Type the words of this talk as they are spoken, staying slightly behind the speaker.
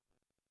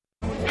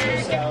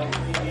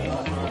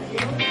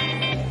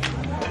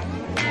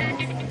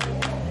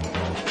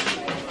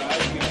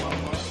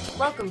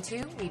Welcome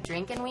to We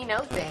Drink and We Know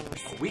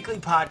Things. A weekly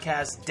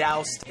podcast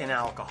doused in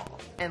alcohol.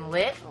 And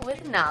lit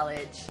with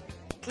knowledge.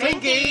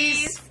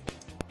 Clinkies!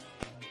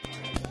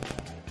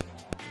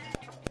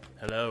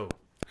 Hello.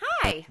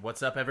 Hi.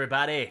 What's up,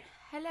 everybody?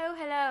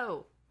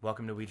 Hello.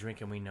 Welcome to We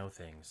Drink and We Know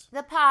Things.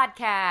 The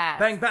podcast.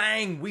 Bang,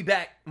 bang! We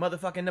back,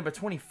 motherfucking number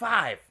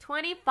 25.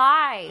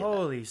 25.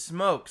 Holy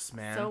smokes,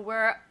 man. So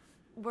we're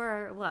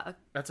what?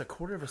 That's a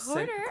quarter of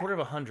Quarter? of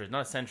 100.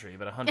 Not a century,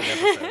 but 100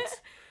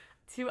 episodes.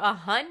 To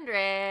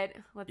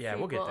 100. Let's see.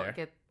 We'll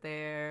get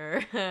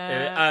there.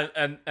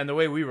 And the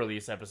way we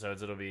release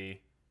episodes, it'll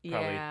be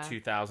probably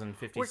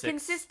 2056. We're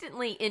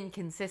consistently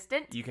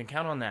inconsistent. You can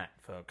count on that,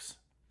 folks.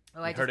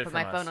 Oh, I just put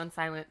my phone on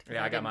silent.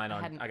 Yeah, I got mine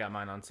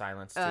on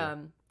silence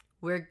too.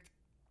 We're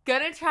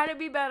gonna try to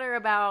be better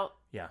about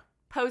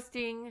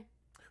posting.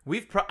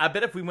 I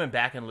bet if we went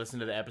back and listened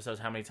to the episodes,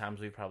 how many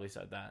times we've probably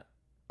said that.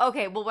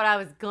 Okay, well, what I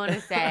was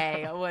gonna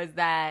say was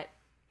that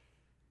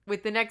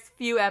with the next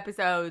few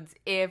episodes,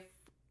 if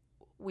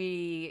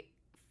we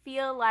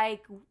feel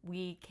like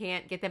we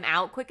can't get them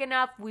out quick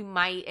enough, we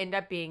might end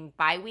up being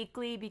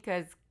bi-weekly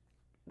because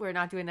we're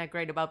not doing that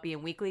great about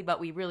being weekly, but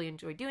we really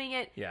enjoy doing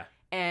it. Yeah.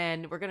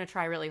 And we're going to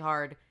try really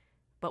hard,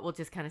 but we'll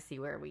just kind of see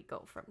where we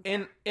go from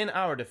there. In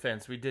our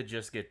defense, we did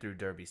just get through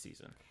Derby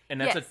season. And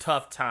that's a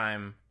tough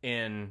time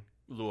in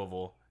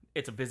Louisville.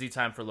 It's a busy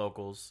time for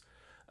locals.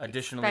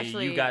 Additionally,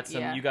 Especially,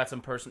 you got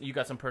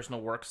some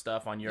personal work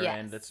stuff on your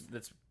end that's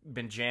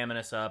been jamming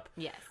us up.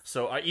 Yes.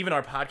 So even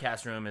our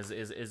podcast room is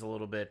a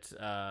little bit.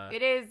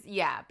 It is,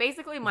 yeah.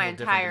 Basically, my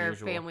entire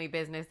family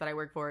business that I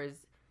work for is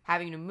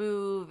having to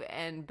move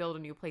and build a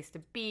new place to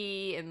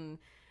be, and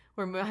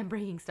I'm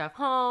bringing stuff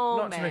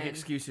home. Not to make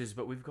excuses,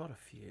 but we've got a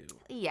few.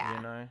 Yeah.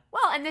 You know?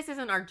 Well, and this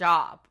isn't our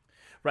job.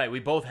 Right. We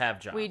both have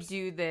jobs. We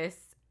do this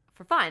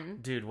for fun.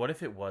 Dude, what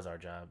if it was our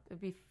job?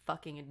 It'd be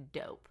fucking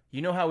dope.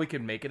 You know how we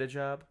could make it a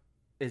job?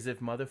 Is if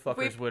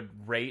motherfuckers would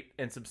rate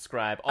and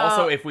subscribe.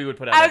 Also, if we would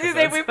put out episodes. I was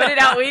going to say, if we put it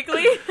out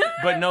weekly.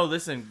 But no,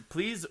 listen,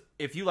 please,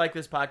 if you like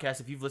this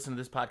podcast, if you've listened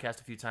to this podcast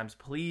a few times,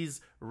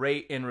 please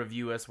rate and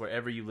review us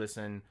wherever you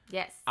listen.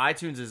 Yes.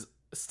 iTunes is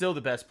still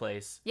the best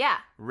place. Yeah.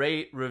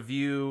 Rate,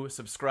 review,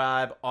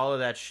 subscribe, all of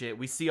that shit.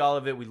 We see all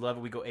of it. We love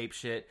it. We go ape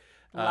shit.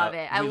 Love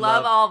it. I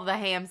love all the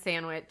ham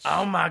sandwich.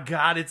 Oh my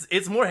god,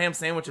 it's more ham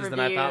sandwiches than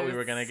I thought we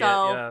were gonna get.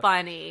 So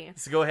funny.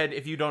 So go ahead,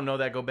 if you don't know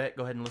that, go ahead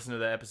and listen to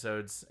the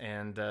episodes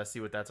and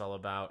see what that's all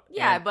about.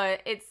 Yeah,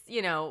 but it's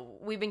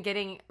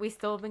we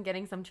still have been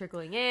getting some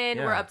trickling in.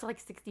 Yeah. We're up to like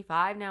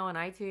 65 now on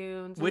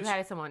iTunes. Which We've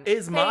had someone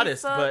is Facebook.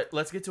 modest, but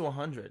let's get to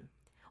 100.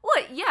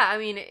 Well, yeah, I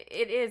mean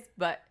it is,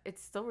 but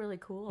it's still really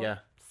cool. Yeah.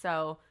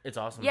 So it's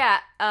awesome. Yeah,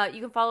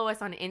 you can follow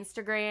us on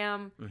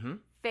Instagram. Mm-hmm.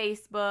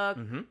 Facebook.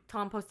 Mm-hmm.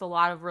 Tom posts a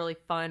lot of really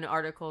fun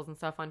articles and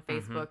stuff on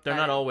Facebook. Mm-hmm. They're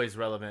not always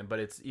relevant, but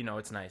it's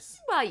it's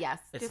nice. Well, yes,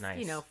 it's just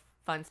nice.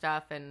 Fun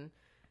stuff. And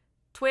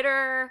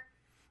Twitter,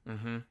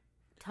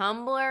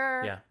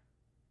 Tumblr. Yeah.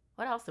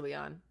 What else are we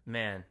on?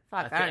 Man,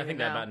 Fuck, I think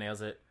that about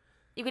nails it.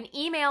 You can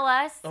email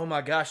us. Oh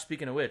my gosh!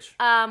 Speaking of which,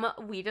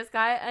 we just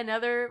got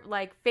another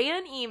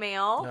fan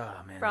email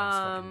man,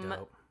 from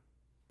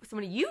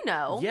somebody you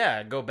know.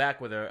 Yeah, go back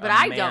with her. But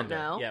Amanda. I don't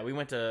know. Yeah, we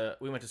went to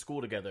school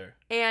together.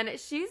 And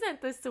she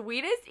sent the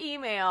sweetest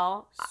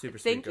email. Super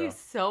sweet Thank girl. you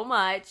so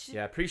much.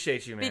 Yeah,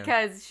 appreciate you, man.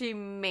 Because she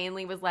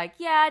mainly was like,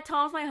 yeah,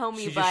 Tom's my homie,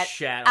 she but just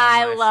shat on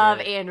I my love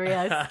shit.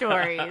 Andrea's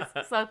stories.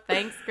 So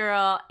thanks,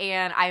 girl.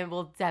 And I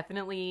will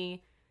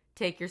definitely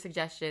take your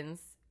suggestions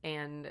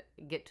and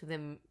get to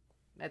them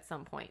at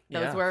some point.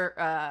 Those were,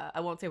 I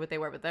won't say what they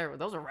were, but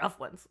those are rough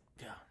ones.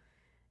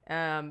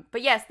 Yeah.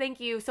 But yes, thank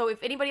you. So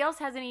if anybody else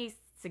has any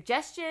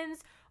suggestions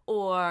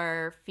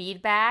or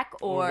feedback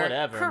or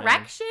whatever,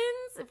 corrections,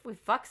 if we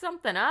fuck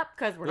something up,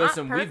 because we're not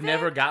perfect. We've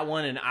never got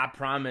one, and I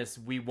promise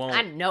we won't.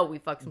 I know we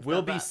fucked some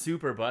We'll stuff be up.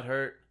 super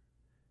butthurt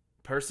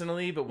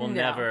personally, but we'll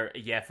never.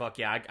 Yeah, fuck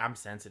yeah. I'm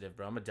sensitive,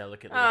 bro. I'm a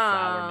delicate little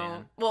flower,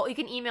 man. Well, you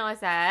can email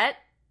us at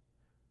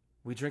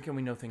We Drink and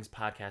We Know Things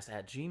podcast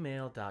at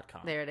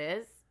gmail.com. There it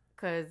is.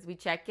 Because we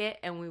check it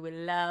and we would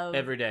love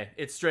every day.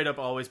 It's straight up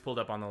always pulled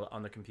up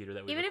on the computer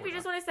that we even if you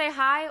just on. want to say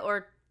hi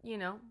or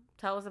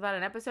tell us about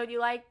an episode you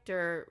liked,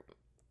 or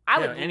I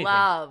would anything.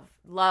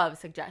 love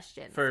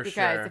suggestions.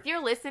 Because if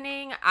you're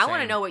listening, I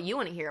want to know what you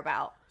want to hear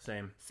about.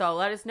 Same. So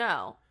let us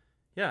know.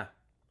 Yeah.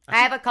 I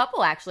have a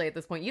couple actually at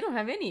this point. You don't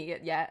have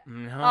any yet.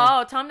 No.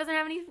 Oh, Tom doesn't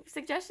have any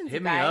suggestions.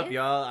 Hit me up,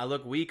 y'all. I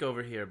look weak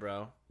over here,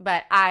 bro.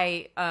 But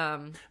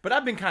But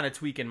I've been kind of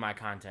tweaking my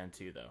content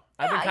too, though.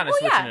 I've been kind of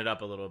switching it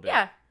up a little bit.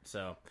 Yeah.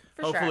 So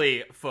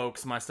hopefully,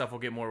 folks, my stuff will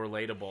get more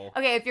relatable.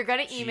 Okay, if you're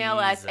gonna email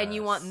us and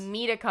you want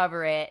me to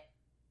cover it,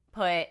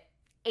 put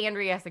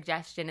Andrea's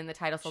suggestion in the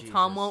title so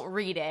Tom won't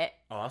read it.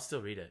 Oh, I'll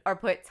still read it. Or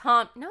put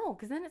Tom... No,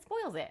 because then it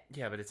spoils it.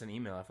 Yeah, but it's an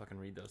email. I fucking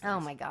read those things. Oh,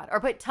 my God. Or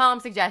put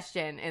Tom's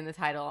suggestion in the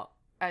title.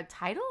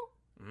 Title?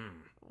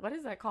 What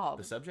is that called?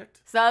 The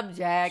subject?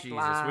 Subject Jesus,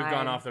 line. we've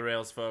gone off the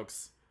rails,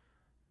 folks.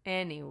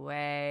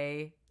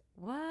 Anyway,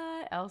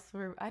 what else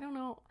were... I don't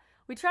know.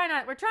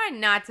 We're trying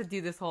not to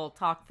do this whole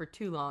talk for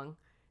too long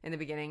in the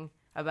beginning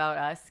about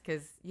us,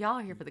 because y'all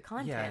are here for the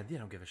content. Yeah, they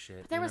don't give a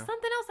shit. But there was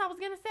something else I was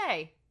going to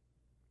say.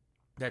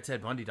 That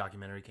Ted Bundy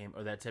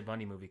that Ted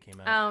Bundy movie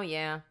came out. Oh,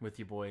 yeah. With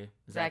your boy,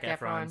 Zac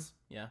Efron's.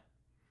 Yeah.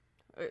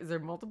 Is there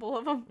multiple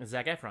of them?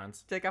 Zac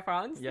Efron's. Zac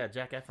Efron's? Yeah,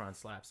 Zac Efron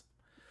slaps.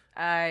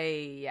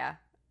 Yeah.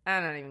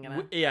 I'm not even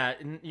gonna. Yeah,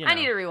 I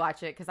need to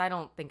rewatch it because I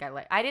don't think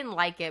I didn't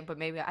like it, but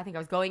maybe I think I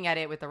was going at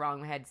it with the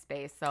wrong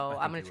headspace, so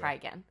I'm gonna try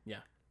again. Yeah.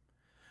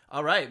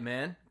 All right,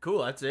 man.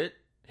 Cool. That's it.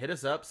 Hit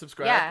us up,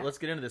 subscribe. Yeah. Let's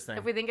get into this thing.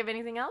 If we think of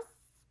anything else,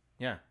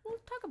 yeah, we'll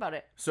talk about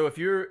it. So if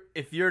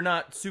you're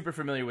not super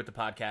familiar with the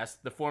podcast,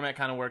 the format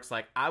kind of works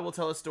like I will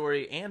tell a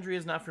story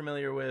Andrea's not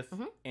familiar with.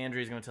 Mm-hmm.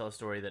 Andrea's going to tell a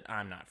story that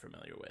I'm not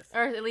familiar with,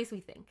 or at least we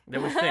think.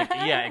 That we think.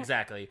 Yeah,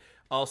 exactly.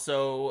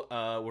 Also,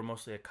 we're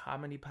mostly a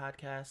comedy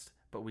podcast,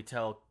 but we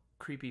tell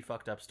creepy,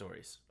 fucked up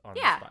stories on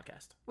this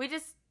podcast. We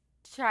just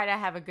try to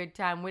have a good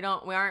time. We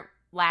aren't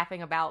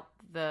laughing about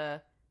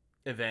the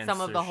events,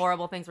 some of the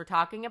horrible things we're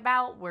talking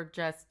about. We're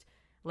just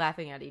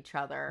laughing at each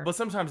other. But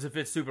sometimes if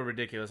it's super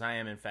ridiculous, I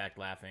am in fact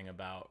laughing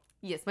about.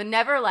 Yes, but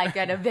never like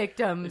at a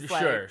victim's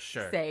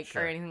sake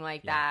or anything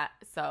like that.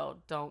 So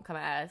don't come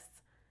at us.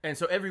 And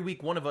so every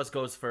week one of us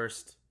goes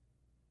first.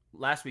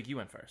 Last week you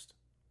went first.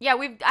 Yeah,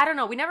 I don't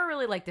know. We never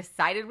really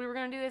decided we were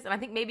going to do this, and I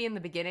think maybe in the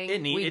beginning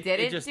we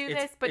didn't do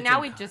this, but now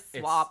we just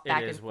swap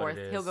back and forth.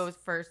 He'll goes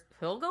first.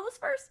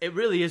 It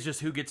really is just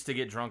who gets to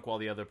get drunk while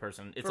the other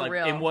person. It's like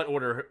in what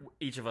order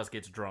each of us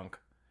gets drunk.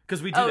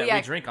 Because we do that. Yeah.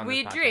 We drink on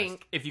this podcast.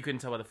 Drink. If you couldn't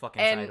tell by the fucking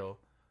title.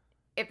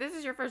 If this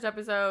is your first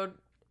episode,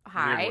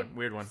 hi.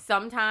 Weird one.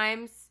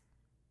 Sometimes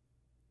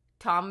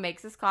Tom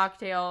makes his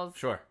cocktails.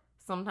 Sure.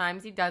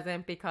 Sometimes he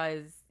doesn't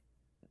because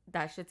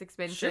that shit's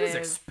expensive. Shit is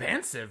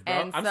expensive,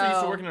 bro. I'm so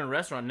used to working in a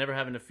restaurant, never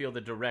having to feel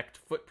the direct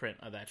footprint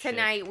of that shit.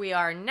 Tonight we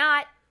are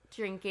not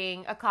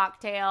drinking a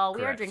cocktail. Correct.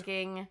 We are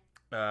drinking...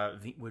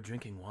 we're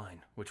drinking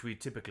wine, which we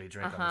typically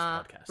drink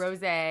on this podcast.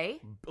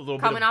 Rosé.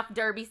 Coming off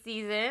Derby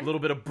season. A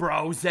little bit of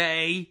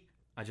brosé.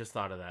 I just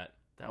thought of that.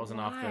 That wasn't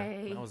off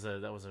the.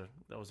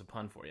 That was a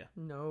pun for you.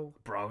 No.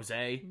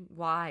 Brosé.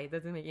 Why?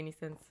 Doesn't make any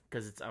sense.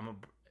 Because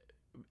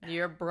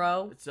you're a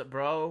bro. It's a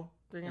bro.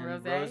 Drinking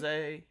rosé.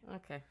 Rosé.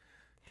 Okay.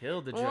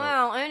 Killed the joke.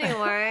 Well,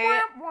 anyway,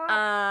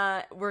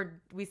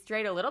 we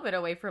strayed a little bit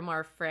away from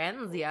our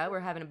friends. Yeah, we're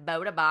having a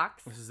Boda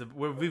box.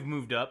 We've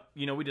moved up.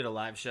 We did a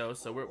live show,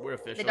 so we're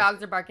official. The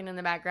dogs are barking in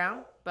the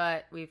background,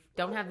 but we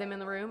don't have them in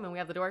the room, and we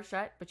have the door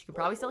shut. But you can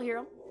probably still hear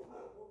them.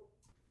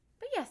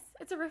 But yes,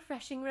 it's a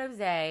refreshing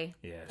rosé.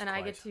 Yeah, and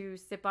I get to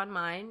sip on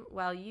mine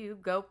while you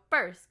go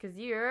first, because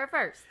you're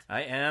first.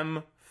 I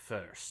am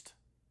first.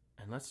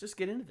 And let's just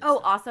get into this.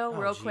 Also,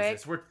 real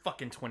quick. We're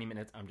fucking 20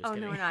 minutes. I'm just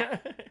kidding. No, we're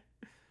not.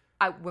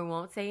 We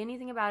won't say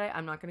anything about it.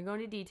 I'm not going to go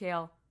into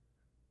detail.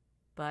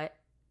 But.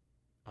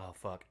 Oh,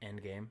 fuck.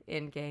 Endgame.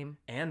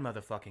 And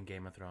motherfucking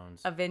Game of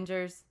Thrones.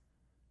 Avengers.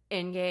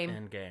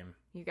 Endgame.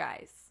 You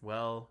guys.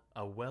 Well,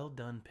 a well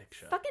done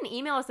picture. Fucking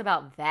email us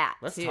about that.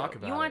 Let's talk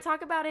about it. You want to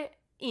talk about it?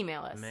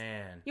 Email us.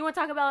 Man. You want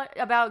to talk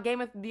about Game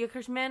of the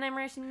Cushman?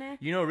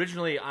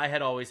 Originally I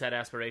had always had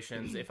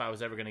aspirations if I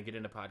was ever going to get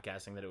into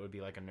podcasting that it would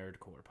be like a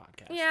nerdcore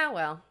podcast. Yeah,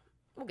 well,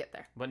 we'll get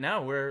there. But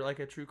now we're like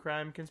a true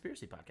crime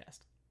conspiracy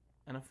podcast.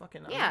 And I'm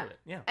fucking love it.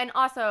 Yeah. And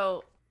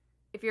also,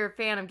 if you're a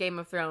fan of Game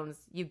of Thrones,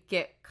 you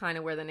get kind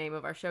of where the name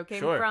of our show came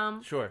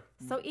from. Sure.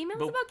 So email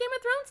us about Game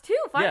of Thrones too.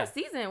 Final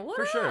season. What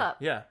for up? Sure.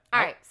 Yeah.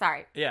 All right.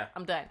 Sorry. Yeah.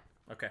 I'm done.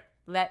 Okay.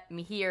 Let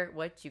me hear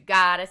what you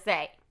gotta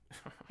say.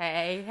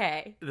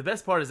 Hey. The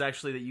best part is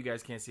actually that you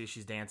guys can't see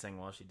she's dancing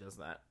while she does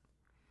that.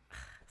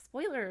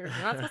 Spoilers.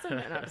 You're not supposed to.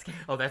 No, I'm just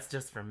kidding. Oh, that's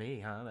just for me,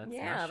 huh?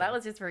 That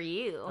was just for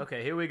you.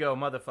 Okay, here we go,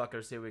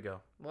 motherfuckers. Here we go.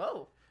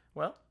 Whoa.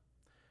 Well,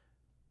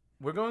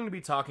 we're going to be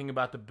talking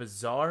about the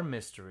bizarre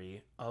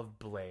mystery of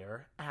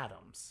Blair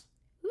Adams.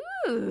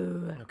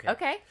 Ooh.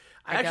 Okay.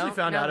 I actually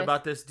found out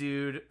about this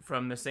dude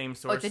from the same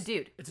source. Oh, it's a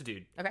dude. It's a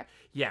dude. Okay.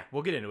 Yeah,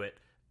 we'll get into it.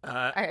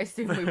 I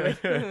assume we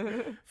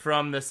would.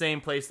 From the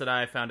same place that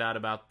I found out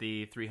about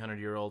the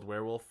 300-year-old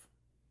werewolf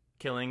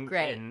killing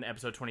in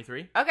episode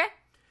 23. Okay.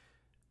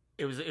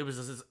 It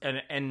was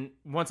and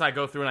once I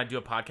go through and I do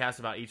a podcast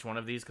about each one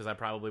of these, because I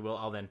probably will,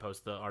 I'll then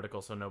post the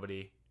article so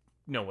nobody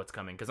know what's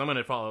coming, because I'm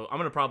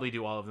gonna probably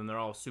do all of them. They're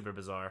all super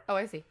bizarre. Oh,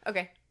 I see.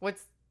 Okay.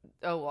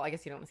 I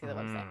guess you don't want to see the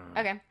website.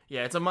 Okay.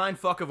 Yeah, it's a mind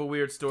fuck of a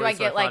weird story. Do I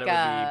get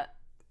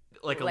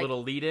like a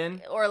little lead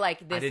in, or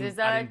like this is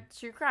a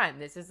true crime,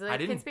 this is a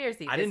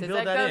conspiracy, this is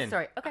a ghost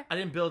story? Okay. I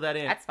didn't build that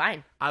in. That's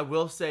fine. I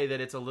will say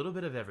that it's a little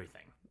bit of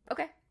everything.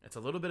 Okay. It's a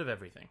little bit of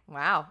everything.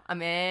 Wow.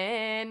 I'm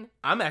in.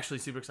 I'm actually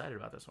super excited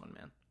about this one,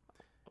 man.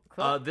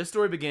 Cool. This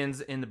story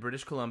begins in the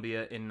British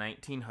Columbia in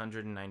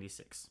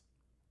 1996.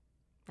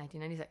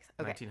 1996.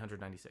 Okay.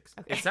 1996.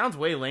 Okay. It sounds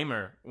way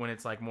lamer when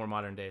it's like more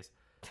modern days.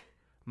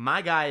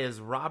 My guy is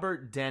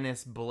Robert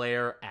Dennis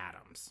Blair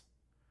Adams.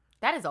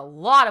 That is a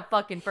lot of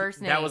fucking first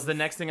names. That was the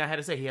next thing I had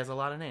to say. He has a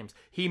lot of names.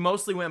 He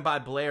mostly went by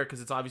Blair because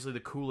it's obviously the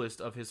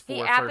coolest of his four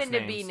first names. He happened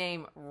to be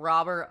named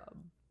Robert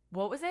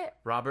What was it?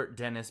 Robert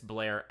Dennis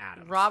Blair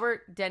Adams.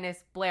 Robert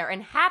Dennis Blair,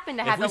 and happened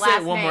to have if the we last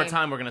say it one name. more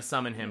time, we're going to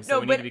summon him, so No,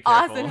 we but need to be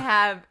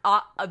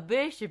careful.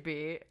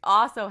 Bishopy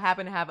also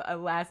happen to have a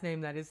last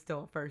name that is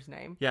still a first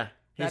name. Yeah.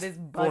 That is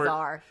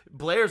bizarre.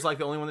 Blair's like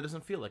the only one that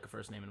doesn't feel like a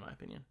first name, in my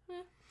opinion.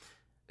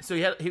 So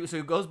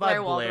he goes by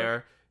Blair Waldorf.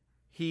 Blair.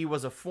 He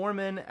was a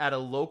foreman at a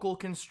local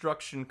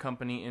construction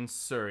company in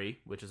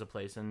Surrey, which is a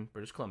place in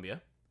British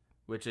Columbia,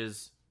 which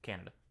is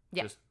Canada.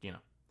 Yeah. Just,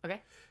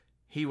 Okay.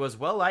 He was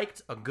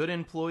well-liked, a good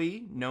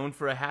employee, known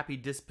for a happy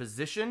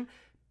disposition.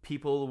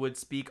 People would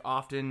speak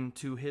often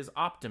to his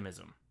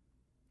optimism.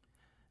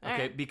 Okay,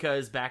 Alright.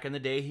 because back in the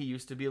day, he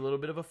used to be a little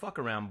bit of a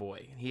fuck-around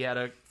boy. He had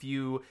a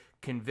few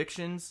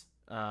convictions,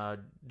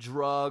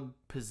 drug,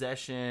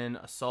 possession,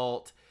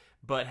 assault,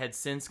 but had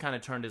since kind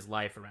of turned his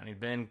life around. He'd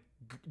been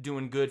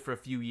doing good for a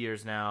few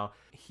years now.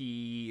 Did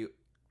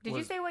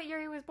you say what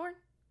year he was born?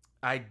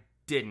 I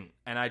didn't,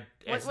 and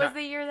What was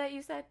the year that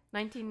you said?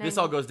 1990. This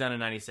all goes down to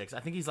 96. I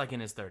think he's like in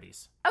his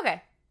 30s.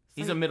 Okay.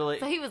 He's a middle-aged...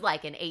 So he was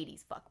like an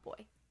 80s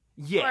fuckboy.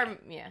 Yeah. Or,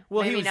 yeah.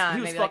 Well, maybe he was not.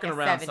 he was Maybe fucking like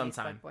a around 70s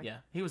sometime. fuckboy. Yeah,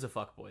 he was a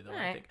fuckboy though, I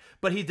Alright. think.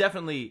 But he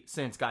definitely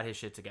since got his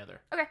shit together.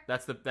 Okay.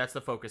 That's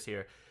the focus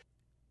here.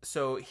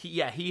 So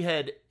he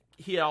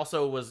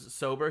also was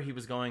sober. He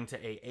was going to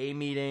AA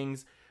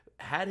meetings,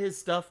 had his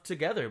stuff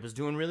together, was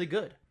doing really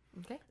good.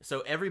 Okay.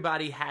 So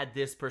everybody had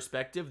this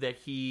perspective that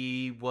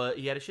he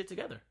had his shit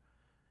together.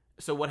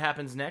 So what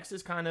happens next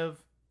is kind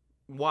of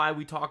why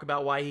we talk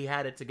about why he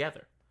had it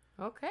together.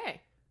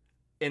 Okay.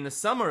 In the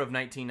summer of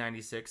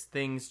 1996,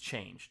 things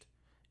changed.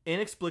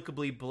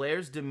 Inexplicably,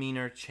 Blair's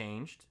demeanor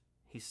changed.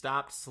 He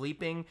stopped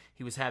sleeping.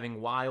 He was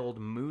having wild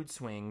mood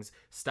swings.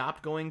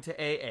 Stopped going to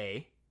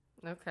AA.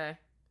 Okay.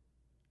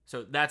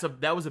 So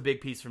that was a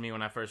big piece for me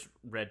when I first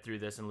read through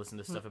this and listened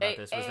to stuff about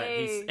this. Was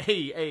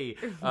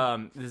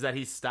that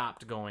he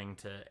stopped going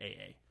to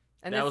AA.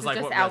 And that this was is like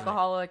just what resonated.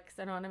 Alcoholics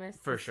Anonymous?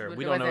 For sure. It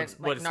We don't know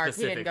wasn't, what it's He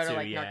specific didn't go to, to,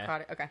 like, yeah.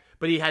 narcotic. Okay.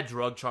 But he had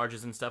drug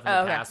charges and stuff in the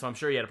Oh, okay. past, so I'm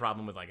sure he had a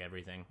problem with like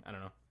everything. I don't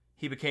know.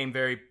 He became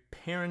very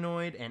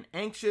paranoid and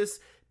anxious.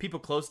 People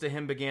close to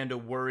him began to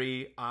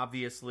worry,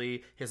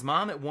 obviously. His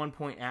mom at one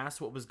point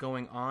asked what was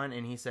going on,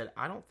 and he said,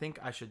 "I don't think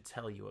I should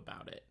tell you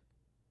about it."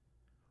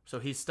 So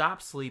he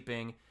stopped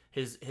sleeping.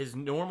 His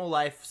normal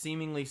life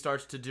seemingly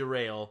starts to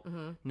derail.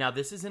 Mm-hmm. Now,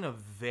 this is in a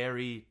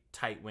very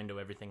tight window,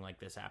 everything like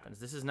this happens.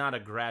 This is not a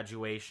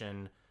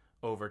graduation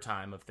over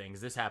time of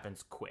things. This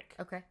happens quick.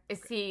 Okay.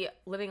 Is he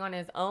living on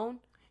his own?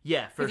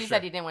 Yeah, for sure. Because he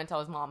said he didn't want to tell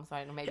his mom, so I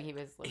don't know. Maybe he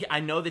was living. I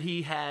know that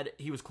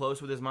he was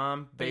close with his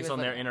mom But he based was on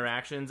their living-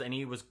 interactions, and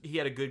he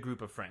had a good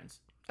group of friends.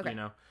 Okay. You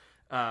know,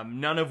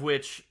 none of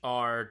which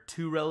are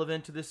too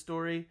relevant to this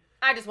story.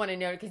 I just want to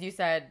know, because you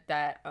said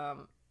that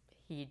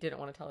he didn't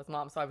want to tell his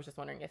mom, so I was just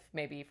wondering if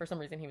maybe for some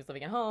reason he was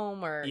living at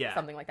home or Yeah.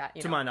 something like that.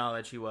 To my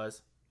knowledge, he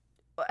was.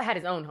 Had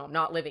his own home,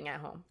 not living at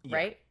home, Yeah.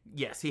 right?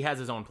 Yes, he has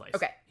his own place.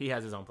 Okay. He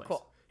has his own place.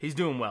 Cool. He's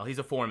doing well. He's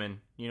a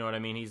foreman. You know what I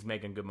mean? He's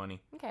making good money.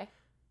 Okay.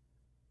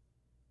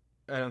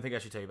 I don't think I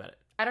should tell you about it.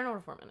 I don't know what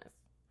a foreman is.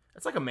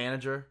 It's like a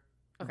manager,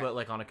 Okay. but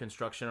like on a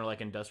construction or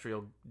like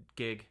industrial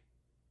gig.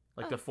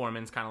 Like the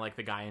foreman's kind of like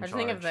the guy in I was charge.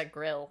 thinking of that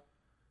grill.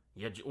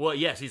 Yeah, well,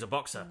 yes, he's a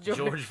boxer.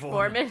 George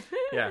Foreman. Foreman.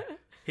 Yeah,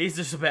 he's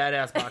just a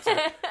badass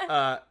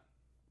boxer.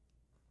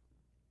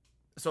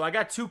 So I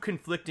got two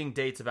conflicting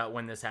dates about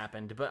when this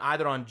happened, but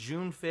either on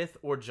June 5th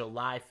or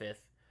July 5th,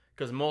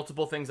 because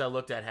multiple things I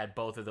looked at had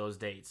both of those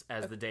dates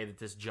as the day that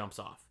this jumps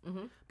off.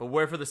 Mm-hmm. But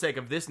where, for the sake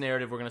of this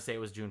narrative, we're going to say it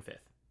was June 5th.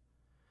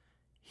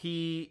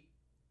 He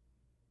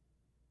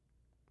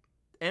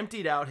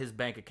emptied out his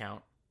bank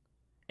account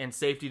and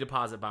safety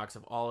deposit box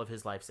of all of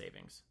his life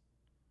savings.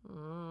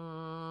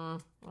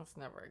 That's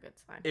never a good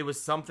sign. It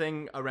was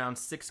something around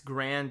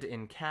 $6,000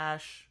 in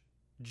cash,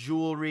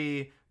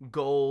 jewelry,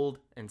 gold,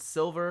 and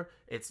silver.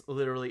 It's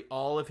literally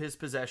all of his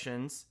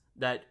possessions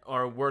that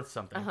are worth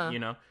something, you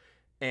know?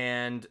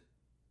 And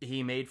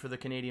he made for the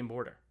Canadian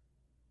border.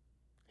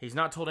 He's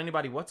not told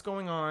anybody what's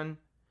going on.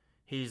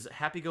 He's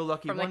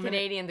happy-go-lucky. From the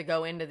Canadian to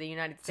go into the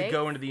United States? To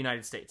go into the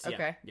United States, yeah.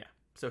 Okay. Yeah.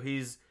 So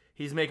he's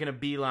making a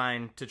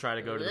beeline to try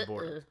to go to the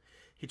border.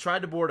 He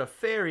tried to board a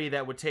ferry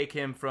that would take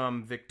him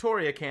from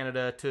Victoria,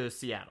 Canada to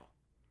Seattle.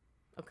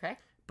 Okay.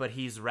 But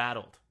he's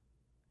rattled.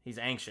 He's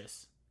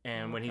anxious.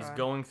 And when he's God.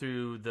 going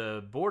through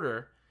the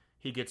border,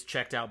 he gets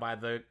checked out by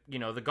the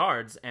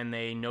guards, and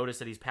they notice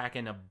that he's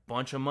packing a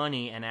bunch of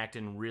money and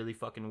acting really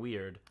fucking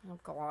weird. Oh,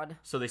 God.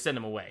 So they send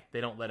him away.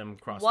 They don't let him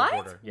cross What? the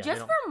border. Yeah, Just they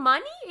don't- for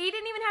money? He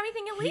didn't even have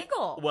anything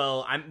illegal.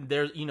 Well,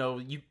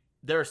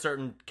 there are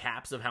certain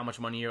caps of how much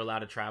money you're allowed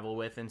to travel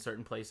with in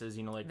certain places.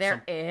 You know, like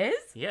There is?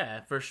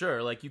 Yeah, for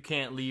sure. Like you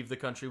can't leave the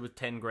country with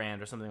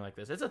 $10,000 or something like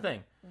this. It's a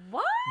thing.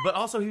 What? But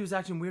also, he was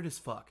acting weird as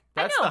fuck.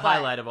 That's know, the but-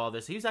 highlight of all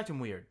this. He was acting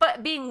weird.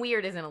 But being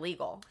weird isn't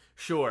illegal.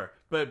 Sure,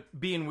 but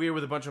being weird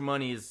with a bunch of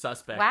money is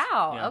suspect.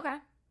 Wow. Yeah. Okay.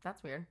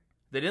 That's weird.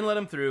 They didn't let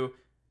him through.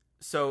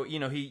 So,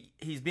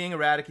 he's being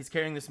erratic. He's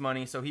carrying this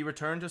money. So he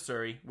returned to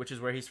Surrey, which is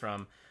where he's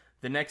from.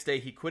 The next day,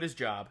 he quit his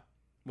job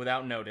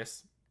without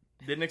notice.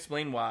 Didn't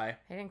explain why.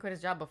 He didn't quit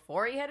his job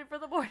before he headed for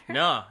the border?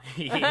 No,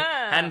 he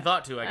hadn't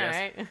thought to, I guess.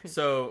 All right.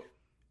 So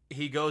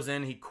he goes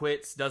in, he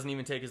quits, doesn't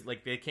even take his,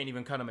 like, they can't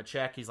even cut him a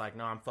check. He's like,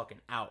 no, I'm fucking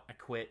out. I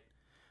quit.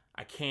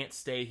 I can't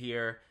stay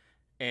here.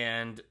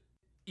 And,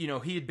 you know,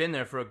 he had been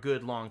there for a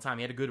good long time.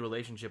 He had a good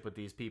relationship with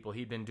these people.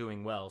 He'd been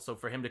doing well. So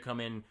for him to come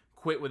in,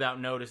 quit without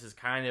notice is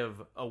kind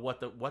of a what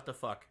the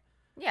fuck.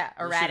 Yeah,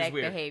 erratic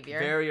behavior.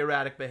 Very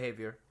erratic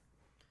behavior.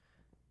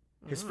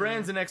 His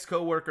friends and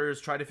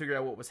ex-coworkers tried to figure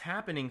out what was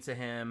happening to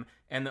him,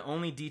 and the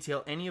only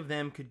detail any of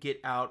them could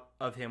get out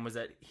of him was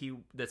that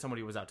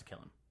somebody was out to kill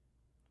him.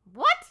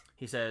 What?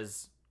 He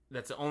says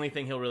that's the only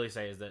thing he'll really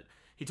say is that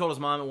he told his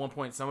mom at one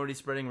point, somebody's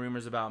spreading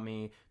rumors about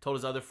me, told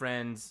his other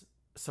friends,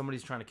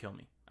 somebody's trying to kill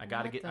me. I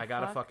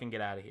gotta fucking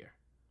get out of here.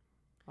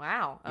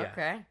 Wow. Yeah.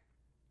 Okay.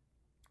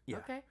 Yeah.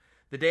 Okay.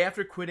 The day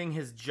after quitting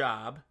his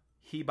job,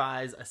 he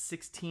buys a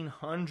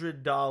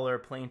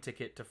 $1,600 plane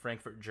ticket to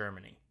Frankfurt,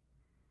 Germany.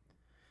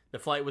 The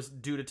flight was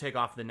due to take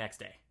off the next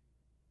day.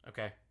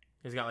 Okay?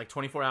 He's got like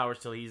 24 hours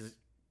till he's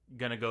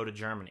gonna go to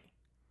Germany.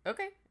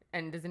 Okay.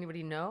 And does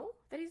anybody know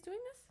that he's doing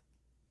this?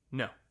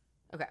 No.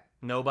 Okay.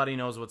 Nobody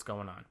knows what's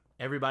going on.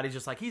 Everybody's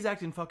just like, he's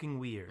acting fucking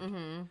weird.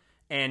 Mm-hmm.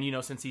 And, you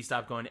know, since he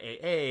stopped going to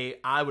AA,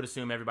 I would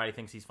assume everybody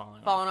thinks he's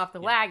falling off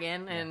the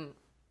wagon. And,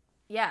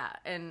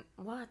 and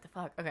what the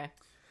fuck? Okay.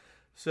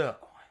 So,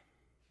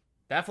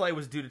 that flight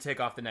was due to take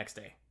off the next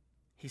day.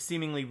 He's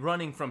seemingly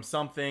running from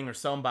something or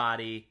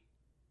somebody.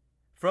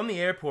 From the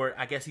airport,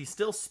 I guess he's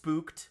still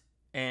spooked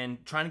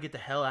and trying to get the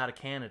hell out of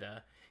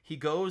Canada. He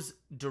goes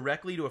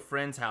directly to a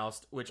friend's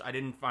house, which I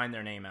didn't find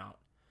their name out.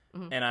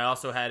 Mm-hmm. And I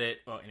also had it...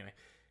 Oh, anyway.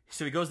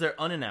 So he goes there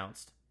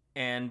unannounced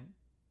and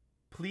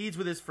pleads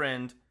with his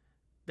friend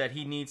that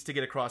he needs to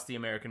get across the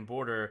American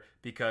border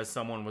because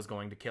someone was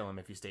going to kill him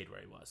if he stayed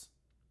where he was.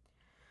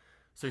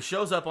 So he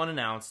shows up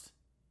unannounced.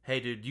 Hey,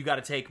 dude, you got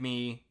to take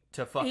me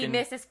to fucking... He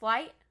missed his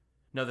flight?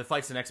 No, the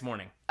flight's the next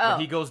morning. Oh.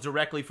 But he goes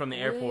directly from the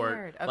airport.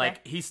 Weird. Okay.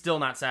 Like, he's still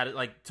not sad.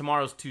 Like,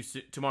 tomorrow's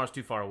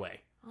too far away.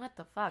 What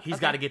the fuck? He's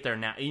got to get there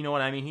now. You know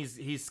what I mean?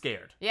 He's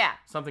scared. Yeah.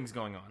 Something's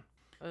going on.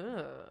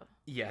 Ugh.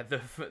 Yeah,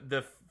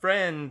 the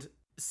friend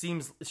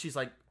seems... She's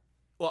like...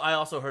 Well, I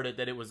also heard it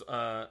that it was...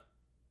 on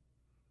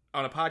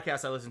a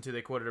podcast I listened to,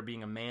 they quoted her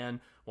being a man.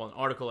 Well, an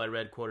article I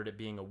read quoted it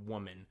being a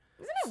woman.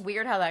 Isn't it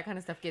weird how that kind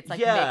of stuff gets, like,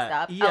 mixed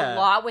up? Yeah. A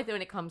lot with it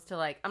when it comes to,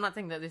 like... I'm not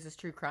saying that this is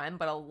true crime,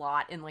 but a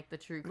lot in, like, the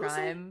true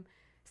crime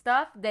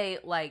stuff, they,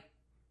 like...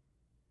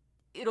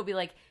 It'll be,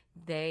 like,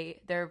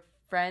 their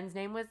friend's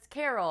name was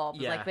Carol.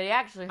 But, like, but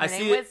actually her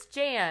name was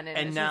Jan.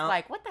 And it's just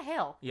like, what the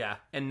hell? Yeah,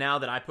 and now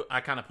that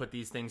I kind of put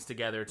these things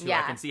together, too,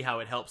 I can see how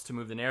it helps to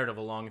move the narrative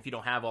along if you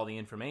don't have all the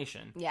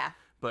information. Yeah.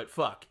 But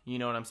fuck, you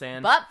know what I'm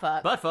saying? Butt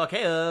fuck. Butt fuck,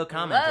 hey-oh,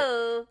 comment.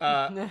 Whoa.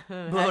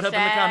 Blow it up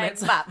in the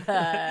comments. Butt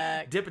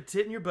fuck. Dip a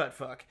tit in your butt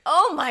fuck.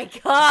 Oh my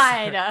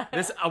god.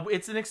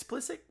 It's an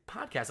explicit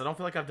podcast. I don't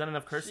feel like I've done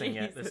enough cursing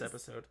yet this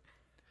episode.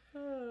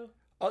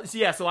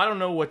 So I don't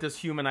know what this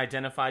human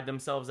identified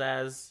themselves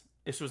as.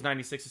 This was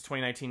 96, it's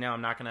 2019 now.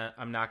 I'm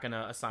not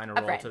gonna assign a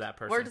role to that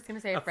person. We're just gonna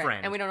say a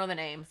friend. And we don't know the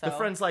name, so. The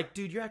friend's like,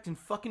 dude, you're acting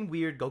fucking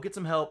weird. Go get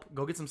some help.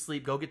 Go get some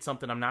sleep. Go get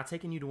something. I'm not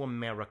taking you to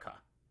America.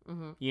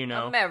 Mm-hmm. You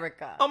know?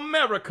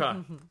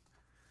 America.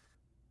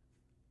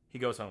 He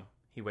goes home.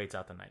 He waits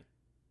out the night.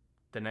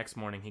 The next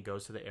morning, he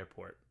goes to the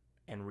airport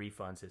and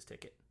refunds his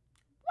ticket.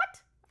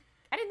 What?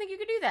 I didn't think you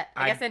could do that.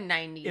 I guess in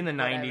 90s. In the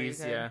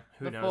 90s, yeah.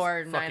 Who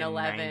Before knows?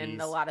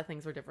 9/11, a lot of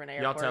things were different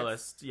airports.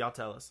 Y'all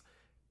tell us.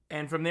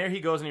 And from there,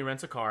 he goes and he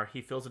rents a car.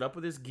 He fills it up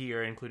with his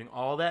gear, including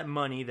all that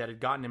money that had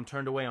gotten him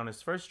turned away on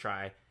his first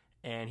try,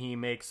 and he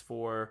makes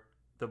for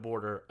the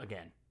border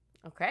again.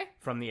 Okay.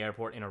 From the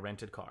airport in a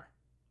rented car.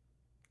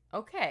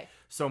 Okay.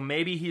 So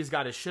maybe he's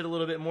got his shit a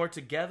little bit more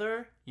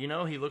together. You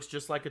know, he looks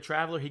just like a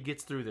traveler. He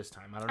gets through this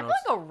time. I don't know. I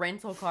feel like a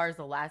rental car is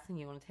the last thing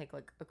you want to take,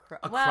 like,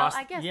 across. Well,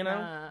 I guess, you know?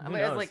 I mean,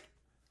 it's like,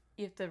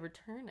 you have to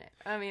return it.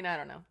 I mean, I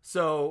don't know.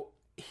 So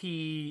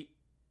he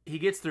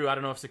gets through. I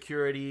don't know if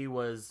security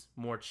was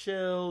more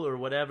chill or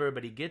whatever,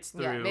 but he gets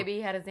through. Yeah, maybe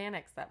he had his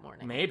Xanax that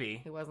morning.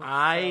 Maybe. He wasn't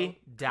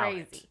doubt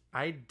it.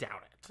 I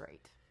doubt it.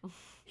 Great.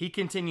 He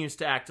continues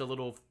to act a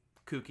little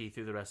kooky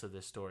through the rest of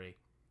this story.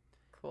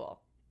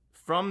 Cool.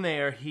 From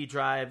there, he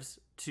drives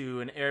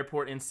to an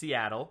airport in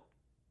Seattle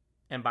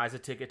and buys a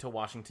ticket to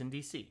Washington,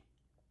 D.C.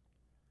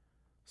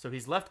 So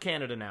he's left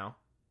Canada now,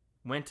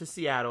 went to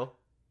Seattle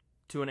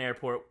to an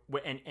airport,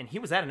 and he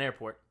was at an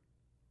airport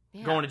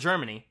going to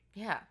Germany.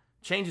 Yeah.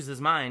 Changes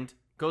his mind,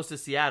 goes to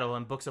Seattle,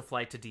 and books a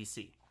flight to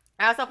D.C.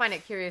 I also find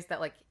it curious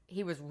that, like,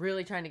 he was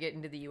really trying to get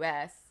into the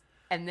U.S.,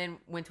 and then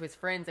went to his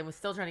friends and was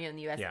still trying to get in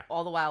the U.S.,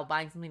 all the while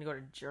buying something to go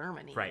to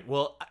Germany. Right.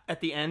 Well, at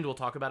the end, we'll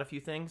talk about a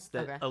few things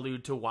that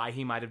allude to why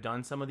he might have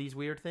done some of these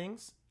weird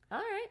things. All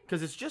right.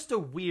 Because it's just a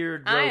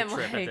weird road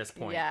trip at this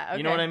point. Yeah, okay.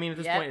 You know what I mean? At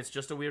this point, it's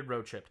just a weird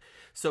road trip.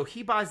 So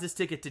he buys this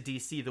ticket to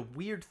D.C. The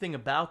weird thing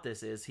about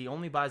this is he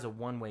only buys a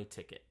one-way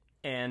ticket.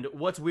 And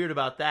what's weird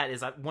about that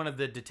is one of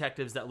the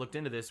detectives that looked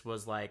into this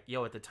was like,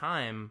 yo, at the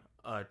time,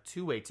 a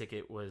two-way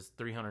ticket was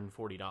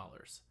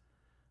 $340.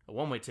 A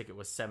one-way ticket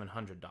was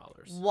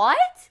 $700. What?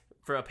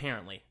 For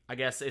apparently. I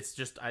guess it's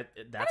just... that's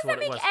How does what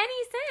that it was. make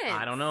any sense?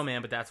 I don't know,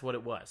 man, but that's what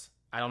it was.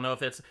 I don't know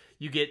if it's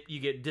you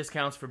get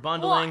discounts for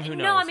bundling. Well, Who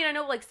knows? no, I mean I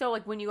know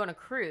like when you go on a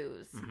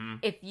cruise, Mhm.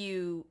 if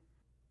you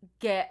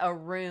get a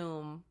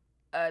room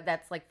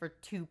that's like for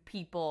 2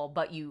 people,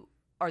 but you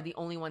are the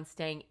only one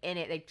staying in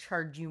it, they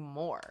charge you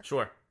more.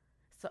 Sure.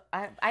 So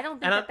I don't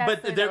think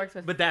that's the way that works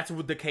with. But that's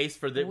the case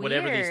for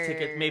whatever these tickets.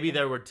 Weird. Maybe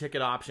there were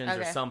ticket options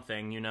or Okay.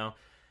 something,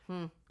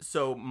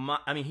 So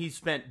he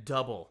spent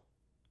double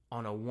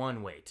on a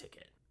one-way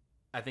ticket.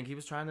 I think he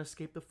was trying to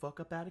escape the fuck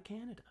up out of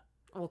Canada.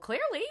 Well,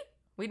 clearly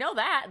we know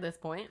that at this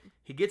point.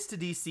 He gets to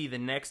DC the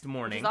next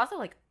morning. Which is also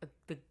like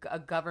a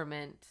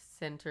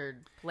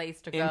government-centered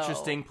place to go.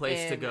 Interesting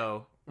place to in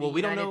go. the Well,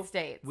 we don't United know.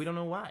 States. We don't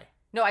know why.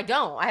 No, I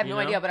don't. I have You no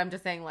know? idea, but I'm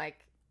just saying,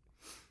 like,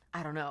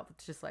 I don't know.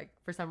 It's just like,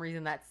 for some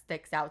reason, that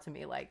sticks out to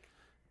me. Like,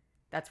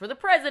 that's where the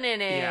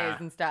president is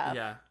and stuff.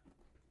 Yeah.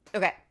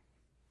 Okay.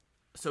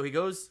 So he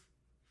goes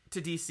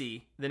to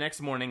DC the next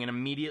morning and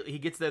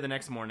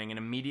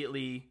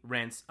immediately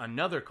rents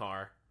another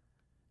car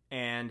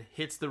and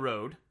hits the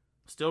road,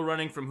 still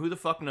running from who the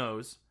fuck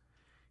knows.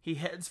 He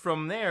heads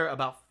from there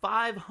about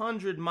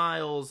 500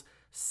 miles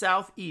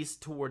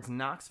southeast towards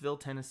Knoxville,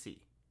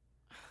 Tennessee.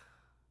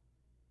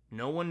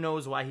 No one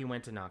knows why he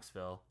went to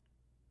Knoxville.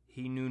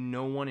 He knew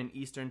no one in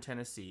eastern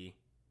Tennessee.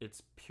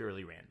 It's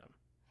purely random.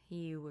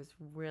 He was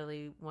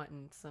really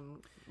wanting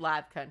some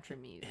live country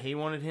music. He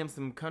wanted him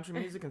some country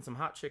music and some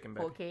hot chicken,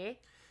 baby.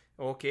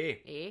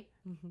 Okay.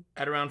 Mm-hmm.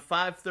 At around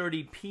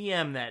 5:30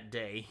 p.m. that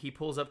day, he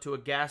pulls up to a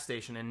gas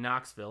station in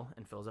Knoxville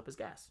and fills up his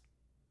gas.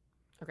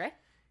 Okay.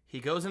 He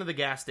goes into the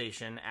gas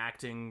station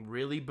acting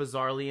really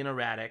bizarrely and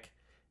erratic,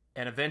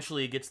 and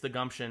eventually gets the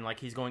gumption, like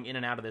he's going in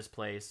and out of this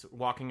place,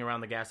 walking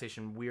around the gas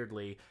station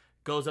weirdly,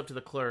 goes up to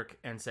the clerk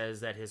and says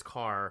that his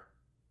car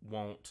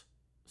won't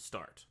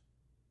start.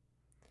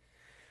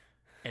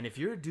 And if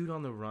you're a dude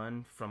on the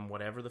run from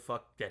whatever the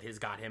fuck that has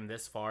got him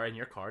this far and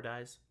your car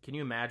dies, can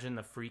you imagine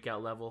the freak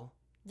out level?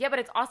 Yeah, but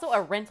it's also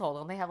a rental.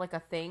 Don't they have like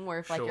a thing where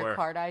if like Sure. your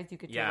car dies, you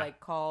could Yeah. like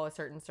call a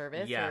certain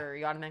service Yeah. or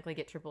you automatically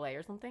get AAA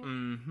or something?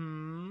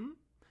 Mm-hmm.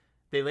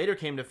 They later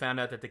came to find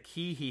out that the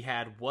key he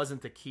had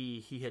wasn't the key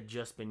he had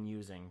just been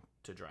using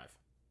to drive.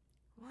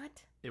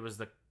 What? It was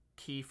the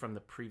key from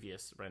the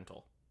previous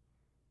rental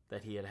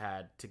that he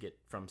had to get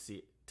from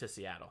to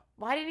Seattle.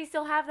 Why did he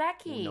still have that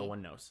key? No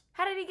one knows.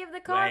 How did he give the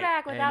car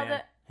back without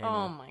man. the...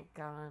 Oh my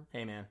god.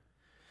 Hey, man.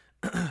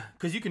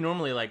 Because you can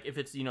normally, like, if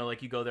it's,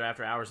 like you go there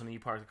after hours and you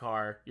park the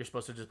car, you're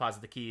supposed to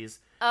deposit the keys.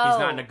 Oh, He's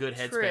not in a good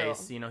true.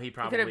 headspace. He He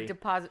probably... could have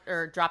deposit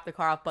or dropped the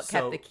car off but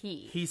kept So, the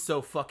key. He's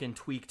so fucking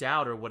tweaked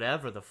out or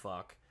whatever the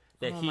fuck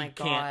that Oh he my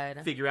can't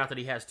God. figure out that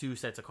he has 2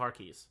 sets of car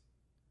keys.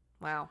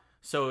 Wow.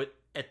 So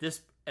at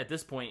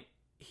this point,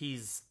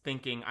 he's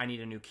thinking, I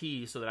need a new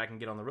key so that I can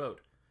get on the road.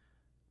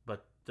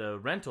 But the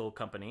rental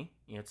company,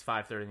 it's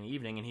 5:30 in the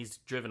evening, and he's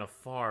driven a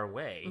far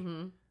way.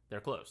 Mm-hmm.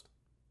 They're closed.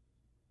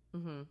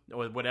 Mm-hmm.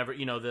 Or whatever,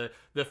 the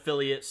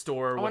affiliate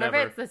store or I wonder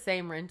whatever. if it's the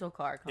same rental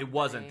car company. It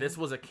wasn't. This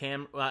was a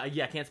I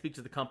can't speak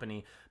to the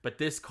company, but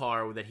this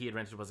car that he had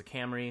rented was a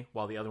Camry,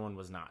 while the other one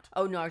was not.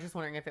 Oh, no, I was just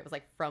wondering if it was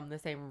like from the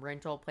same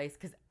rental place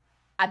because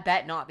I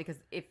bet not, because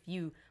if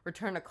you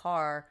return a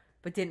car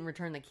but didn't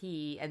return the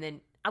key, and then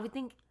I would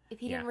think if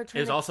he didn't return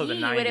It was the also key, the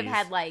you 90s. would have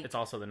had like It's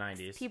also the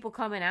 90s. people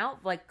coming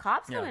out, like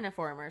cops Yeah. coming in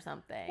for him or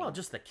something. Well,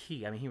 just the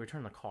key. I mean, he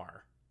returned the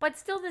car. But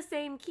still the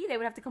same key. They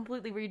would have to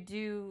completely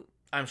redo,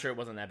 I'm sure it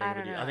wasn't that big I of a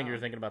don't deal. I think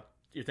know.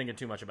 you're thinking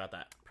too much about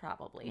that.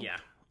 probably.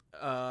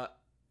 Yeah.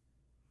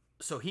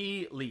 So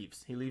he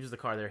leaves. He leaves the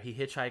car there. He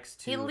hitchhikes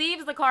to. He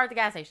leaves the car at the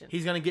gas station.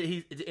 He's gonna get.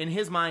 In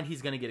his mind,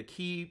 he's gonna get a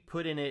key,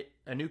 put in it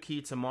a new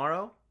key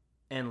tomorrow,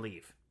 and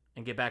leave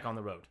and get back on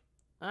the road.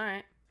 All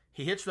right.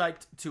 He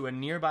hitchhiked to a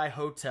nearby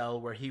hotel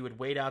where he would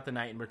wait out the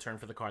night and return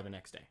for the car the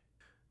next day.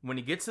 When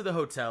he gets to the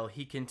hotel,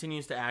 he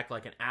continues to act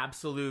like an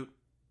absolute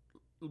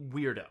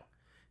weirdo.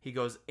 He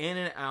goes in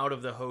and out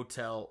of the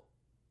hotel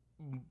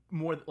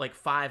more like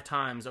 5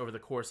 times over the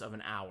course of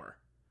an hour.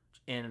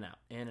 In and out,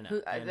 in and out. Who,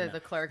 in and the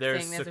out. clerk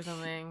There's saying this or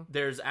something?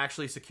 There's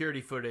actually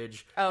security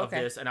footage Oh, of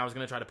okay. this, and I was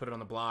going to try to put it on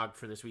the blog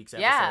for this week's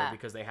episode Yeah.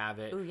 because they have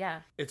it. Ooh, yeah.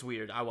 It's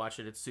weird. I watched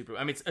it. It's super.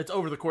 I mean, it's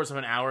over the course of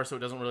an hour, so it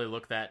doesn't really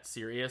look that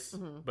serious,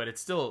 but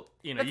it's still,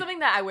 That's something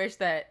that I wish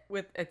that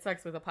it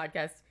sucks with a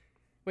podcast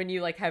when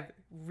you like have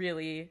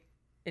really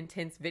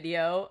intense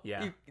video.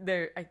 Yeah.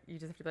 You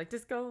just have to be like,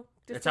 just go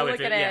That's how look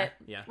it at fit-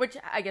 it. yeah. Which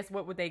I guess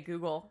what would they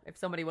Google if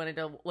somebody wanted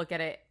to look at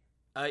it?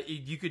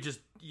 You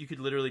could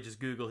literally just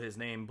Google his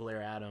name,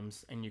 Blair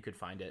Adams, and you could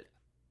find it.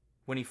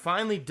 When he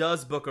finally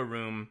does book a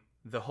room,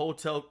 the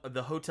hotel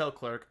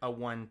clerk, a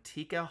one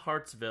Tika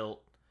Hartsville,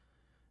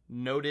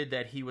 noted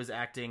that he was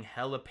acting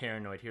hella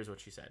paranoid. Here's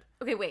what she said.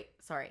 Okay, wait,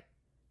 sorry.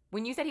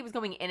 When you said he was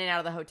going in and out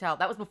of the hotel,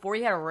 that was before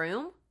he had a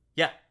room?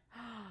 Yeah.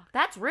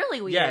 That's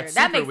really weird. Yeah, it's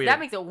that super makes weird. that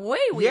makes it way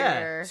weirder.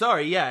 Yeah.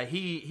 Sorry. Yeah.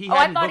 He Oh, I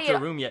hadn't thought booked he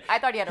had- a room yet. I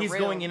thought he had a He's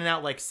room. going in and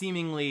out like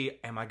seemingly.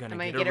 Am I gonna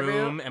Am I get gonna a get a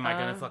room? room? Am I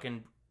gonna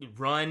fucking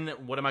run?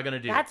 What am I gonna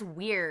do? That's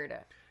weird.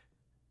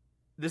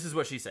 This is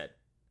what she said.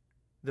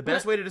 The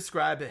best way to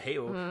describe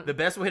the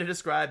best way to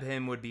describe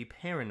him would be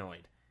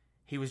paranoid.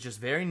 He was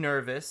just very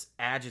nervous,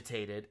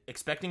 agitated,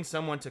 expecting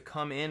someone to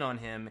come in on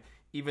him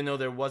even though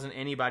there wasn't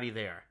anybody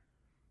there.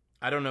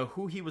 I don't know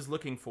who he was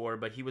looking for,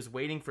 but he was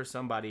waiting for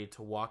somebody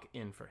to walk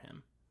in for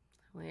him.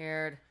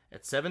 Weird.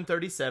 At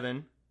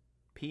 7:37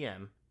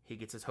 p.m., he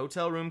gets his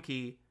hotel room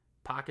key,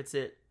 pockets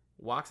it,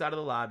 walks out of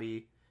the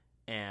lobby,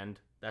 and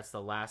that's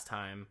the last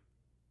time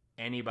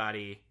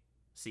anybody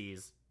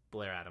sees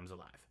Blair Adams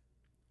alive.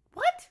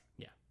 What?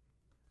 Yeah.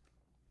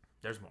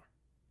 There's more.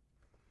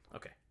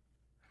 Okay.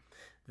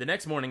 The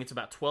next morning, it's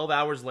about 12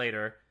 hours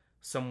later,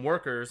 some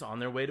workers on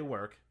their way to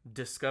work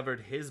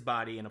discovered his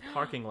body in a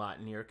parking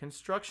lot near a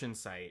construction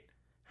site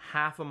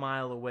half a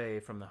mile away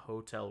from the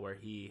hotel where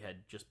he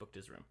had just booked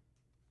his room.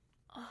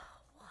 Oh,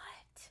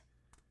 what?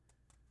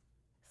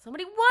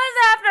 Somebody was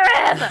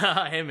after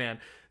him! Hey, man.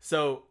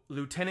 So,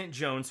 Lieutenant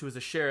Jones, who was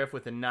a sheriff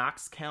with the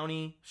Knox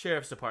County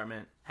Sheriff's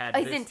Department, had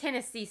He's in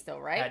Tennessee still,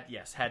 right?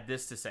 Had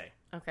this to say.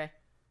 Okay.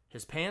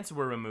 His pants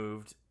were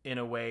removed in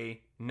a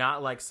way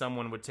not like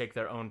someone would take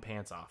their own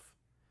pants off,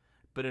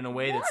 but in a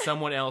way that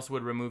someone else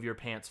would remove your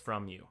pants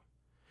from you.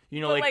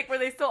 You know, but like, were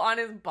they still on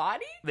his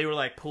body? They were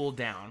like pulled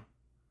down.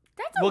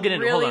 That's a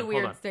really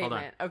weird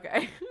statement.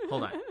 Okay.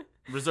 Hold on.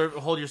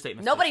 Hold your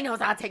statement. Nobody knows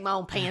how to take my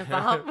own pants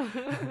off.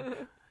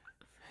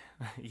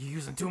 You're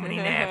using too many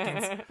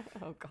napkins.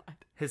 Oh, God.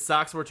 His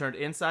socks were turned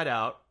inside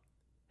out.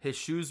 His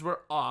shoes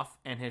were off,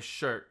 and his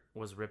shirt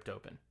was ripped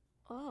open.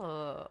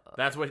 Oh.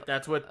 That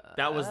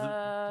was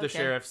the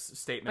sheriff's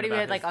statement. But he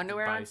had like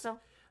underwear on still?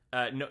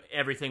 No,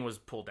 everything was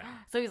pulled down.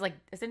 So he was like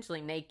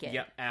essentially naked.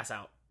 Yep, ass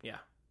out. Yeah.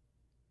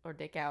 Or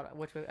dick out.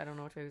 Which way? I don't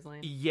know which way he was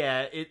laying.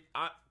 Yeah,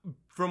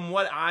 from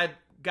what I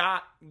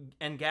got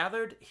and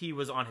gathered, he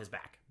was on his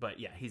back. But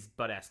yeah, he's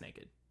butt ass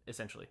naked.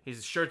 Essentially,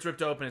 his shirt's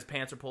ripped open, his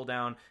pants are pulled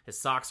down, his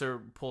socks are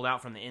pulled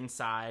out from the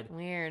inside.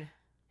 Weird.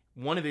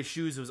 One of his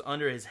shoes was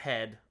under his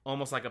head,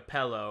 almost like a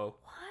pillow.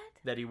 What?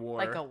 That he wore.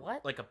 Like a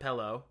what? Like a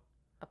pillow.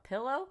 A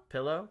pillow?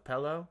 Pillow?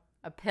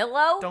 A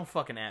pillow? Don't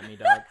fucking at me,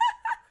 dog.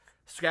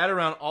 Scattered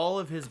around all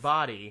of his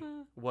body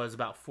was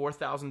about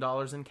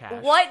 $4,000 in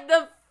cash. What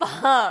the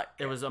fuck?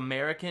 It was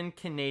American,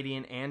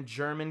 Canadian, and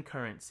German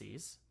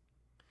currencies.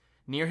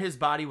 Near his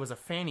body was a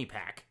fanny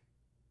pack.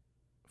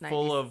 Nice.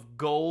 Full of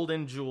gold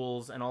and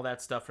jewels and all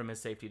that stuff from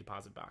his safety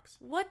deposit box.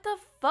 What the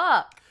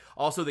fuck?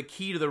 Also, the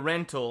key to the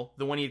rental,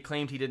 the one he had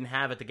claimed he didn't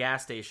have at the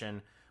gas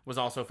station, was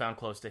also found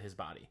close to his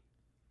body.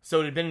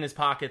 So it had been in his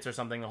pockets or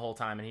something the whole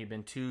time, and he'd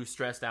been too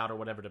stressed out or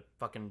whatever to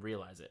fucking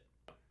realize it.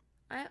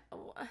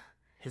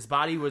 His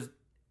body was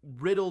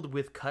riddled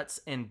with cuts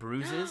and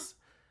bruises.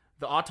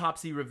 The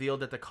autopsy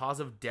revealed that the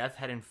cause of death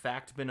had in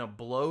fact been a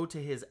blow to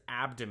his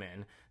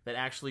abdomen that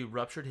actually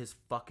ruptured his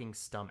fucking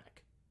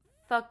stomach.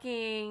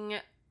 Fucking...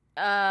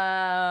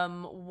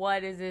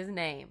 what is his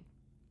name?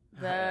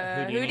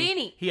 The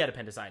Houdini. He had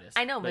appendicitis.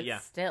 I know, but yeah,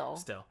 still.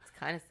 It's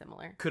kind of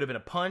similar. Could have been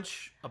a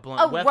punch, a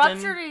blunt weapon.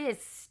 Ruptured his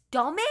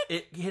stomach?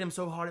 It hit him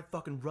so hard it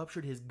fucking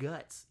ruptured his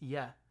guts.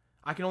 Yeah.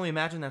 I can only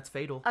imagine that's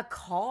fatal. A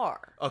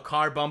car. A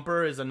car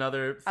bumper is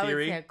another theory. I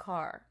would say a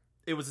car.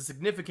 It was a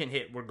significant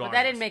hit regardless. But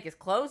that didn't make his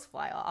clothes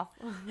fly off.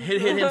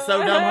 It hit him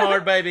so dumb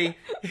hard, baby.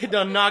 It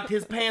done knocked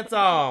his pants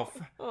off.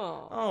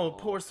 Oh,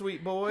 poor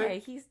sweet boy. Hey,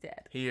 he's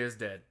dead. He is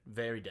dead.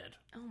 Very dead.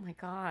 Oh my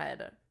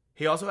God.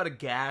 He also had a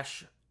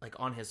gash like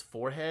on his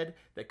forehead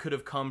that could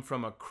have come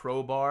from a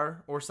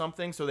crowbar or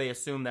something. So they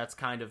assume that's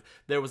kind of,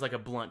 there was like a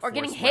blunt or force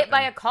getting hit weapon.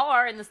 by a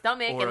car in the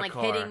stomach Or and a like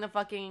car. hitting the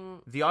fucking...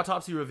 The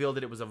autopsy revealed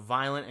that it was a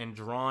violent and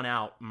drawn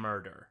out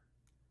murder.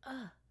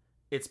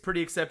 It's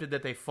pretty accepted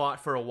that they fought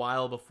for a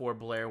while before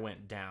Blair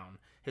went down.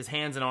 His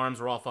hands and arms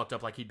were all fucked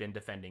up like he'd been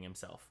defending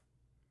himself.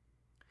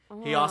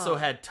 He also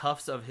had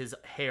tufts of his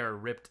hair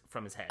ripped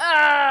from his head.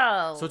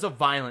 Oh! So it's a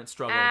violent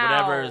struggle,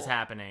 whatever is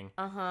happening.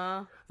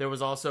 Uh-huh. There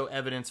was also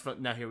evidence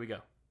from... Now, here we go.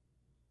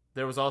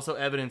 There was also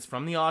evidence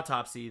from the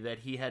autopsy that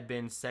he had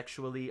been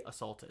sexually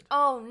assaulted.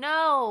 Oh,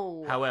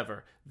 no!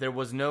 However, they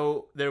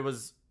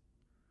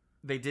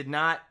did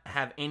not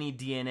have any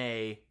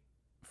DNA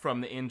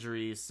from the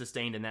injuries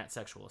sustained in that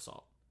sexual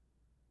assault.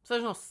 So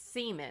there's no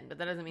semen, but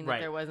that doesn't mean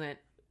that there wasn't...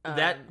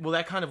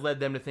 That kind of led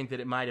them to think that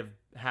it might have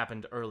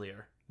happened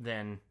earlier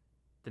than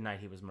the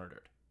night he was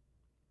murdered.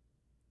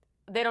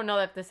 They don't know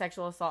that the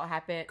sexual assault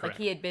happened. Correct. Like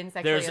he had been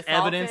sexually assaulted. There's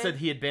evidence that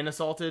he had been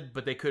assaulted,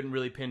 but they couldn't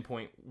really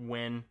pinpoint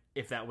when,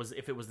 if it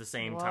was the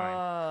same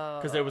time.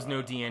 Because there was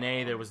no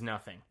DNA, there was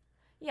nothing.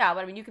 Yeah,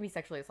 but I mean, you can be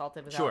sexually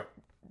assaulted without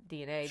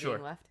DNA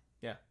being left.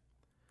 Yeah.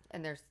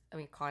 And there's,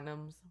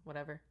 condoms,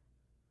 whatever.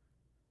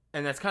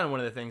 And that's kind of one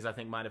of the things I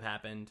think might have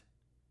happened,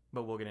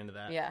 but we'll get into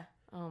that. Yeah.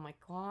 Oh my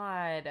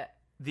God.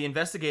 The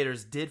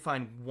investigators did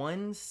find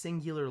one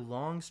singular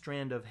long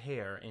strand of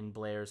hair in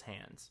Blair's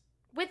hands.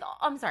 With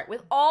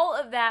all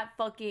of that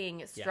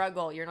fucking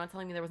struggle, you're not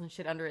telling me there wasn't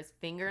shit under his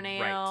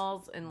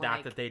fingernails and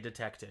Not that they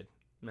detected.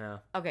 No.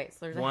 Okay, so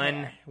there's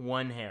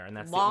one hair, and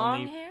that's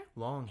long the only hair?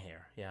 Long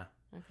hair, yeah.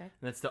 Okay. And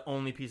that's the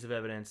only piece of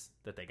evidence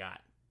that they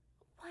got.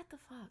 What the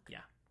fuck?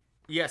 Yeah.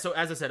 Yeah, so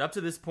as I said, up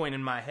to this point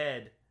in my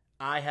head,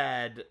 I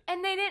had...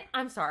 And they didn't...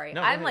 I'm sorry.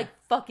 No, I'm,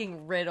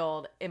 fucking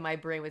riddled in my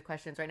brain with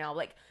questions right now.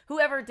 Like,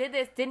 whoever did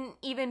this didn't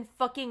even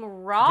fucking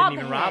rob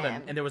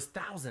him. And there was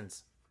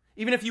thousands.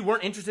 Even if you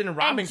weren't interested in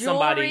robbing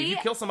somebody, if you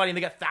jewelry. kill somebody and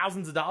they got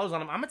thousands of dollars on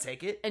them, I'm gonna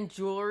take it. And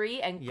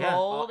jewelry and Yeah,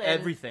 gold. and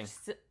everything.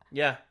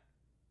 Yeah.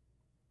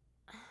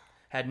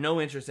 Had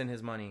no interest in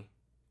his money.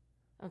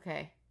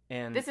 Okay.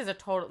 And This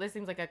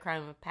seems like a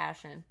crime of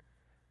passion.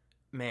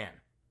 man.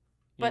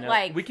 But,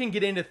 like- we can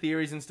get into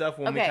theories and stuff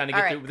when we Okay, kind of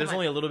all get right, through. There's come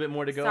on. only a little bit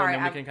more to go, Sorry, and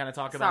then we I'm can kind of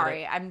talk about it.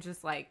 Sorry, I'm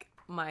just like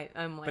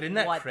I'm like. But isn't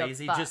that what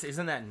crazy? The fuck? Just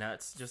isn't that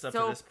nuts? Just up to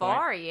so this point.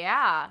 far,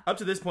 yeah. Up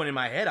to this point in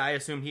my head, I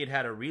assumed he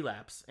had a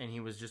relapse and he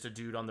was just a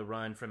dude on the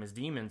run from his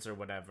demons or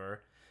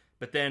whatever.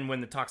 But then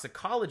when the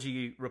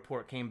toxicology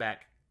report came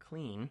back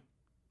clean,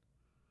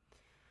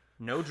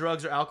 no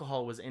drugs or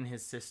alcohol was in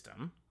his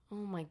system. Oh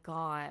my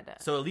god.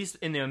 So at least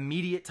in the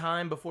immediate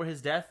time before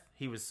his death,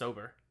 he was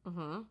sober.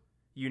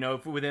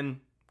 Mm-hmm. Within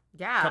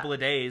Yeah. a couple of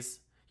days,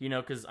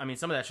 because, I mean,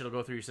 some of that shit will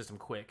go through your system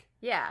quick.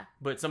 Yeah.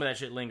 But some of that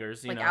shit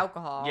lingers, Like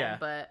alcohol. Yeah.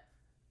 But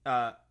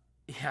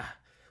Yeah.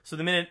 So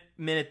the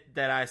minute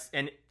that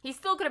and he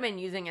still could have been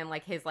using and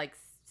like his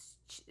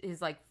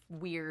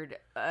weird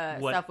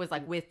stuff was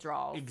like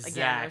withdrawals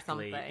again or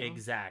something.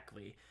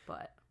 Exactly.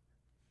 But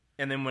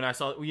And then when I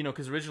saw,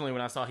 because originally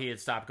when I saw he had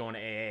stopped going to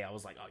AA, I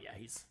was like, oh yeah,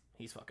 he's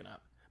fucking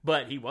up.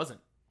 But he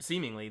wasn't.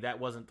 Seemingly, that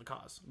wasn't the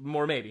cause.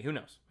 Or maybe. Who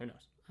knows?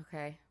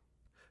 okay.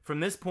 From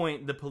this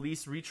point, the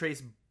police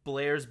retraced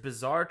Blair's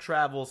bizarre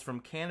travels from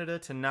Canada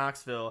to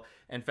Knoxville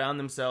and found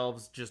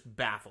themselves just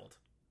baffled.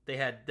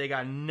 They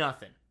got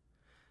nothing.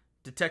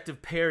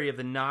 Detective Perry of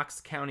the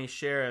Knox County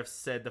Sheriff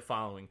said the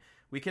following: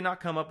 "We cannot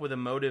come up with a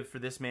motive for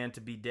this man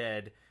to be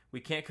dead. We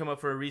can't come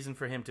up for a reason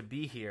for him to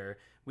be here.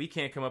 We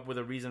can't come up with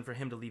a reason for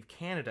him to leave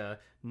Canada.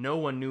 No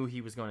one knew he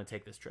was going to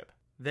take this trip."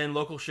 Then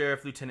local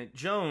sheriff Lieutenant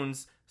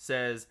Jones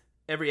says,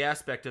 "Every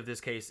aspect of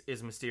this case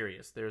is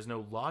mysterious. There is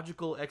no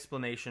logical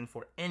explanation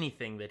for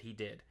anything that he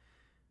did.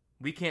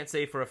 We can't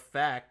say for a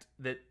fact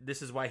that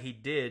this is why he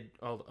did...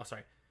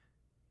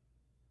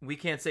 We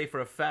can't say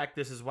for a fact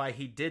this is why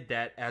he did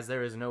that, as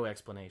there is no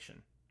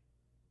explanation."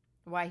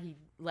 Why he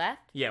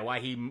left? Yeah, why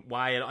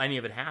any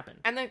of it happened.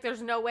 And like,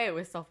 there's no way it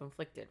was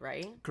self-inflicted,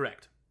 right?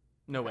 Correct.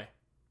 No way.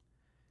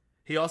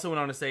 He also went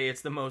on to say,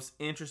 "It's the most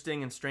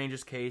interesting and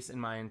strangest case in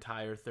my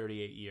entire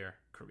 38-year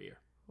career."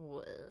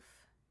 Woof.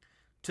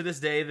 To this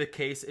day, the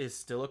case is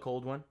still a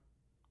cold one.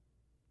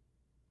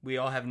 We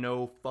all have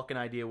no fucking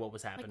idea what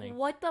was happening. Like,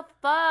 what the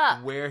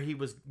fuck? Where he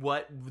was,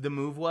 what the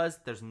move was,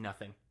 there's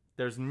nothing.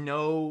 There's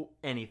no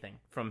anything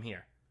from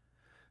here.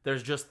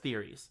 There's just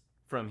theories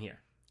from here.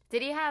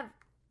 Did he have...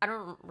 I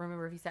don't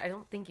remember if you said... I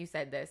don't think you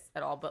said this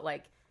at all, but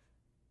like...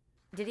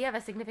 Did he have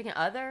a significant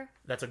other?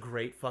 That's a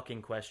great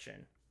fucking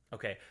question.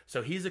 Okay,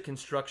 so he's a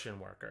construction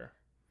worker.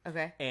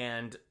 Okay.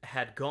 And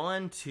had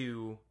gone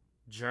to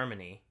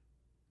Germany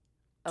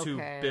to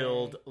Okay.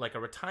 build like a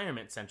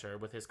retirement center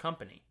with his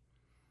company.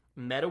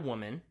 Met a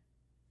woman,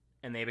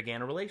 and they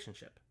began a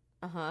relationship.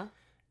 Uh-huh.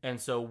 And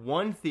so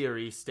one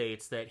theory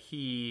states that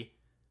he...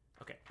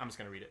 Okay, I'm just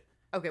going to read it.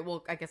 Okay,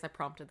 well, I guess I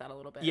prompted that a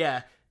little bit.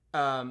 Yeah.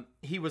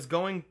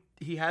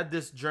 He had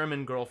this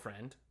German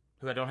girlfriend,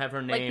 who I don't have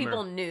her name. Like,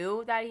 people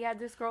knew that he had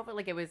this girlfriend?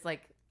 Like, it was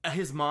like...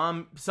 His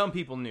mom, some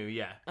people knew,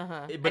 yeah.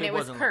 Uh-huh. But and it it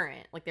was wasn't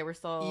current. Like, they were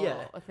still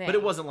a thing. But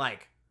it wasn't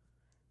like,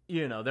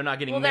 they're not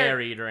getting Well, they're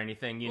married or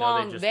anything. They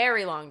just...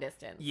 very long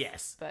distance.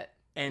 Yes. But,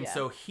 And yeah.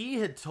 so he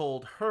had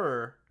told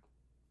her,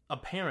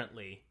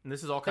 apparently, and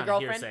this is all The kind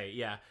of girlfriend? hearsay,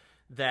 yeah,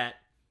 that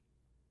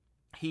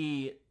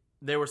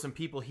there were some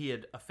people he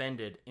had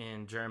offended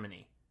in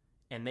Germany,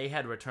 and they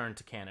had returned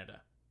to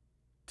Canada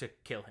to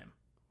kill him.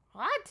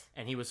 What?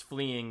 And he was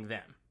fleeing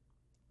them.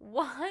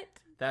 What?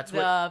 That's the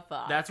what.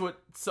 fuck? That's what.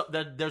 So,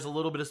 there's a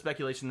little bit of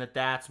speculation that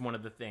that's one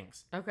of the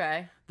things.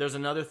 Okay. There's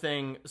another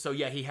thing. So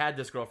yeah, he had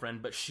this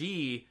girlfriend, but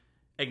she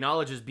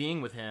acknowledges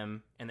being with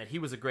him and that he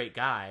was a great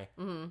guy,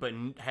 Mm-hmm.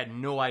 but had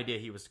no idea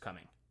he was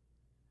coming.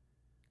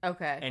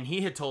 Okay. And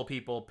he had told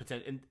people,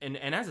 and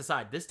as a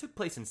side, this took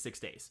place in 6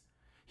 days.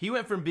 He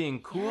went from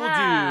being cool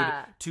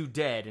Yeah. dude to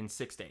dead in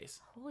 6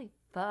 days. Holy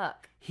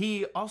fuck.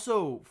 He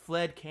also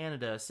fled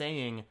Canada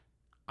saying,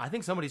 "I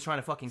think somebody's trying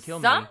to fucking kill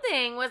me."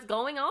 Something was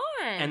going on.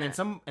 And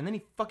then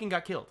he fucking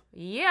got killed.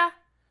 Yeah.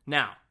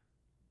 Now,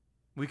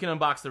 we can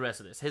unbox the rest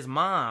of this. His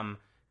mom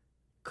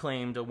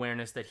claimed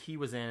awareness that he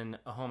was in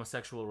a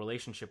homosexual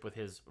relationship with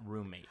his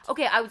roommate.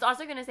 Okay, I was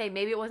also gonna say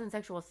maybe it wasn't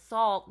sexual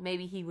assault.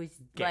 Maybe he was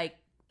Gay. like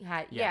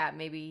had Yeah.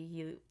 maybe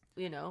he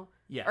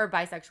Yeah. or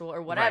bisexual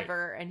or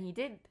whatever, and he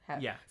did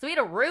have Yeah. So he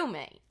had a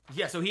roommate.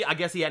 Yeah, so I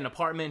guess he had an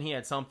apartment, he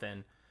had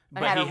something.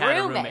 But had he a had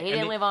a roommate. roommate. He And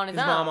didn't live on his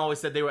mom own. always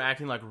said they were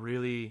acting like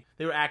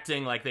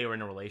they were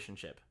in a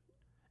relationship.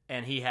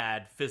 And he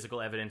had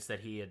physical evidence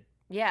that he had,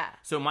 Yeah.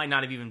 so it might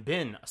not have even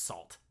been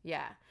assault.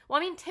 Yeah. Well,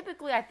 I mean,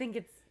 typically I think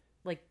it's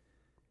like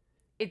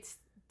it's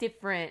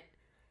different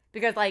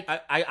because like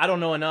I don't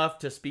know enough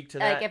to speak to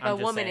that. like if I'm a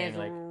just woman saying, is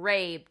like,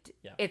 raped,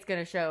 Yeah. it's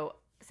gonna show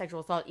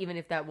sexual assault even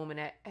if that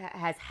woman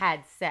has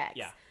had sex.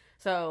 Yeah.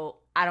 So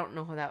I don't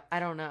know I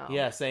don't know.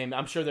 yeah, same.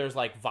 I'm sure there's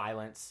like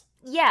violence,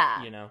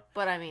 Yeah.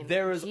 But I mean,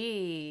 There is-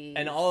 geez.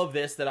 and all of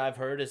this that I've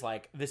heard is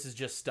like, this is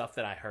just stuff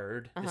that I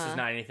heard. This is Uh-huh.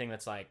 not anything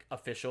that's like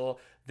official.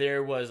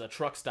 There was a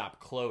truck stop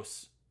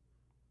close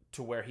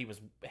to where he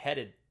was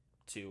headed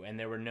to, and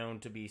there were known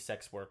to be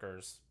sex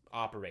workers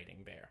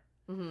operating there.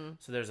 Mm-hmm.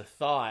 So there's a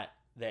thought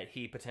that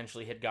he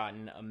potentially had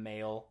gotten a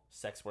male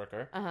sex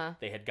worker. Uh-huh.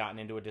 They had gotten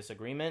into a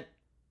disagreement.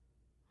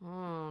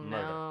 Oh, Murder.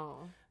 no.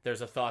 There's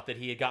a thought that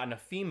he had gotten a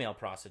female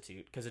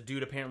prostitute because a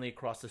dude apparently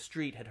across the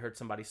street had heard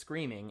somebody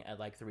screaming at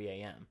like 3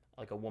 a.m.,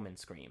 like a woman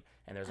scream,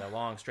 and there's a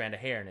long strand of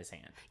hair in his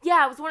hand.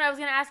 Yeah, it was when I was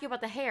going to ask you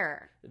about the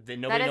hair.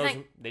 Nobody knows.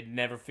 They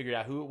never figured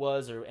out who it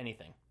was or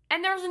anything.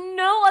 And there's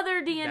no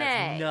other DNA.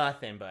 That's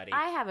nothing, buddy.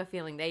 I have a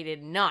feeling they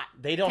did not.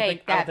 I don't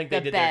think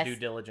they did their due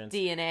diligence.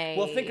 DNA.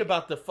 Well, think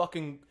about the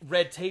fucking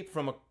red tape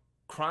from a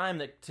crime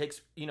that takes,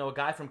 a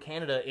guy from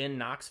Canada in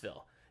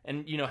Knoxville.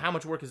 And, how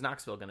much work is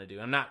Knoxville going to do?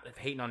 I'm not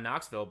hating on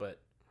Knoxville, but,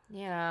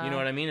 yeah. You know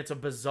what I mean? It's a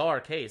bizarre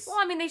case. Well,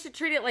 I mean, they should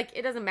treat it like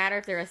it doesn't matter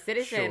if they're a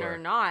citizen or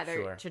not.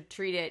 They should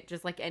treat it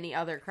just like any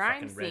other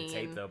crime fucking scene.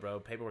 Red tape, though, bro.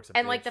 Paperwork's a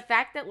And, bitch. like, the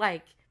fact that,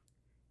 like,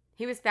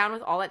 he was found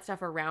with all that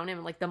stuff around him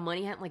and, like, the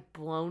money hadn't, like,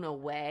 blown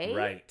away.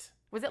 Right.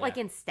 Was it, like,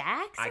 in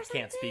stacks or something? I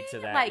can't speak to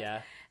that, like,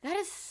 yeah. That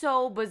is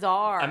so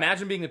bizarre.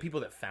 Imagine being the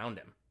people that found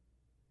him.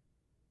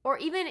 Or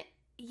even,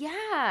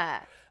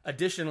 yeah.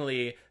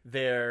 Additionally,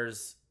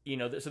 there's,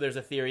 so there's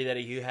a theory that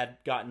he had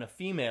gotten a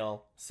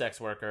female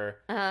sex worker,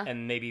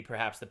 and maybe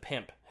perhaps the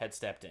pimp had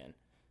stepped in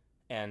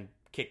and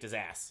kicked his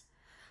ass.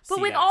 But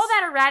with all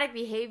that erratic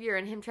behavior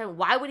and him trying,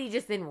 why would he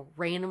just then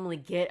randomly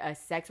get a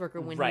sex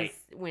worker when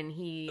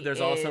there's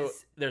also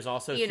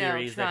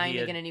theories trying that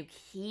to get a new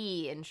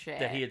key and shit,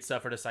 that he had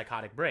suffered a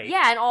psychotic break.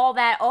 Yeah, and all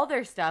that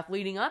other stuff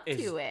leading up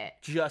to it.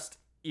 Just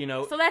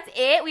So that's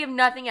it. We have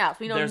nothing else.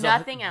 We know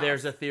nothing else.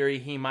 There's a theory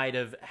he might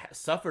have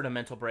suffered a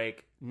mental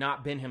break,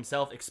 not been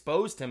himself,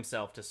 exposed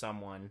himself to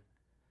someone,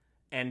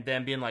 and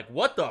then being like,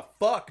 "What the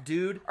fuck,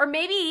 dude?" Or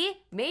maybe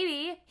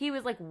he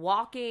was like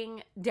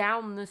walking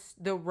down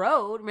the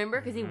road. Remember,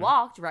 because he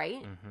walked,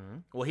 right? Mm-hmm.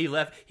 Well, he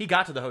left. He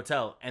got to the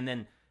hotel and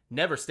then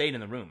never stayed in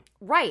the room.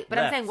 Right, but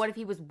I'm saying, what if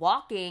he was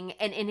walking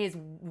and in his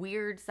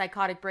weird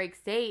psychotic break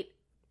state,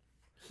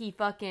 he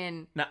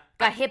fucking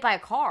got hit by a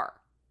car?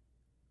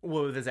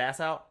 Well, with his ass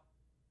out?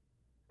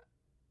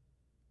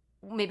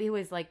 Maybe he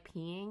was like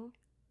peeing.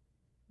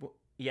 Well,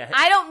 yeah.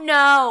 I don't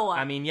know.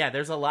 I mean, yeah,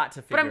 there's a lot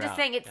to figure out. But I'm just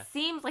saying, it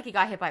seems like he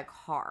got hit by a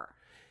car.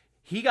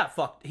 He got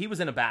fucked. He was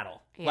in a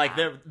battle. Yeah. Like,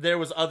 there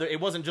was other... It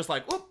wasn't just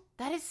like, whoop.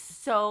 That is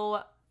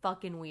so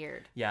fucking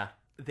weird. Yeah.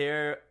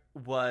 There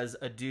was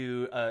a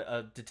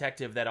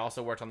detective that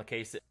also worked on the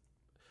case that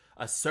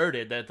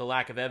asserted that the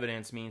lack of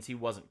evidence means he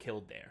wasn't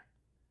killed there.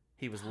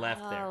 He was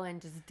left there. Oh,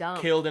 and just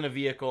dumped. Killed in a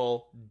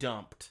vehicle,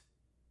 dumped,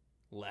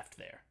 left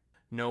there.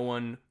 No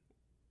one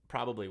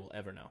probably will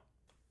ever know.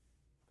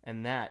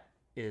 And that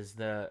is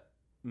the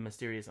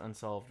mysterious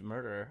unsolved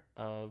murder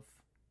of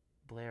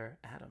Blair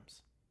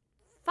Adams.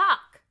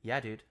 Fuck. Yeah,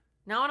 dude.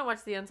 Now I want to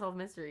watch the Unsolved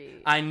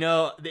Mystery. I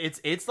know.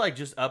 It's like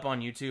just up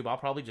on YouTube. I'll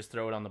probably just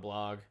throw it on the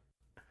blog.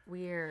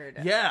 Weird.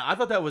 Yeah, I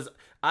thought that was...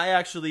 I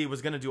actually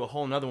was going to do a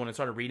whole nother one and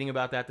started reading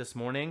about that this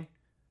morning.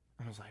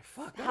 I was like,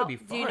 fuck, that would be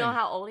fun. Do you know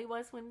how old he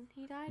was when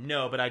he died?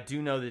 No, but I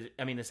do know that...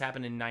 I mean, this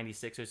happened in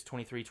 96. So it's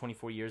 23,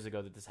 24 years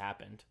ago that this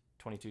happened.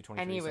 22,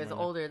 23. And he was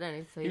older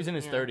then. So he was in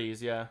his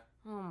 30s, yeah.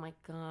 Oh my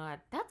god.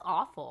 That's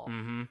awful.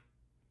 Mm-hmm.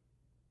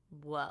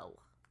 Whoa.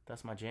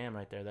 That's my jam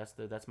right there.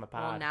 That's my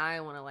pod. Well, now I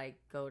want to, like,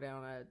 go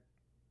down a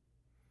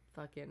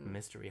fucking...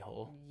 mystery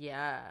hole.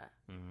 Yeah.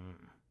 Mm.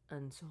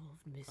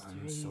 Unsolved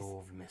mysteries.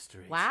 Unsolved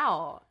mysteries.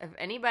 Wow. If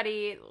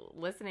anybody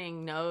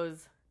listening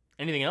knows...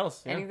 anything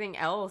else? Yeah. Anything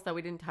else that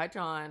we didn't touch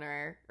on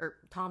or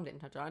Tom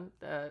didn't touch on,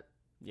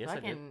 yes,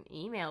 fucking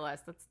email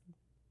us. That's...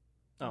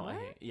 Oh,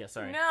 yeah,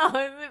 sorry. No,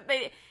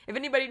 if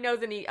anybody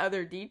knows any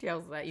other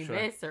details that you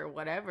miss or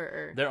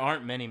whatever. There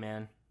aren't many,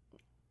 man.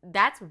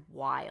 That's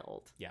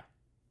wild. Yeah.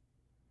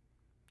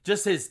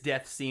 Just his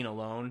death scene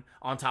alone,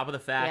 on top of the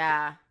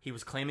fact he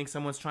was claiming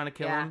someone's trying to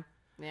kill him.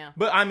 Yeah.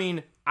 But, I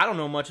mean, I don't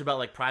know much about,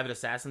 like, private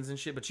assassins and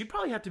shit, but you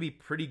probably have to be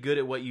pretty good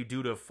at what you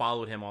do to have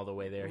followed him all the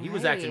way there. Right. He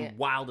was acting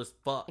wild as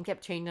fuck. And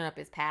kept changing up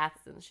his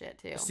paths and shit,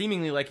 too.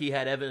 Seemingly like he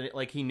had evidence,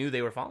 like he knew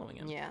they were following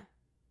him. Yeah.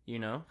 You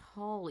know?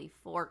 Holy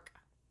fork.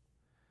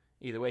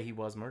 Either way, he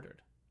was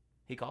murdered.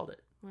 He called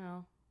it.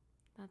 Well,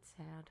 that's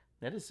sad.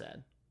 That is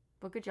sad.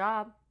 But good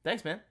job.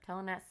 Thanks, man.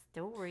 Telling that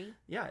story.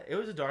 Yeah, it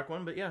was a dark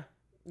one, but yeah.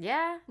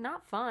 Yeah,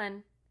 not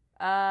fun.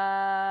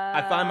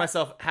 I find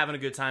myself having a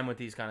good time with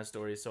these kind of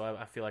stories, so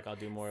I feel like I'll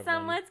do more of them.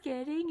 Someone's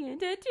getting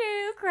into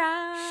true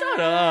crime. Shut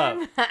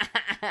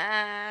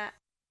up.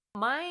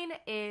 Mine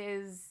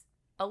is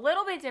a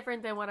little bit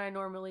different than what I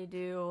normally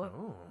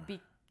do,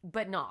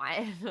 but not.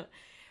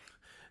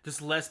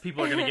 Just less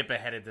people are going to get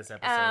beheaded this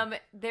episode.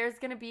 There's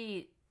going to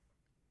be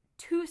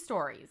 2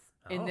 stories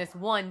in this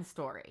one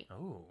story.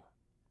 Oh.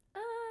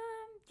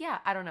 Yeah,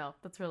 I don't know.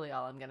 That's really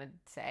all I'm going to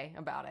say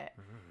about it.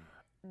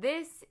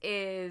 This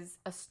is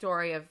a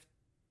story of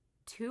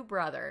 2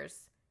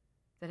 brothers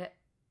that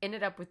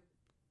ended up with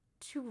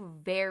 2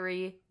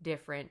 very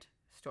different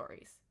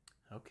stories.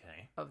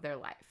 Okay. Of their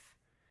life.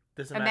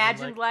 This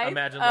Imagined Life?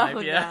 Imagined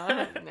Life,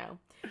 yeah. No.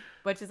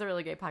 Which is a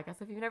really great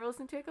podcast. If you've never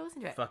listened to it, go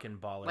listen to it. Fucking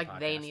baller like, podcast.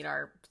 they need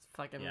our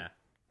fucking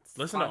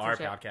Listen to our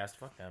sponsorship. podcast.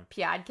 Fuck them.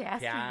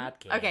 Podcast.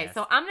 Podcast. Okay,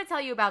 so I'm going to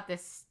tell you about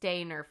this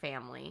Stainer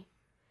family.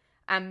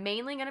 I'm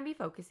mainly going to be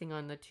focusing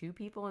on the two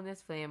people in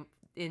this family.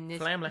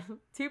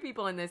 Two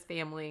people in this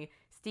family,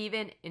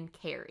 Stephen and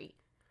Carrie.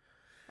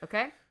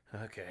 Okay?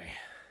 Okay.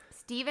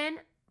 Stephen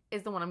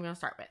is the one I'm going to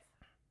start with.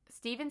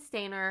 Stephen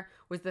Stainer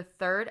was the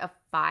third of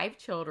 5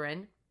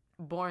 children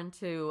born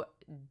to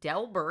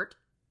Delbert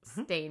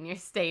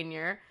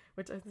Stainer,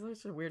 which is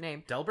such a weird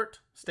name. Delbert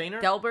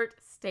Stainer? Delbert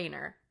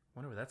Stainer.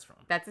 Wonder where that's from.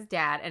 That's his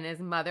dad, and his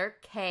mother,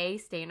 Kay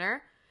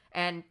Stainer,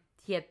 and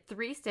he had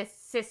 3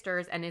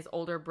 sisters and his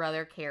older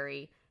brother,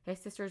 Carrie. His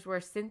sisters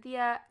were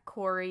Cynthia,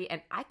 Corey,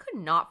 and I could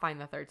not find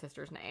the third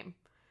sister's name.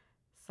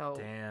 So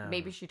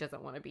maybe she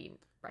doesn't want to be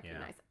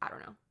recognized. Yeah. I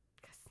don't know.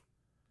 Because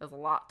there's a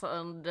lot to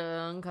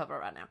uncover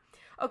right now.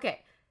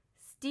 Okay.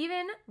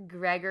 Stephen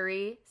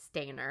Gregory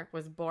Stainer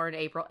was born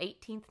April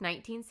 18th,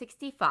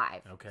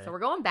 1965. Okay. So we're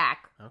going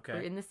back. Okay.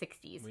 We're in the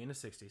 60s. We're in the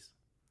 60s.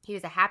 He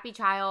was a happy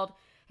child.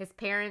 His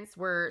parents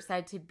were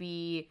said to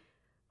be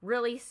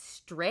really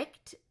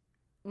strict.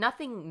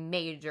 Nothing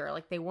major.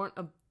 Like, they weren't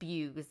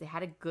abused. They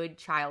had a good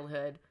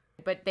childhood.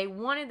 But they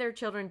wanted their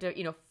children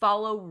to,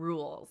 follow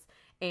rules.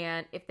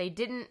 And if they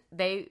didn't,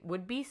 they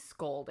would be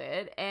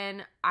scolded.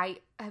 And I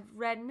have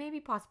read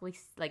maybe possibly,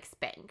 like,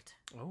 spanked.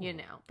 Oh.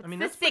 But I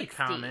mean, it's that's the 60s. pretty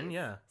common,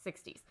 yeah.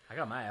 60s. I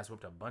got my ass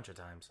whooped a bunch of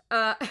times.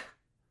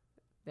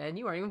 Then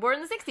you weren't even born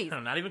in the 60s. No,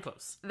 not even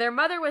close. Their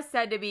mother was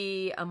said to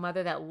be a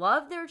mother that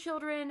loved their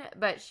children,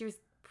 but she was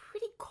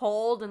pretty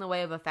cold in the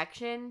way of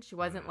affection. She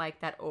wasn't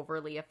like that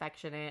overly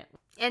affectionate.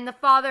 And the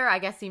father, I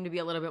guess, seemed to be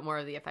a little bit more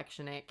of the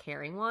affectionate,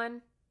 caring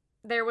one.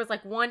 There was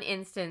like one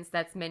instance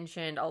that's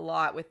mentioned a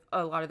lot with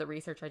a lot of the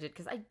research I did,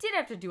 because I did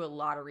have to do a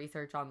lot of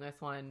research on this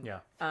one. Yeah.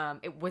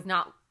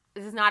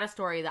 This is not a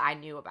story that I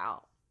knew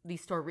about.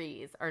 These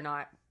stories are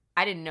not,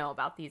 I didn't know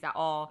about these at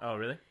all. Oh,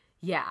 really?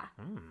 Yeah.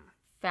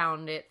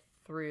 Found it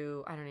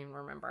through, I don't even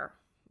remember.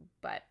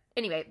 But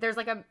anyway, there's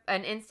like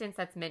an instance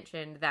that's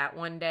mentioned that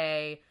one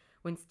day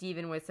when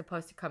Stephen was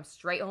supposed to come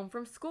straight home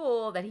from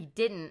school, that he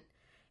didn't.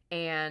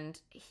 And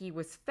he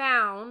was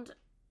found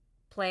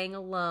playing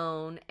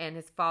alone, and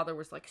his father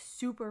was like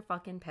super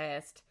fucking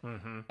pissed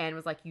and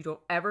was like, you don't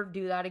ever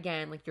do that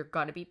again. Like, you're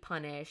gonna be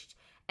punished.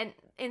 And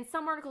in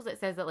some articles it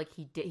says that like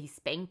he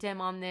spanked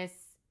him on this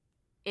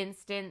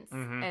instance.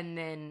 And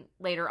then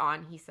later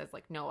on he says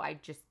like, no, I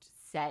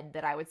just said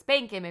that I would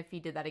spank him if he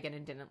did that again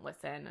and didn't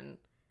listen. And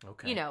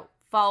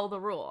follow the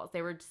rules.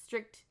 They were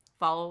strict,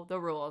 follow the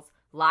rules.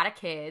 A lot of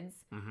kids.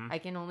 I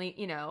can only,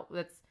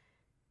 that's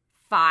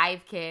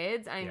 5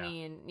 kids. I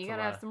mean, you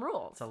gotta have some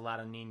rules. It's a lot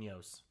of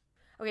niños.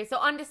 Okay, so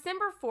on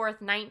December 4th,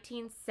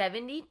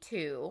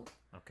 1972,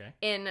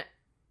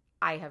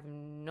 I have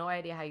no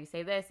idea how you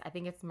say this. I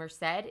think it's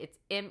Merced. It's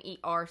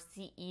Merced,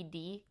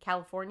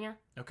 California.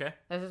 Okay.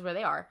 This is where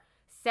they are.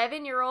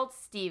 7-year-old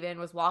Stephen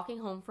was walking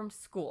home from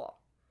school,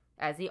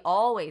 as he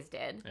always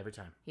did. Every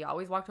time. He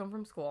always walked home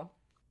from school.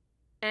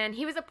 And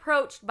he was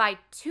approached by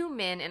 2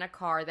 men in a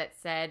car that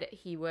said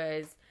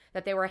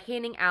that they were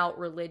handing out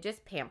religious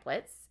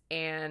pamphlets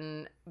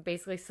and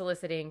basically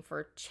soliciting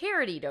for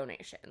charity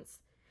donations.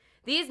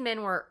 These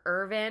men were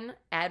Irvin,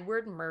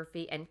 Edward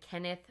Murphy, and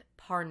Kenneth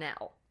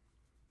Parnell.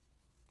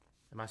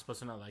 Am I supposed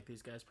to not like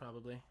these guys,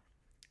 probably?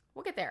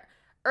 We'll get there.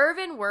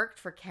 Irvin worked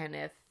for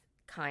Kenneth,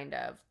 kind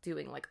of,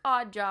 doing like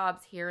odd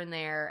jobs here and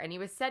there, and he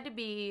was said to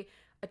be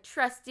a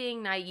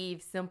trusting,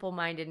 naive,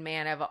 simple-minded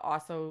man. I've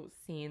also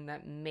seen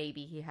that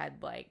maybe he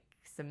had like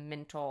some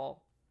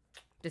mental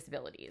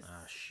disabilities.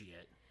 Oh,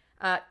 shit.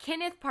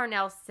 Kenneth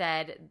Parnell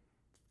said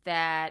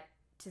that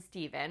to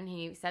Stephen,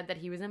 he said that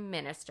he was a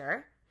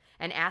minister,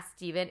 and asked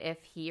Stephen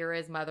if he or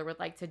his mother would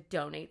like to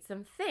donate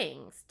some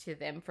things to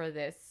them for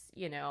this,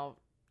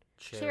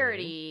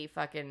 charity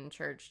fucking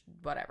church,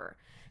 whatever.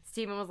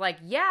 Stephen was like,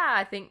 yeah,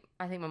 I think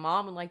my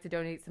mom would like to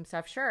donate some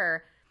stuff,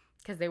 sure,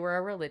 because they were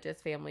a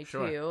religious family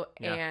too.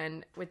 Yeah.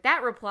 And with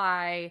that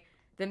reply,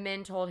 the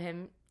men told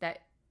him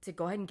that to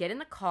go ahead and get in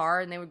the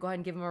car, and they would go ahead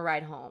and give him a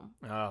ride home.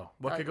 Oh,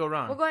 what could go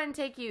wrong? We'll go ahead and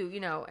take you,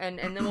 and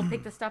then we'll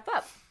pick the stuff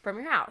up from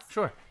your house.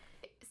 Sure.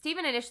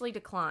 Stephen initially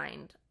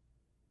declined.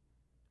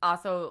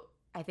 Also,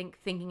 I think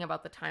thinking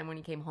about the time when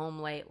he came home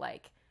late,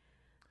 like,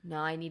 no,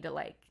 I need to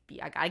I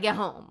gotta get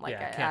home. Like,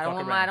 I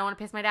don't want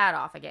to piss my dad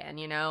off again,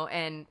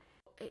 And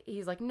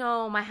he's like,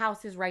 no, my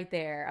house is right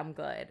there. I'm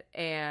good.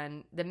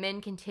 And the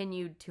men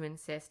continued to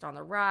insist on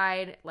the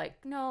ride.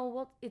 Like, no,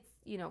 well, it's,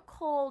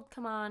 cold.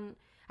 Come on.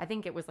 I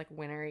think it was like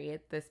wintry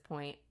at this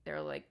point. They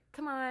were like,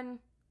 come on.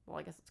 Well,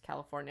 I guess it's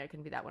California. It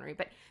couldn't be that wintry.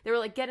 But they were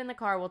like, get in the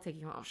car. We'll take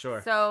you home.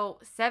 Sure. So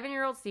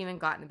 7-year-old Stephen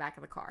got in the back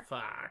of the car.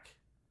 Fuck.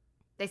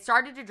 They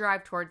started to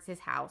drive towards his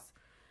house,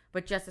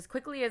 but just as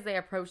quickly as they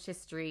approached his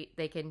street,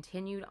 they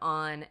continued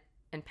on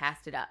and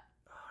passed it up.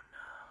 Oh,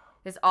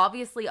 no. This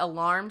obviously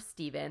alarmed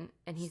Stephen,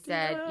 and he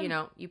said,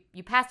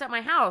 you passed up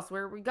my house.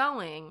 Where are we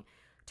going?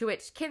 To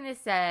which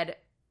Kenneth said,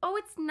 oh,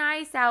 it's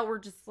nice out. We're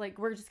just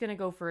going to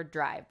go for a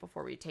drive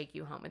before we take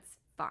you home. It's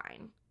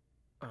fine.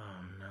 Oh,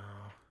 no.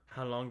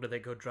 How long do they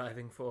go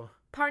driving for?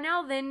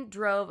 Parnell then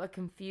drove a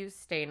confused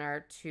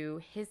Stainer to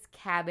his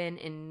cabin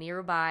in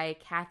nearby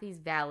Kathy's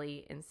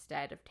Valley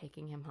instead of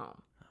taking him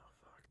home. Oh,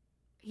 fuck.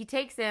 He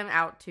takes him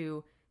out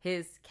to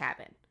his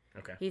cabin.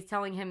 Okay. He's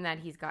telling him that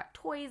he's got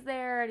toys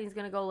there and he's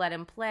going to go let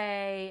him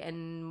play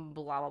and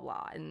blah, blah,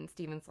 blah. And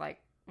Steven's like,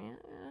 I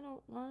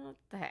don't, what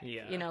the heck?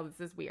 Yeah. You know, this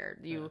is weird.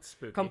 You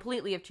spooky.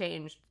 completely have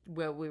changed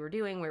what we were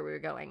doing, where we were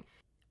going.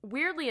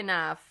 Weirdly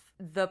enough,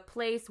 the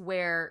place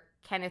where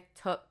Kenneth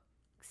took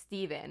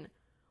Steven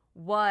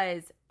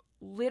was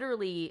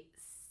literally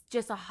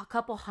just a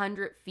couple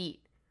 100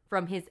 feet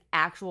from his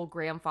actual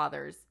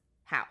grandfather's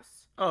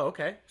house. Oh,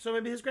 okay. So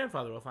maybe his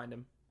grandfather will find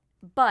him.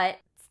 But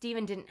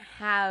Steven didn't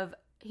have,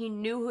 he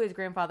knew who his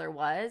grandfather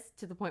was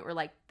to the point where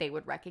like they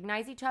would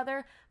recognize each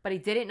other, but he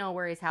didn't know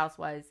where his house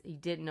was. He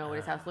didn't know what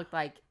his house looked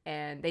like,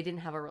 and they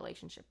didn't have a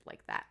relationship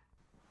like that.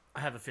 I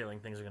have a feeling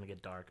things are going to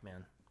get dark,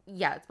 man.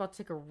 Yeah, it's about to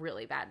take a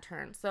really bad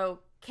turn. So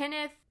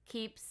Kenneth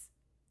keeps...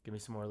 Give me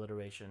some more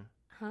alliteration.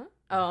 Huh?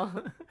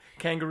 Oh.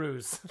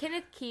 Kangaroos.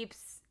 Kenneth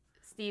keeps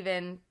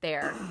Steven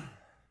there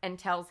and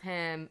tells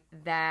him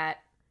that,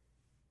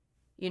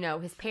 you know,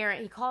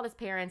 he called his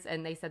parents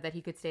and they said that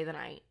he could stay the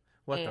night.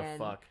 What the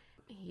fuck?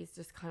 He's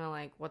just kind of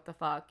like, what the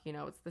fuck? You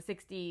know, it's the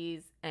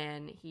 60s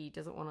and he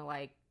doesn't want to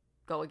like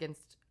go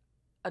against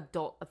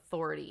adult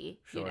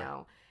authority, Sure. you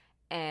know?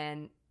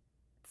 And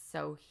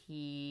so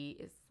he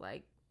is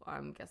like,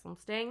 I guess I'm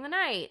staying the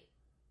night.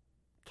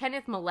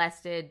 Kenneth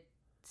molested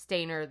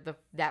Stainer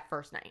that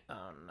first night.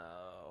 Oh,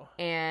 no.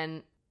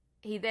 And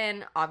he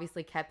then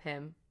obviously kept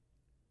him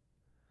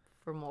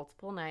for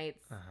multiple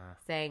nights,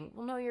 saying,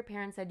 well, no, your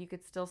parents said you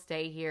could still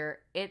stay here.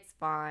 It's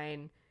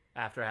fine.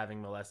 After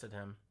having molested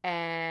him.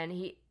 And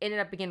he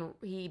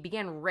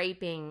began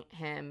raping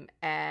him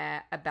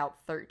about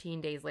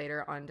 13 days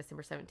later on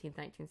December 17th,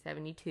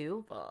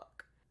 1972.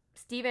 Fuck.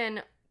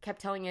 Steven kept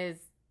telling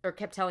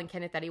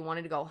Kenneth that he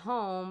wanted to go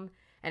home.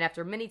 And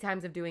after many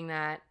times of doing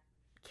that,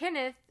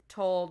 Kenneth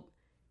told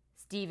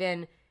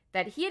Steven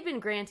that he had been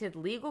granted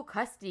legal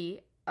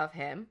custody of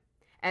him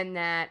and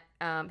that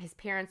his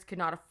parents could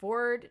not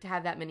afford to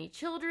have that many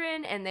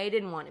children and they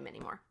didn't want him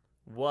anymore.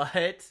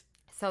 What?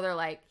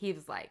 So he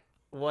was like,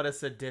 what a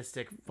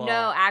sadistic fuck.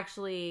 no,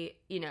 actually,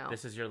 you know.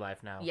 This is your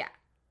life now. Yeah.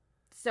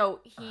 So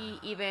he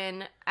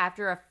even,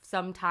 after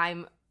some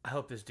time. I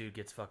hope this dude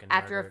gets fucking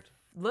after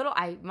murdered.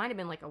 I might have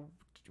been like a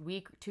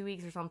week, 2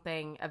 weeks or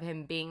something of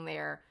him being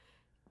there,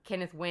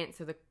 Kenneth went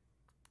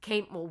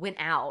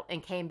out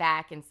and came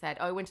back and said,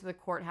 oh, I went to the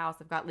courthouse.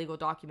 I've got legal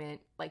document.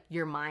 Like,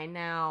 you're mine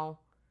now.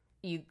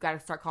 You got to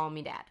start calling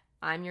me dad.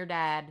 I'm your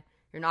dad.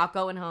 You're not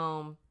going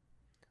home.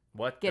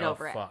 Get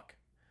over it. Fuck?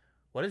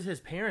 What is his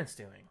parents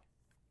doing?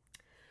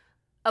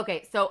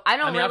 Okay, so I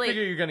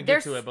figure you're going to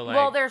get to it, but like...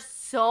 Well, there's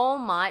so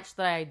much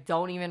that I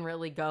don't even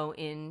really go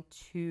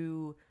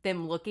into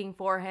them looking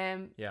for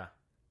him. Yeah.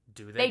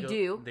 Do they?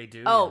 Do. They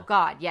do? Oh, yeah.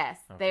 God, yes.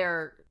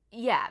 Okay.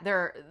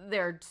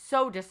 They're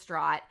so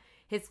distraught.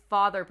 His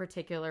father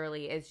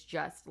particularly is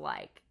just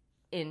like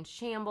in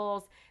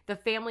shambles. The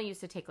family used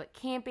to take like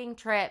camping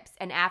trips,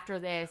 and after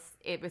this,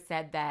 it was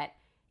said that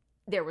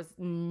there was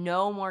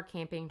no more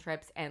camping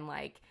trips, and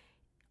like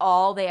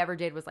all they ever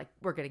did was like,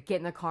 we're gonna get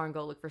in the car and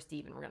go look for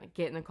Steven. We're gonna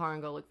get in the car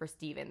and go look for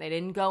Steven. They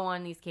didn't go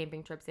on these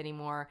camping trips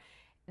anymore.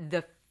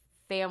 The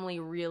family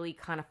really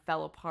kind of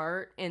fell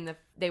apart, and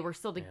they were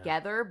still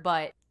together,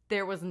 but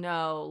there was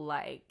no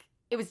like,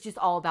 it was just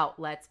all about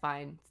let's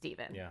find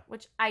Steven. Yeah,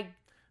 which I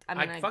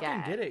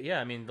fucking get it. Yeah,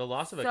 I mean, the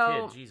loss of a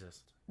kid,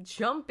 Jesus.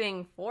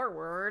 Jumping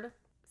forward,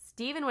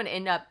 Steven would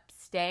end up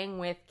staying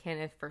with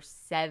Kenneth for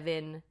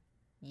 7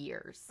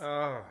 years.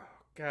 Oh,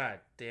 God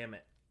damn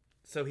it.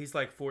 So he's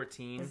like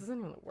 14. This isn't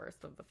even the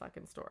worst of the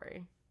fucking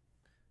story.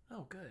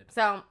 Oh, good.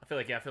 So I feel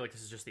like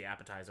this is just the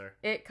appetizer.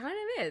 It kind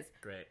of is.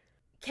 Great.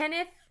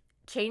 Kenneth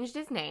changed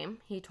his name.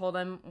 He told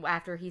him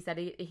after he said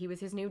he was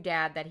his new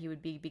dad that he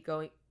would be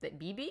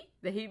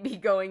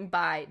going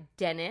by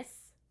Dennis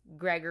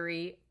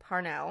Gregory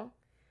Parnell,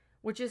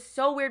 which is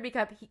so weird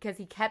because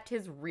he kept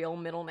his real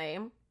middle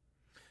name.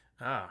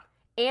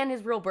 And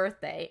his real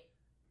birthday.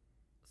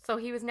 So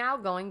he was now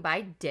going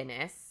by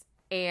Dennis,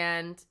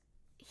 and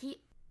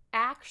he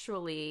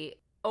actually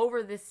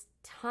over this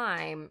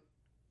time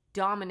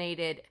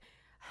dominated,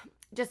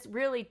 just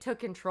really took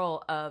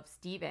control of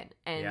Steven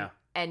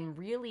and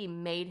really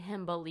made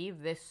him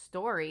believe this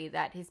story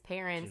that his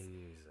parents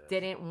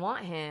didn't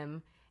want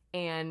him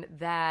and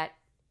that,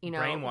 you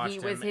know, he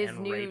was his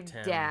new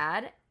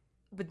dad.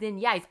 But then,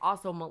 he's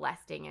also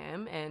molesting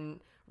him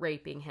and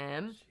raping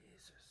him.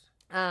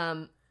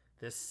 Jesus.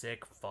 This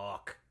sick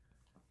fuck.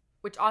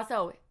 Which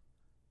also,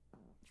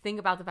 think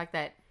about the fact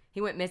that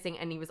he went missing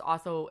and he was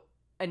also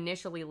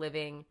initially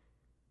living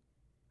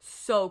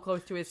so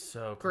close to his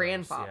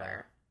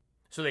grandfather. Yeah.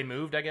 So they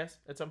moved, I guess,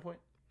 at some point?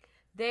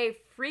 They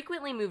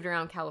frequently moved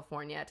around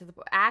California.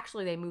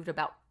 Actually, they moved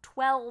about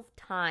 12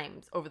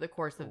 times over the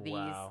course of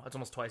these that's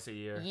almost twice a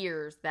year.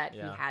 Years that he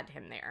had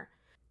him there.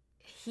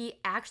 He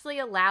actually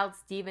allowed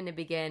Steven to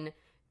begin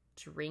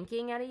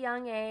drinking at a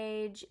young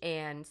age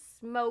and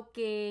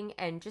smoking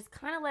and just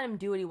kind of let him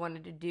do what he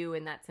wanted to do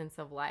in that sense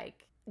of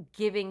like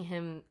giving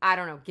him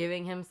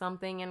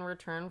something in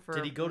return for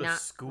Did he go to not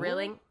school?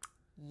 Really?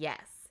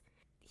 Yes.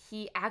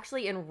 He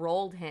actually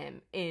enrolled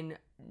him in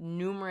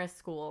numerous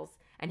schools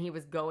and he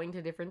was going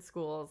to different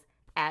schools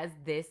as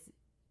this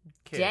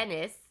Kid.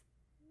 Dennis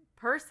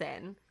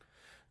person.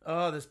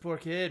 Oh, this poor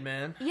kid,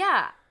 man.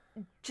 Yeah.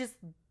 Just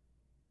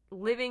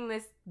living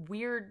this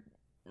weird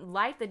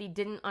life that he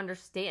didn't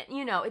understand.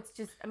 You know, it's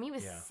just, I mean, he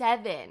was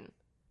 7.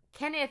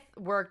 Kenneth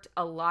worked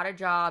a lot of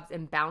jobs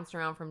and bounced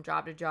around from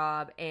job to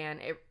job, and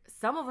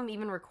some of them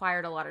even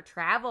required a lot of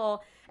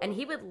travel, and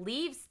he would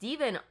leave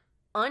Steven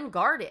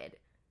unguarded.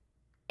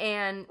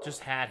 And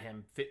just had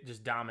him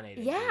just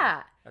dominating.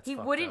 Yeah. That's he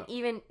fucked wouldn't up.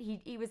 even,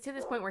 he was to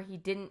this point where he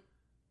didn't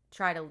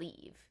try to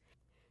leave.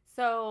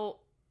 So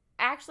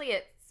actually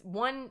at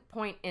one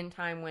point in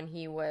time when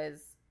he was,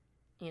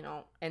 you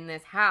know, in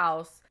this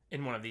house,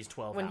 in one of these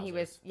 12 when houses. he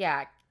was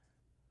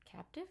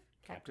captive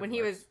when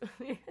he was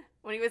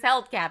when he was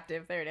held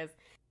captive, there it is.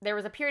 There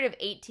was a period of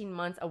 18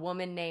 months a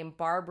woman named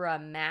Barbara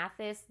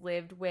Mathis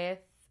lived with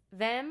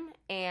them,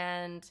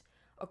 and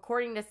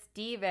according to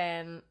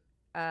Steven,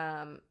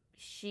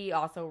 she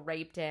also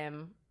raped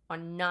him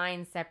on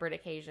 9 separate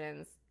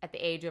occasions at the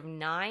age of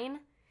 9.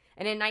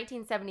 And in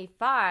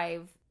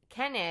 1975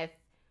 Kenneth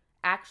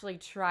actually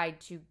tried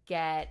to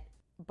get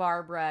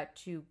Barbara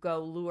to go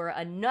lure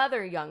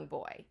another young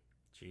boy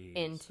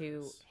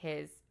into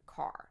his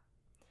car.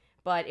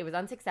 But it was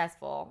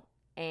unsuccessful,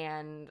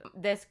 and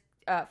this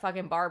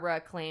fucking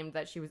Barbara claimed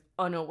that she was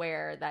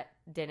unaware that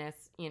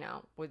Dennis, you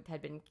know,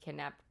 had been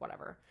kidnapped,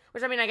 whatever.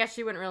 Which, I mean, I guess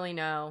she wouldn't really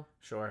know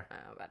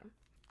about him.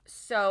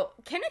 So,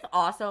 Kenneth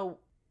also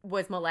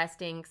was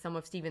molesting some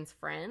of Steven's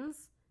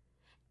friends.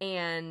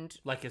 And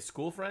like his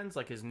school friends,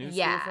 like his new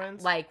school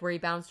friends, like where he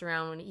bounced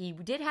around. He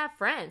did have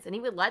friends, and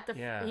he would let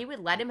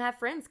him have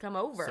friends come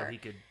over, so he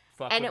could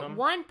fuck and with at them.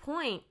 one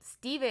point,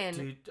 Steven,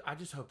 dude, I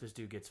just hope this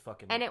dude gets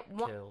fucking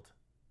killed,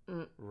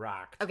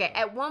 rocked. Okay,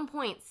 at one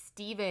point,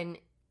 Steven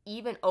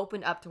even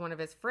opened up to one of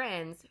his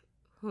friends,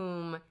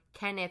 whom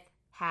Kenneth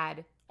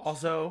had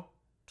also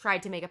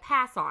tried to make a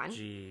pass on.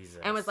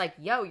 Jesus, and was like,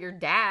 "Yo, your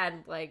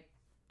dad like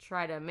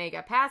tried to make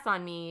a pass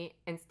on me,"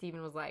 and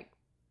Steven was like,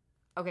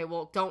 "Okay,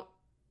 well,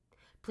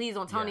 please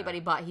don't tell anybody,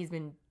 but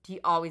he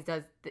always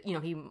does, you know,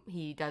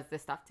 he does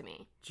this stuff to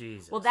me."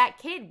 Jesus. Well, that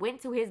kid went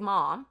to his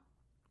mom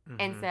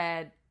and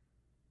said,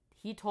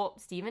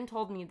 Steven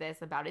told me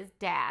this about his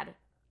dad.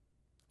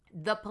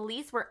 The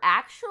police were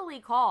actually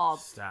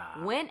called,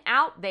 went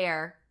out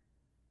there,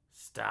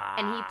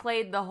 and he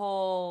played the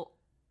whole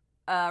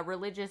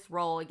religious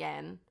role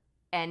again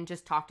and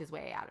just talked his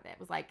way out of it. It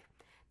was like,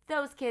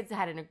 those kids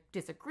had a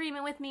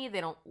disagreement with me, they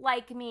don't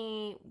like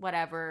me,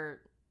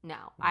 whatever.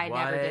 No, I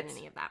never did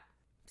any of that.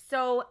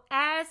 So,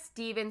 as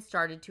Steven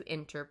started to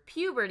enter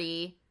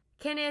puberty,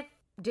 Kenneth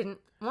didn't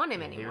want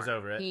him anymore. He was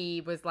over it. He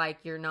was like,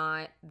 "You're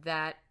not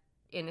that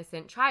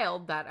innocent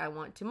child that I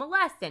want to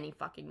molest any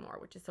fucking more,"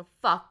 which is so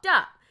fucked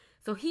up.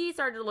 So he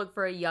started to look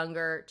for a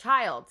younger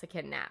child to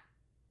kidnap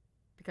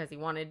because he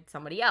wanted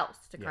somebody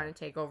else to kind of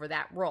take over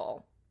that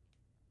role.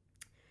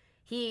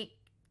 He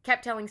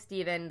kept telling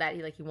Steven that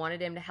he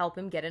wanted him to help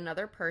him get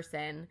another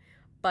person,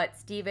 but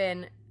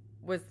Steven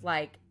was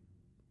like,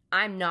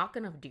 "I'm not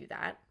going to do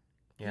that."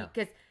 Yeah.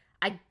 Because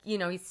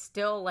he's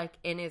still like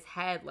in his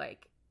head,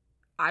 like,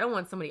 I don't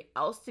want somebody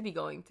else to be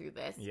going through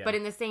this. Yeah. But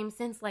in the same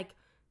sense, like,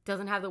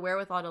 doesn't have the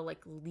wherewithal to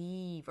like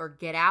leave or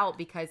get out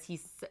because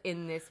he's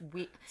in this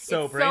it's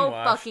so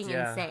fucking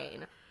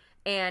insane.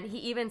 And he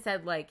even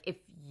said, like, if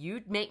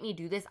you make me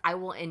do this, I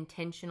will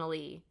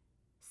intentionally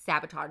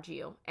sabotage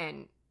you.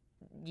 And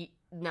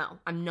no,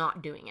 I'm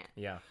not doing it.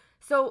 Yeah.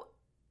 So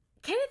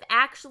Kenneth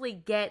actually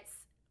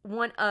gets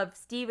one of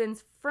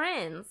Steven's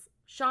friends,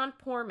 Sean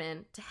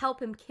Poorman, to help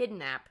him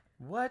kidnap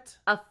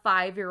a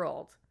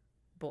 5-year-old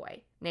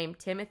boy named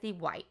Timothy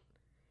White.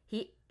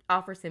 He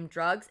offers him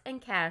drugs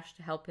and cash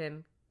to help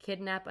him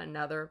kidnap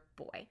another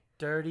boy.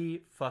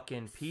 Dirty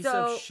fucking piece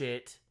of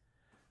shit.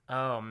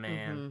 Oh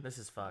man, this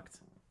is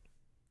fucked.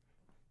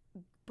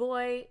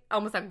 Boy,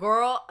 almost a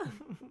girl.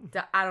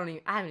 I haven't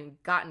even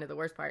gotten to the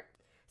worst part.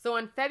 So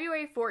on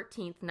February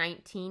 14th,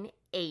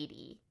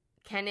 1980,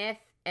 Kenneth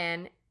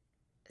and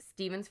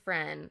Steven's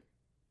friend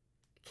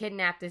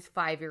kidnapped this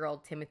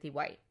 5-year-old Timothy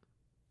White.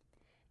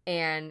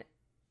 And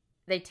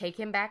they take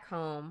him back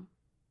home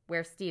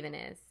where Steven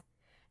is.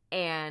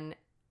 And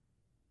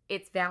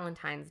it's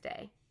Valentine's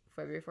Day,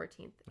 February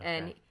 14th. Okay.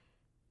 And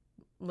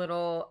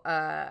little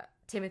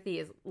Timothy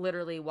is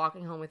literally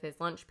walking home with his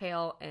lunch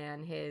pail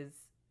and his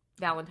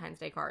Valentine's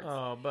Day cards.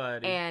 Oh,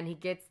 buddy. And he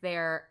gets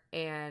there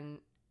and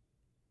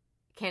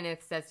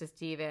Kenneth says to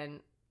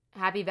Steven,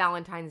 "Happy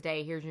Valentine's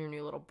Day, here's your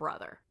new little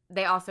brother."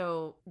 They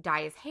also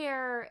dye his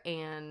hair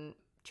and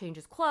change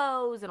his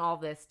clothes and all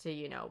this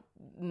to,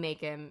 make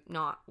him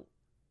not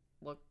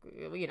look,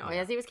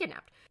 as he was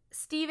kidnapped.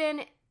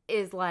 Steven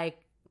is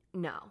like,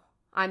 "No,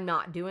 I'm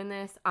not doing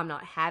this. I'm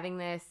not having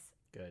this.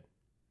 Good.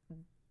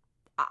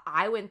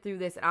 I went through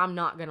this and I'm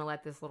not going to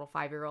let this little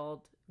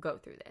 5-year-old go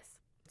through this.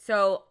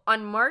 So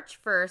on March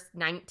 1st,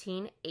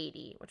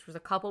 1980, which was a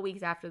couple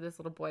weeks after this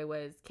little boy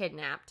was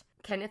kidnapped,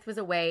 Kenneth was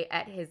away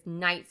at his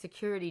night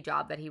security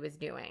job that he was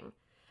doing.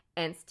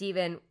 And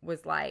Steven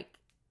was like,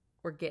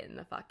 we're getting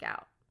the fuck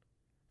out.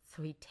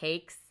 So he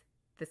takes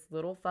this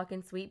little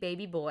fucking sweet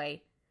baby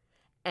boy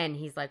and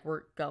he's like,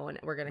 we're going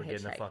to hitchhike.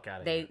 Getting the fuck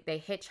out of here. They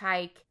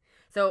hitchhike.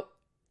 So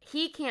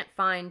he can't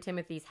find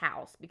Timothy's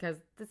house because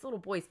this little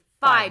boy's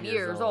 5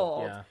 years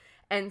old. Yeah.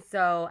 And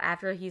so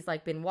after he's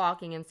like been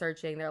walking and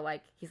searching,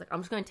 he's like, I'm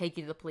just going to take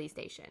you to the police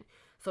station.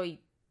 So he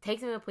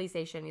takes him to the police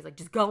station. He's like,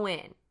 just go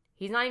in.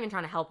 He's not even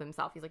trying to help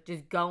himself. He's like,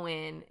 just go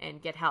in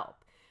and get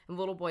help. And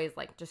the little boy is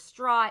like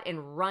distraught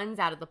and runs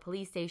out of the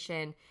police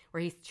station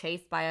where he's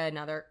chased by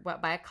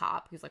a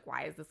cop who's like,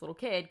 why is this little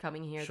kid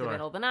coming here in the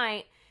middle of the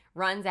night?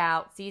 Runs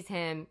out, sees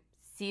him,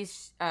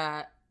 sees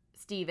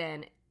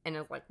Steven, and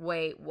is like,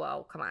 wait,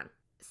 whoa, come on.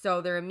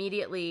 So they're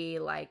immediately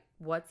like,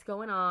 what's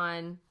going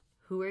on?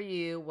 Who are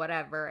you?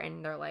 Whatever.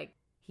 And they're like,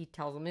 he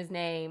tells them his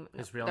name.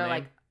 His real they're name?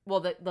 like, well,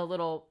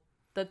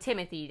 the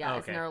Timothy does. Oh,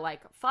 okay. And they're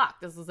like, fuck,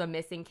 this is a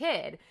missing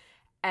kid.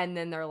 And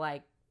then they're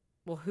like,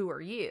 well, who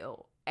are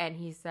you? And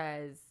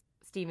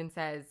Steven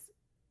says,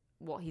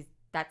 well,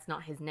 that's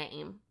not his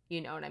name.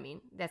 You know what I mean?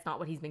 That's not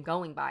what he's been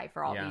going by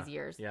for all these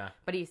years. Yeah.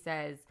 But he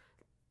says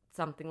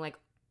something like,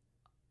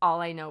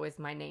 all I know is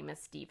my name is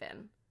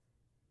Steven.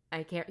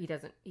 He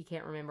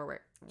can't remember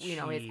where,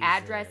 his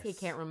address. He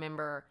can't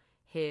remember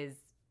his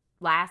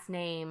last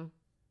name.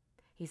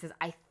 He says,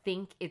 I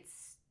think he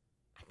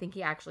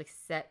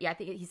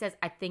says,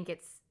 I think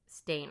it's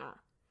Stainer.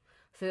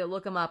 So they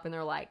look him up and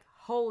they're like,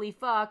 holy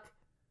fuck.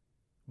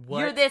 What?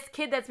 You're this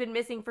kid that's been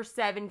missing for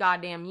 7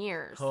 goddamn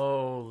years.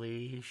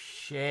 Holy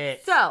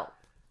shit. So,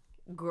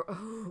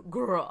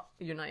 girl.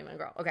 You're not even a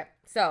girl. Okay,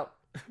 so.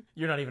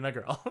 You're not even a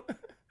girl.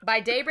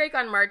 By daybreak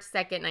on March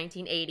 2nd,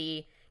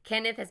 1980,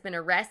 Kenneth has been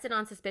arrested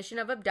on suspicion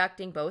of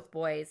abducting both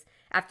boys.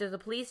 After the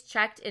police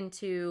checked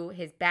into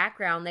his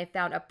background, they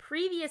found a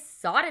previous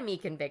sodomy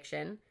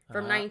conviction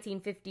from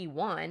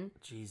 1951.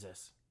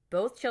 Jesus.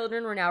 Both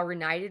children were now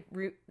reunited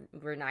with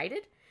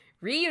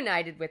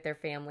their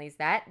families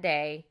that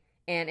day.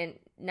 And in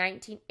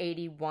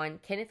 1981,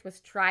 Kenneth was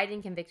tried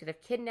and convicted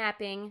of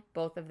kidnapping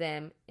both of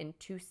them in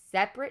 2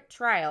 separate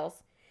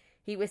trials.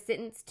 He was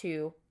sentenced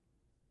to,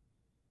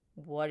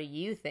 what do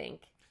you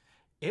think?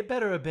 It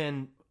better have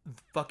been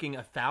fucking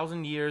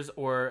 1,000 years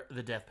or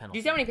the death penalty. Do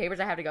you see how many papers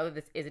I have to go that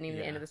this isn't even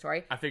the end of the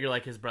story? I figure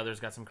like his brother's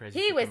got some crazy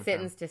He was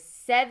sentenced to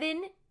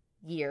 7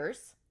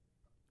 years.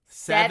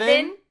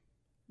 7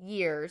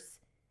 years.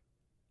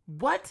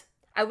 What?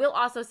 I will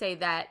also say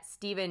that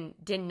Steven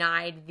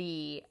denied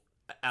the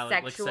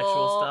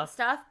sexual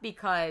stuff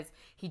because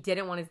he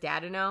didn't want his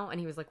dad to know, and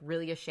he was like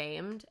really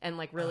ashamed and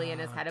like really in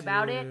his head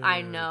about it.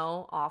 I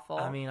know, awful.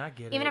 I mean, I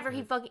get it. Even after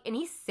he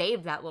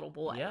saved that little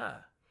boy. Yeah.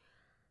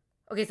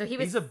 Okay, so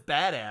he's a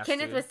badass.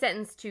 Kenneth was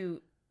sentenced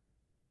to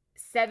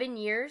 7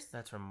 years.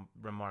 That's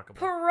remarkable.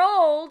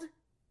 Paroled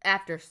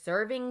after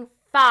serving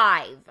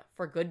 5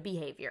 for good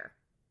behavior.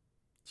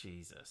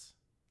 Jesus.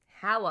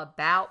 How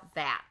about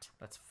that?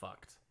 That's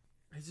fucked.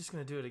 He's just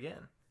gonna do it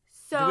again.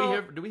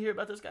 So do we hear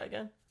about this guy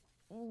again?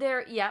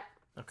 Yep.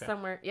 Okay.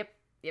 Somewhere. Yep.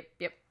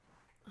 I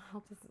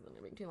hope this isn't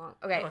gonna be too long.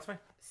 Okay. No, that's fine.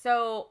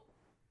 So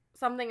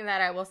something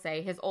that I will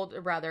say, his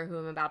older brother, who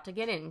I'm about to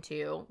get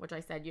into, which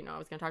I said, I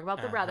was going to talk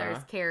about the brothers,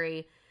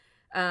 Carrie,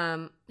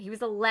 he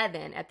was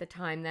 11 at the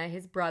time that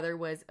his brother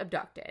was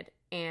abducted,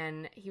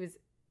 and he was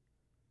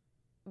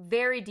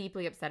very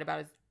deeply upset about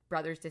his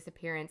brother's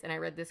disappearance. And I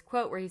read this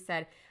quote where he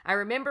said, I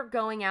remember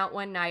going out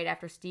one night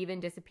after Steven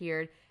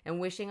disappeared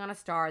and wishing on a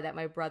star that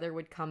my brother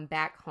would come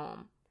back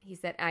home. He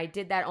said, I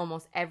did that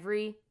almost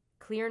every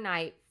clear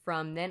night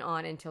from then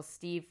on until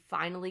Steve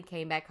finally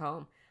came back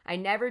home. I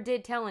never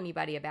did tell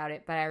anybody about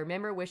it, but I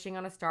remember wishing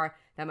on a star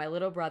that my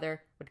little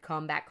brother would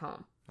come back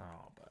home.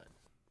 Oh,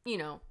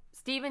 bud.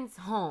 Steven's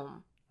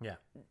home. Yeah.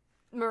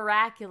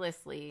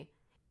 Miraculously.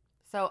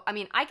 So, I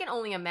mean, I can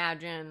only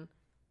imagine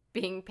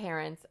being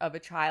parents of a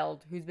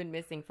child who's been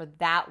missing for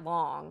that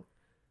long.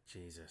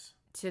 Jesus.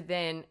 To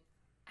then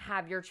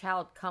have your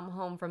child come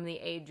home from the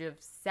age of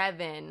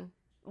 7,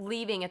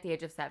 leaving at the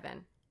age of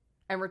 7,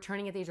 and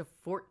returning at the age of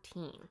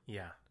 14.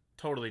 Yeah.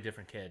 Totally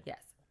different kid.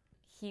 Yes.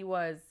 He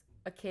was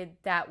a kid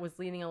that was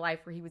leading a life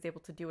where he was able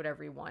to do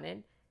whatever he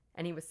wanted,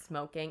 and he was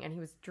smoking and he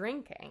was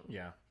drinking.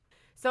 Yeah.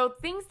 So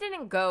things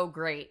didn't go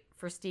great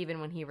for Steven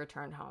when he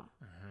returned home,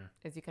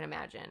 as you can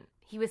imagine.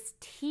 He was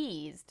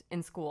teased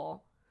in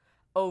school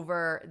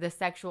over the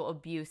sexual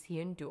abuse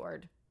he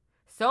endured,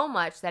 so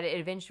much that it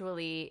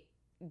eventually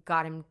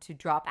got him to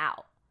drop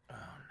out. Oh,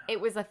 no. It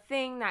was a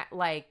thing that,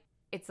 like,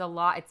 it's a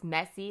lot. It's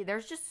messy.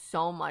 There's just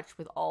so much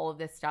with all of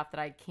this stuff that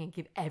I can't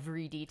give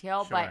every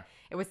detail. Sure. But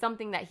it was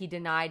something that he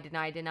denied,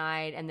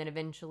 and then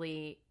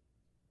eventually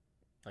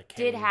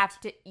did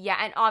have to. Yeah,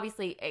 and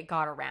obviously it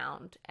got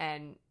around.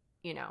 And,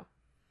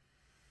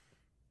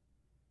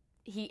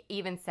 he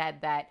even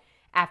said that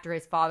after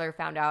his father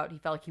found out, he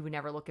felt like he would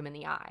never look him in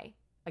the eye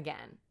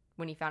again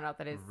when he found out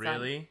that his son...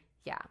 Really?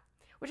 Yeah.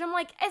 Which I'm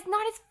like, it's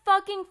not his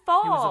fucking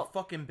fault. He was a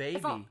fucking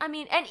baby. I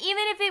mean, and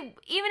even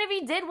if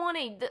he did want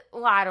to,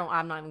 well,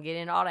 I'm not even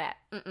getting into all that.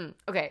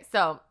 Okay,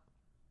 so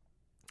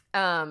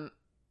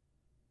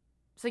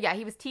yeah,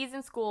 he was teased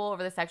in school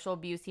over the sexual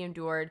abuse he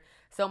endured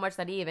so much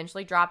that he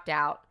eventually dropped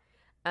out.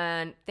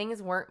 And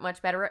things weren't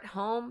much better at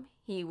home.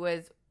 He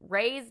was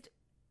raised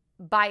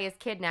by his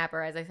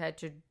kidnapper, as I said,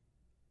 to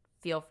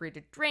feel free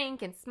to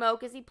drink and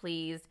smoke as he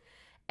pleased.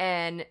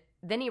 And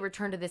then he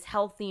returned to this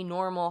healthy,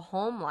 normal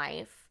home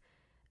life.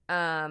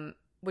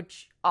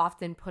 Which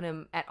often put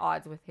him at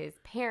odds with his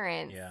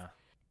parents. Yeah.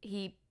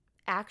 He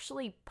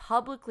actually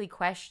publicly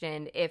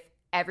questioned if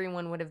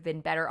everyone would have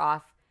been better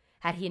off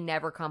had he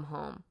never come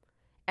home.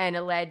 And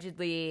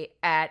allegedly,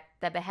 at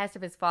the behest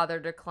of his father,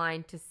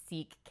 declined to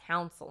seek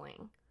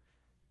counseling.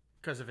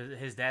 Because of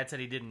his dad said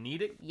he didn't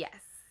need it?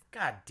 Yes.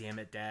 God damn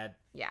it, Dad.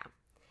 Yeah.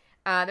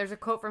 There's a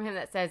quote from him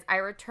that says, "I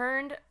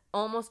returned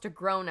almost a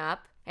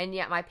grown-up, and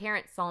yet my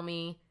parents saw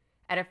me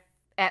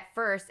at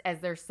first as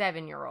their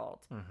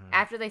 7-year-old.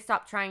 After they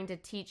stopped trying to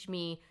teach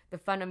me the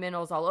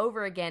fundamentals all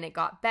over again, it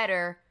got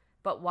better.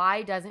 But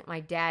why doesn't my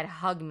dad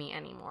hug me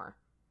anymore?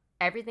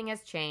 Everything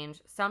has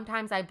changed.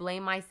 Sometimes I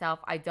blame myself.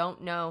 I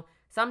don't know.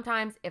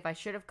 Sometimes if I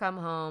should have come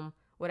home,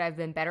 would I have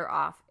been better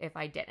off if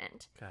I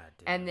didn't?" God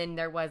damn. And then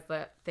there was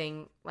the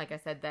thing, like I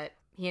said, that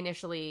he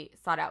initially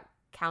sought out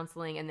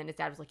counseling, and then his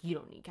dad was like, "You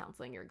don't need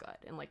counseling. You're good."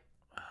 And like,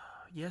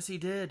 yes, he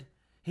did.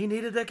 He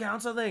needed the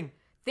counseling.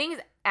 Things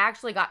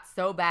actually got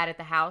so bad at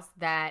the house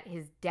that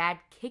his dad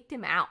kicked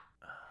him out.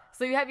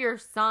 So you have your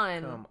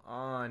son Come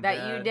on, that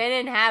Dad. you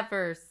didn't have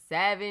for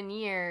 7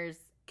 years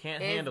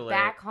Can't is handle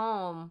back it.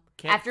 home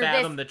Can't after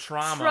fathom this the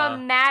trauma.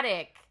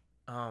 traumatic.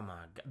 Oh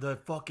my God. The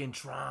fucking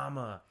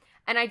trauma.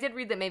 And I did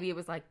read that maybe it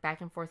was like back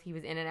and forth. He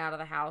was in and out of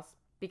the house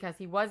because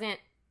he wasn't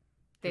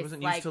He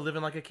wasn't used to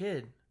living like a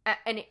kid.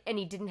 and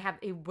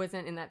he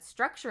wasn't in that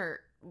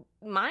structure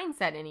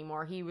mindset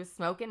anymore. He was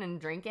smoking and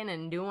drinking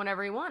and doing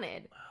whatever he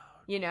wanted,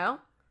 you know,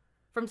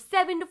 from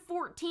 7 to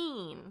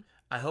 14.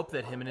 I hope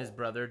that him and his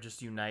brother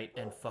just unite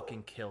and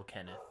fucking kill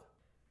Kenneth.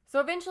 So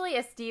eventually,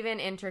 as Steven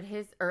entered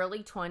his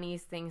early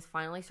 20s, things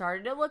finally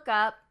started to look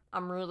up.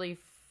 I'm really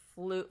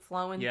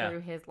flowing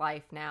through his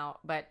life now,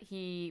 but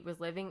he was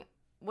living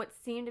what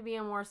seemed to be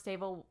a more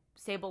stable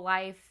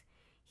life.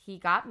 He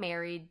got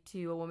married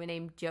to a woman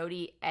named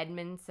Jody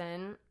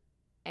Edmondson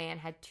and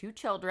had 2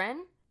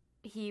 children.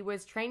 He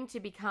was trained to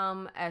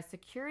become a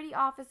security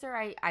officer.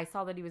 I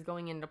saw that he was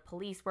going into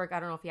police work. I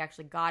don't know if he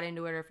actually got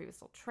into it or if he was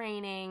still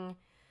training.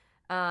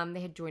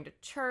 They had joined a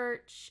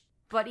church,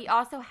 but he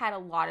also had a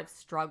lot of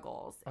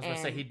struggles. I was gonna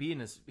say he'd be in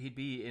his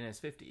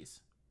 50s.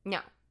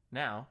 No.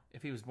 Now,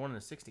 if he was born in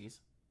the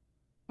 60s.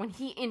 When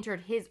he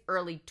entered his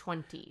early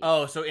 20s.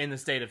 Oh, so in the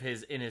state of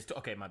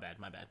okay, my bad.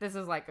 This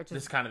is like this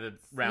is kind of the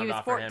round he was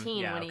off for him.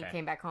 14 Yeah, when okay. he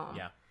came back home.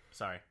 Yeah,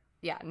 sorry.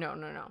 Yeah,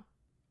 no.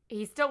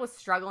 He still was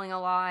struggling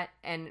a lot,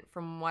 and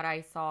from what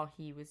I saw,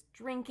 he was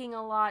drinking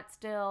a lot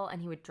still,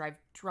 and he would drive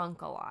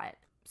drunk a lot.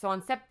 So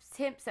on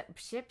September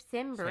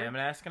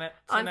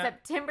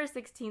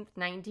 16th,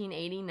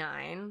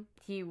 1989,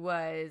 he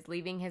was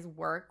leaving his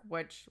work,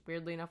 which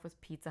weirdly enough was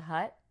Pizza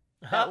Hut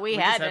that we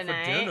had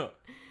tonight.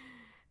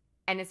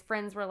 And his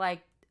friends were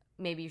like,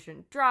 maybe you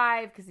shouldn't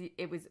drive because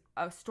it was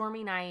a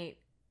stormy night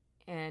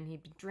and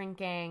he'd been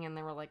drinking, and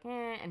they were like,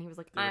 and he was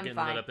like, I'm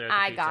fine,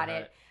 I got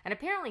it. And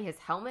apparently his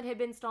helmet had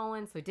been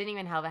stolen, so he didn't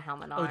even have a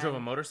helmet on. Oh, he drove a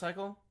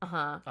motorcycle?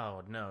 Uh-huh.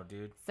 Oh, no,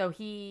 dude. So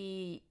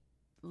he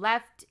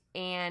left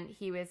and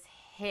he was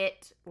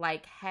hit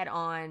like head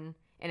on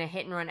in a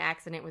hit and run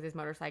accident with his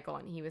motorcycle,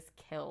 and he was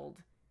killed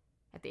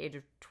at the age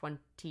of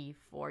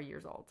 24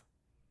 years old.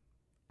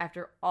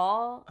 After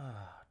all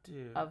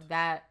of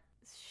that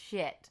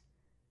shit.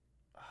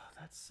 Oh,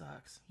 that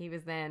sucks. He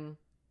was then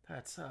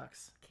that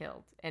sucks.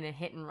 Killed in a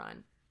hit and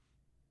run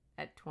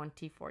at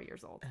 24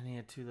 years old. And he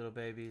had 2 little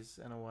babies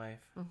and a wife.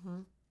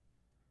 Mm-hmm.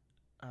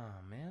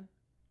 Oh, man.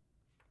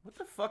 What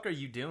the fuck are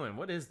you doing?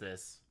 What is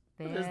this?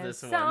 There's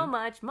so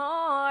much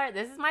more.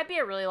 This might be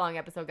a really long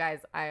episode,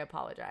 guys. I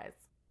apologize.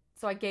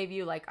 So I gave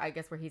you, like, I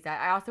guess where he's at.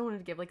 I also wanted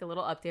to give, like, a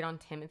little update on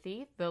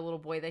Timothy, the little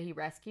boy that he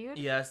rescued.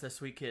 Yes, that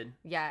sweet kid.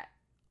 Yeah,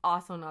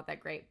 also not that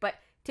great. But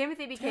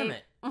Timothy became...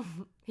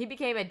 he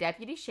became a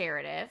deputy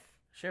sheriff.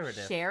 Sheriff?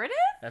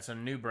 That's a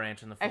new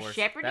branch in the force. A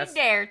shepherded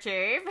dare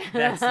chief.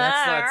 That's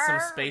like some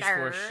Space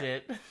Force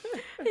shit.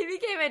 He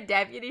became a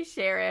deputy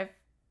sheriff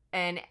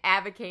and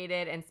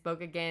advocated and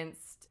spoke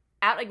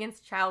out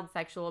against child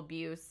sexual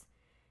abuse.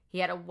 He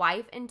had a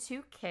wife and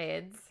 2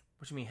 kids.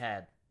 What do you mean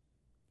had?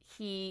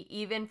 He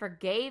even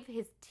forgave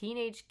his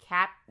teenage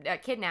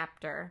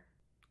kidnapper.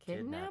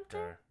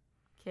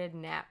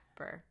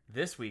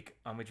 This week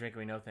on We Drink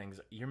and We Know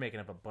Things, you're making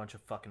up a bunch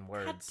of fucking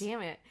words. God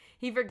damn it.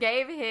 He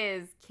forgave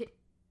his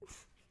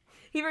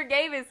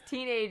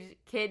teenage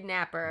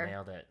kidnapper.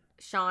 Nailed it.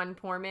 Sean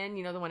Porman,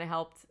 you know, the one who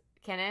helped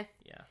Kenneth?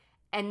 Yeah.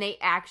 And they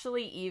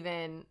actually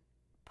even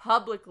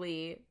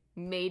publicly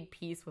made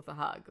peace with a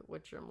hug,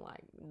 which I'm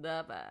like,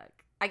 the fuck.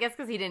 I guess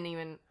because he didn't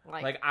even,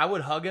 Like, I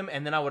would hug him,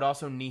 and then I would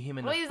also knee him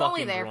in the fucking groin. Well,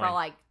 he was only there for,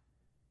 like,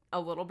 a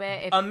little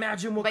bit.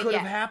 Imagine what could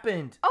have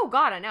happened. Oh,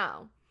 God, I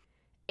know.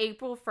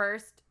 April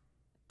 1st,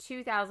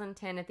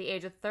 2010, at the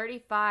age of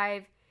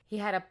 35, he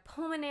had a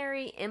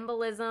pulmonary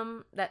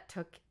embolism that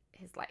took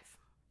his life.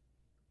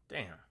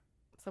 Damn.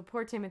 So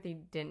poor Timothy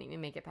didn't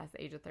even make it past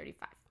the age of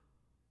 35.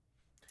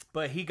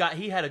 But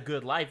he had a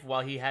good life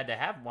while he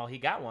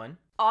got one.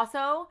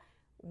 Also,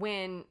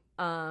 when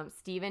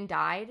Stephen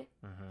died,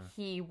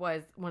 he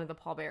was one of the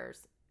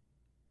pallbearers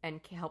and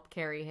helped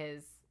carry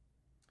his...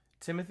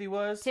 Timothy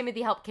was?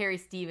 Timothy helped carry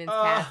Stephen's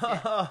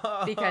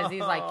casket because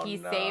he's like, he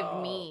saved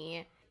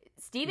me.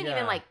 Stephen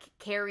even like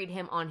carried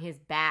him on his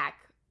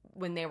back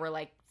when they were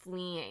like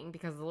fleeing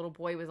because the little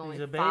boy was only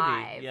 5.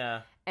 Baby.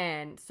 Yeah.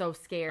 And so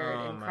scared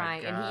and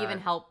crying. God. And he even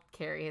helped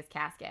carry his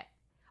casket.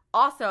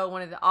 Also,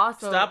 one of the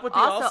also Stop with the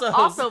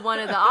also one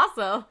of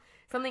the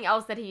something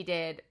else that he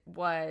did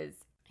was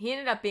he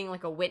ended up being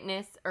like a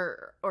witness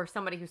or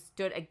somebody who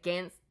stood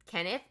against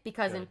Kenneth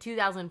because in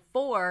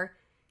 2004,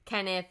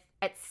 Kenneth,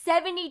 at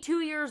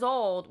 72 years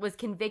old, was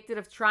convicted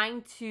of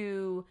trying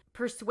to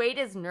persuade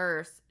his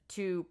nurse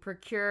to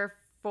procure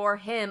for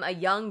him a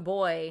young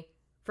boy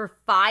for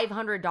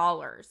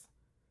 $500.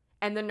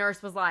 And the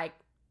nurse was like,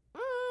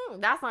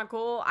 that's not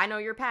cool. I know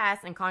your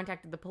past, and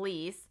contacted the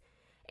police.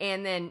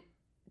 And then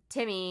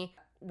Timmy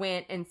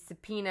went and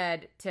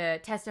subpoenaed to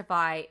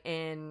testify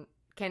in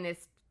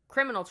Kenneth's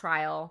criminal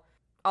trial.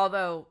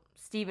 Although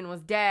Stephen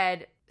was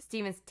dead,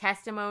 Stephen's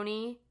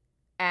testimony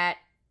at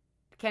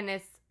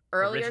Kenneth's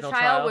earlier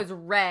trial was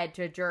read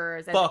to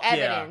jurors as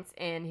evidence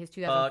in his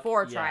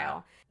 2004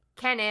 trial.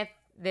 Kenneth,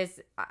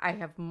 I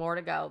have more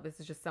to go. This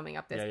is just summing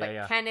up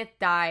this. Kenneth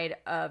died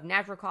of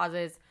natural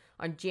causes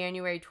on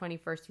January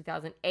 21st,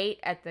 2008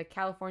 at the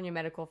California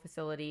Medical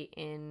Facility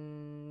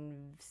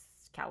in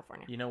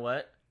California. You know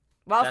what?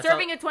 While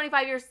serving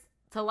 25 years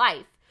to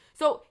life.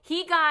 So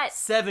he got...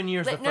 7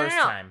 years the first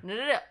time.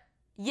 No.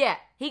 Yeah,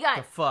 he got...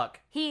 The fuck?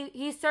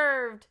 He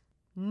served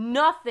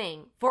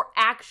nothing for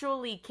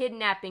actually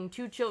kidnapping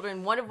 2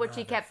 children, one of which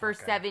he kept for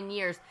 7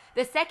 years.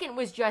 The second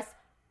was just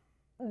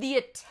the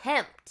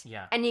attempt.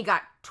 Yeah. And he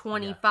got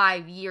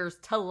 25 years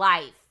to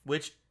life.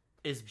 Which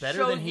is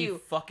better than he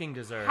fucking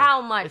deserved.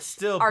 How much it's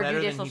still our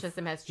judicial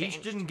system has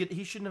changed.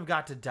 He shouldn't have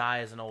got to die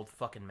as an old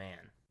fucking man.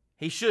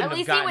 He shouldn't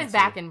have gotten At least he was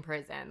back in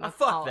prison.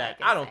 Fuck that.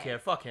 I don't care.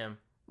 Fuck him.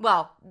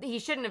 Well, he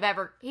shouldn't have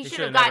ever... He should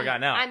have never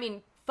gotten out. I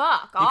mean,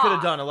 fuck off. He could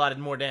have done a lot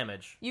more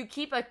damage. You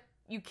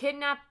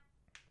kidnap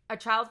a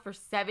child for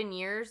 7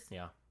 years.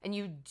 Yeah. And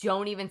you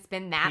don't even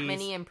spend that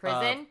many in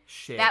prison.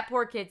 Shit. That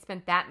poor kid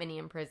spent that many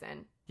in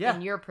prison. Yeah.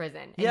 In your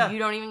prison. And you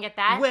don't even get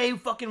that? Way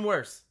fucking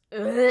worse.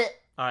 Ugh.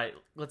 All right,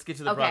 let's get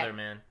to the brother,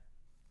 man.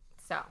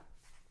 So.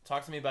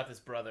 Talk to me about this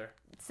brother.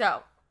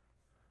 So.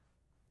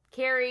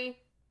 Cary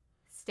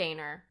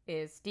Stayner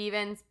is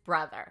Stephen's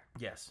brother.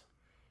 Yes.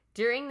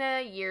 During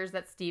the years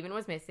that Stephen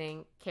was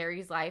missing,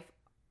 Cary's life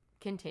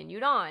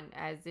continued on,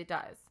 as it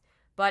does.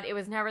 But it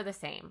was never the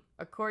same.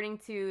 According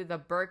to the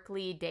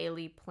Berkeley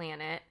Daily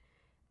Planet,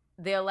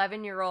 the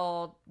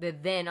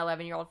then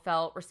 11-year-old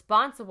felt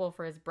responsible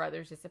for his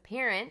brother's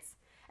disappearance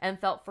and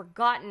felt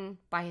forgotten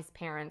by his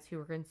parents, who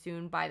were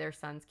consumed by their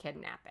son's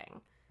kidnapping,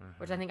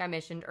 which I think I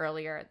mentioned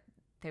earlier.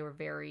 They were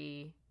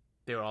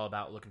all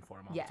about looking for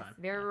him all the time.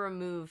 Very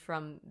removed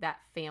from that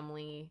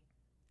family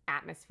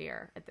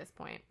atmosphere at this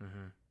point.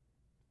 Mm-hmm.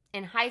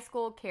 In high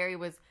school, Cary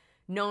was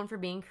known for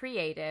being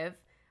creative,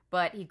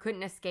 but he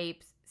couldn't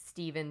escape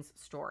Stephen's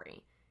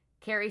story.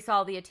 Cary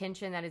saw the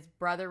attention that his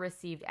brother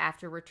received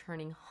after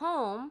returning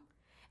home,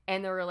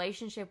 and the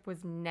relationship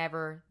was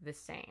never the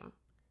same.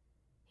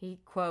 He,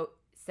 quote,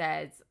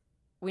 says,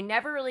 "We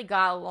never really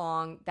got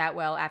along that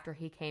well after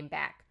he came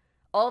back.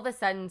 All of a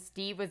sudden,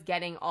 Steve was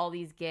getting all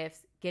these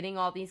gifts, getting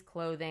all these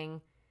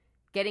clothing,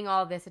 getting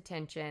all this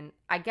attention.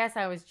 I guess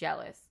I was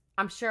jealous.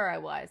 I'm sure I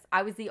was.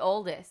 I was the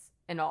oldest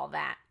and all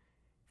that.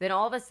 Then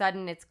all of a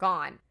sudden, it's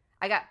gone.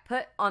 I got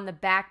put on the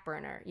back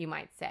burner, you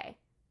might say."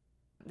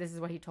 This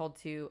is what he told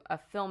to a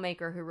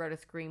filmmaker who wrote a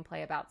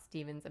screenplay about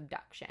Stephen's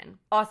abduction.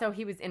 Also,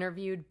 he was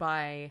interviewed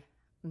by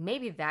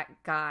maybe that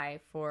guy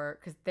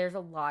because there's a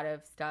lot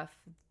of stuff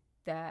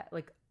that,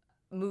 like,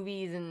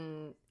 movies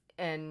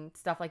and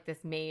stuff like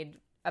this made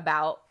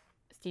about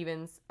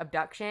Stephen's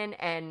abduction.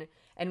 And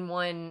in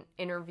one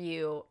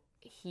interview,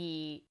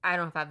 I don't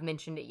know if I've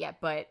mentioned it yet,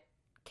 but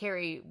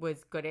Cary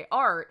was good at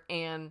art,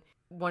 and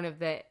one of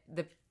the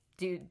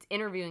dudes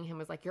interviewing him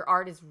was like, "Your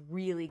art is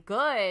really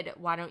good.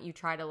 Why don't you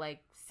try to, like,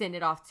 send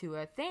it off to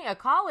a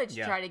college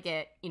to try to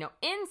get,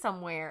 in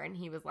somewhere?" And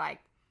he was like,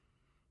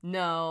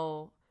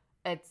 "No,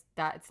 it's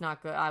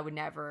not good. I would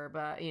never."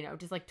 But,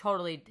 just like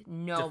totally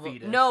no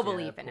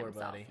belief in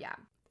himself. Buddy. Yeah.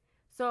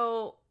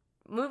 So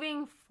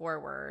moving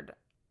forward,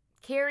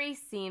 Cary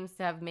seems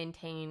to have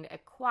maintained a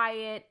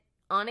quiet,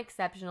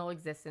 unexceptional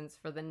existence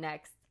for the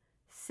next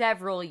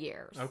several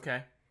years.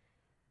 Okay.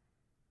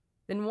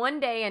 Then one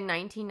day in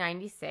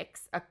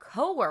 1996, a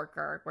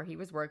coworker where he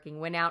was working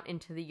went out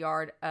into the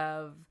yard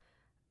of,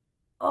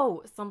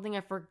 something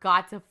I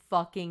forgot to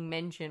fucking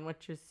mention,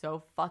 which is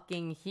so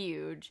fucking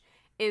huge,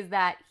 is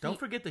that he Don't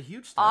forget the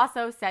huge stuff.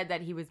 also said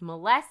that he was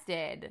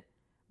molested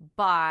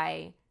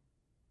by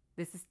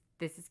this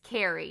is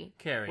Carrie.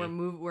 Carrie.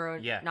 We're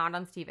not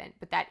on Steven,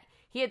 but that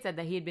he had said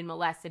that he had been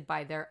molested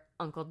by their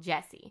Uncle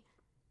Jesse.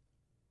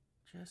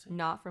 Jesse?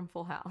 Not from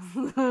Full House.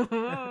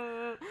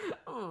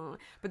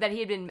 But that he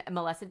had been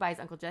molested by his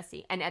Uncle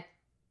Jesse. And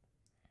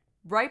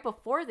right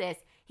before this,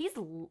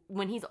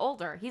 when he's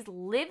older, he's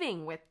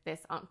living with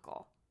this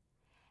uncle.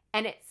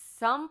 And at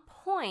some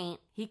point,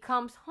 he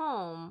comes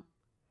home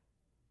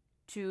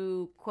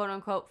to, quote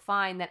unquote,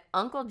 find that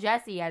Uncle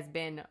Jesse has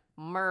been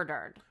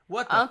murdered.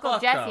 What the Uncle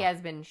fuck, Jesse though?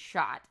 has been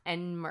shot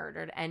and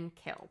murdered and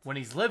killed. When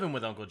he's living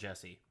with Uncle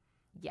Jesse.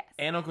 Yes.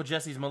 And Uncle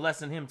Jesse's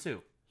molesting him,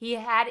 too. He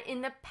had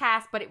in the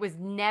past, but it was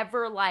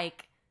never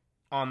like...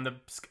 On the...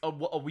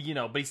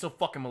 but he still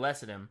fucking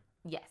molested him.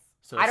 Yes.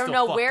 So I don't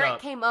still know where fucked up.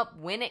 it came up,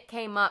 when it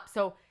came up.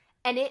 So,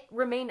 and it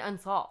remained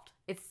unsolved.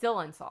 It's still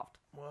unsolved.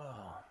 Whoa.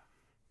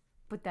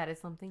 But that is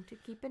something to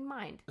keep in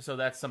mind. So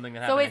that's something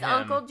that So happened his to him.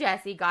 Uncle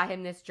Jesse got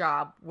him this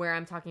job where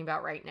I'm talking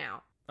about right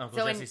now.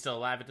 Uncle Jesse's still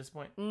alive at this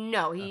point?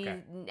 No, he's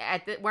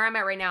where I'm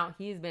at right now.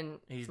 He's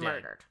He's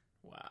murdered.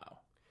 Dead. Wow.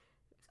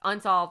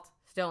 Unsolved.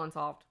 Still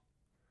unsolved.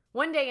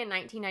 One day in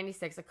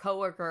 1996, a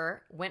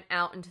coworker went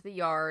out into the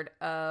yard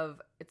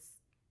of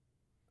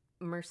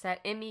Merced,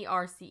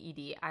 Merced.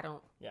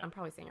 I'm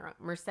probably saying it wrong.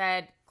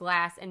 Merced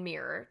Glass and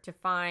Mirror to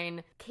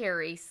find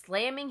Carrie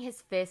slamming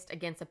his fist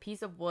against a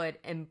piece of wood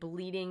and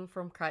bleeding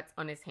from cuts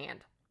on his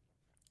hand.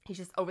 He's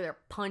just over there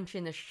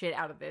punching the shit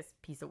out of this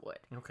piece of wood.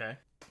 Okay.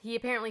 He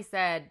apparently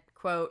said,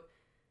 quote,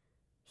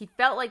 he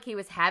felt like he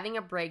was having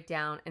a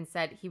breakdown and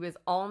said he was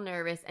all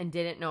nervous and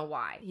didn't know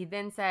why. He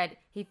then said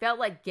he felt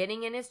like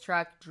getting in his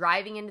truck,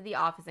 driving into the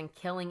office and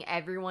killing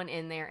everyone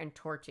in there and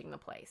torching the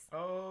place.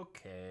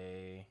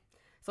 Okay.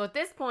 So at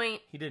this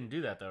point, He didn't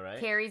do that, though, right?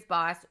 Carrie's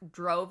boss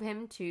drove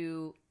him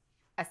to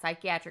a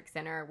psychiatric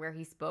center where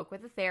he spoke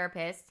with a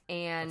therapist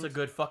and... That's a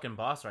good fucking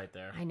boss right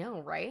there. I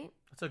know, right?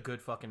 That's a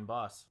good fucking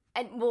boss.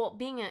 And, well,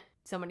 being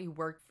somebody who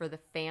worked for the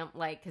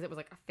because it was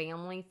like a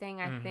family thing,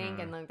 I think,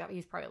 and like that,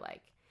 he's probably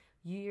like,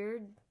 your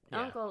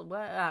uncle,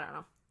 what? I don't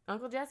know.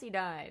 Uncle Jesse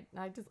died.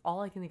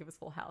 All I can think of is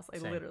Full House. I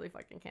Same. literally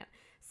fucking can't.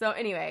 So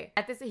anyway,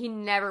 at this, he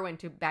never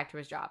went back to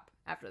his job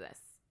after this.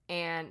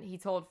 And he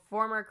told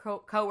former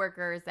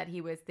co-workers that he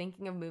was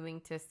thinking of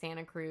moving to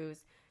Santa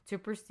Cruz to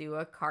pursue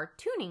a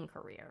cartooning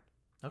career.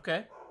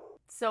 Okay.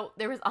 So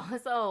there was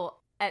also,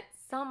 at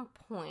some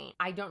point,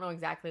 I don't know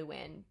exactly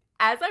when,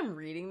 as I'm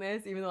reading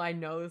this, even though I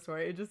know the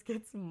story, it just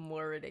gets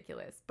more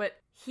ridiculous. But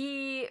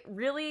he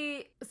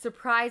really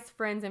surprised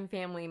friends and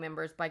family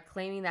members by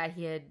claiming that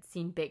he had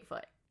seen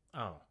Bigfoot.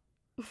 Oh.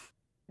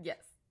 Yes.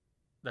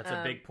 That's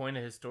a big point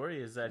of his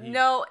story, is that he...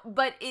 No,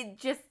 but it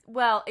just,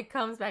 it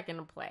comes back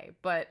into play.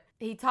 But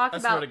he talked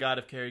about... I swear to God,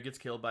 if Carrie gets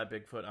killed by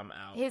Bigfoot, I'm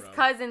out, His bro.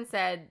 cousin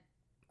said,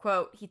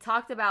 quote, he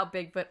talked about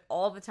Bigfoot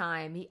all the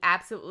time. He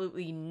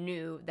absolutely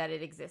knew that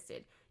it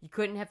existed. You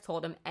couldn't have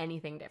told him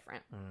anything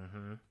different.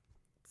 Mm-hmm.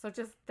 So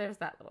just, there's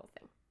that little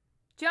thing.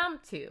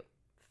 Jump to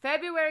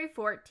February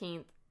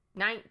 14th,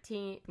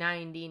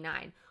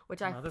 1999,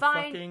 which I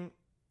find... Motherfucking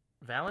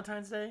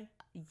Valentine's Day?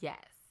 Yes.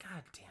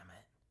 God damn it.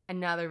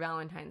 Another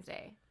Valentine's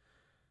Day.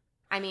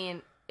 I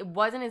mean, it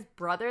wasn't his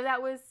brother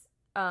that was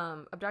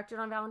abducted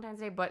on Valentine's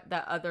Day, but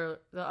the other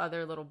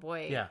little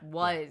boy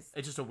was.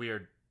 It's just a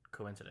weird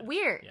coincidence.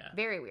 Weird. Yeah.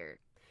 Very weird.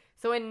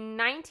 So in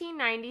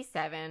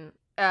 1997,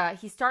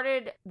 he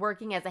started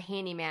working as a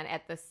handyman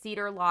at the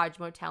Cedar Lodge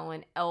Motel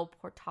in El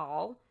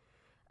Portal,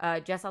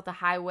 just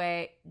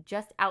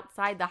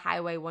outside the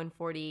Highway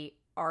 140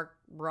 Arc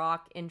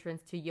Rock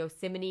entrance to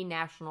Yosemite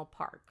National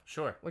Park.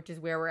 Sure. Which is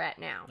where we're at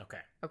now.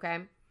 Okay.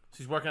 So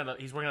he's working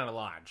at a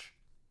lodge.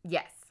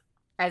 Yes.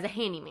 As a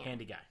handyman.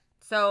 Handy guy.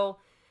 So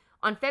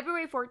on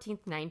February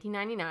 14th,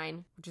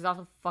 1999, which is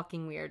also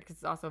fucking weird because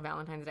it's also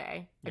Valentine's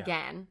Day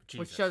again, Jesus.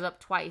 which shows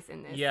up twice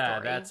in this Yeah,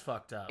 story. that's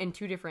fucked up. In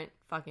two different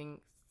fucking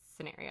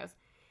scenarios.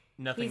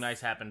 Nothing nice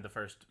happened the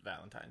first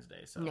Valentine's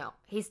Day, so. No.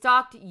 He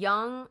stalked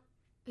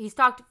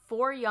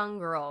 4 young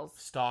girls.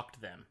 Stalked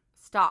them.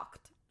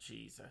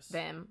 Jesus.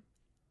 Them.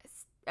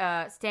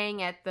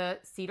 Staying at the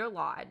Cedar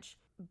Lodge.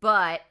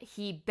 But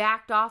he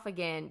backed off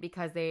again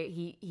because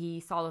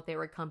he saw that they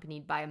were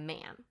accompanied by a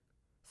man.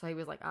 So he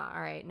was like,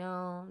 all right,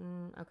 no,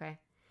 okay.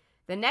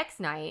 The next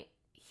night,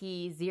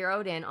 he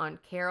zeroed in on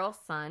Carol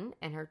Sun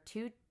and her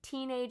 2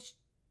 teenage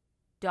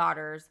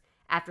daughters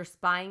after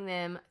spying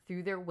them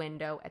through their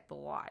window at the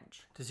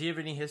lodge. Does he have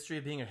any history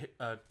of being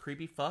a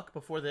creepy fuck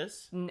before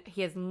this?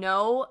 He has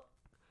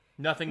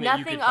Nothing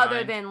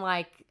other than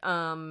like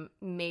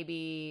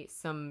maybe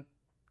some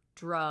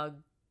drug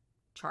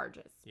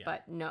charges,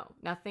 but no,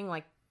 nothing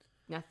like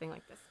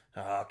this.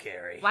 Oh,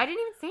 Carrie. Well, I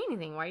didn't even say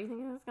anything. Why do you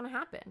think that's gonna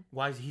happen?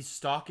 Why is he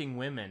stalking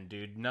women,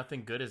 dude?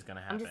 Nothing good is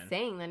gonna happen. I'm just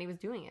saying that he was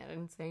doing it. I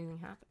didn't say anything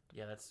happened.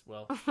 Yeah, that's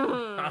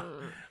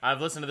I've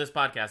listened to this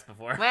podcast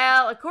before.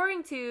 Well,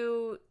 according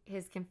to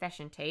his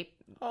confession tape.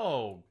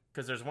 Oh,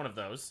 because there's one of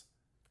those.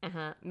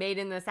 Made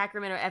in the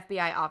Sacramento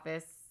FBI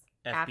office.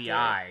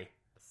 FBI.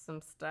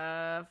 Some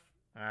stuff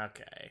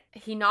Okay.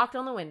 He knocked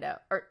on the window?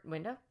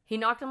 He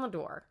knocked on the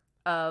door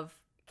of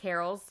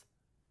Carol's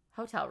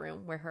hotel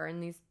room where her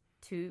and these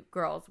two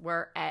girls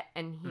were at,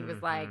 and he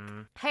was like,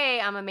 hey,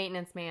 I'm a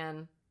maintenance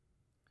man.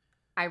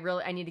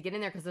 I need to get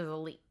in there because there's a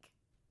leak.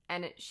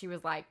 And she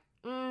was like,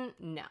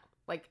 no.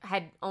 Like,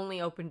 had only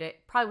opened it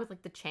probably with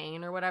like the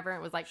chain or whatever.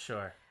 It was like,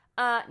 sure.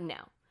 No.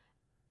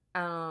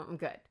 I'm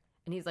good.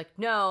 And he's like,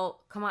 no,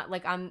 come on.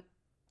 Like, I'm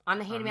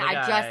the handyman.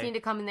 I just need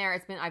to come in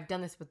there. I've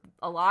done this with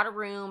a lot of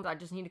rooms. I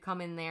just need to come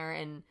in there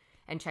and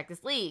check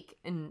this leak.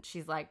 And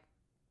she's like,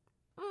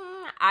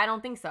 I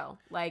don't think so.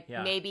 Like,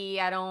 maybe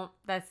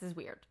this is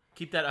weird.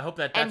 Keep that. I hope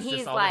that's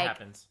just all that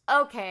happens.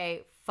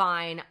 Okay,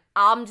 fine.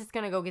 I'm just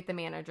going to go get the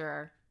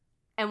manager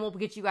and we'll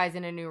get you guys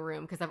in a new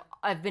room because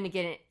I've been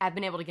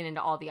able to get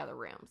into all the other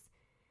rooms.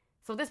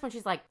 So this one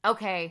she's like,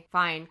 okay,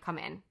 fine, come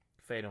in.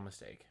 Fatal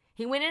mistake.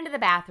 He went into the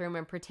bathroom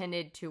and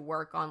pretended to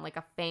work on like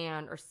a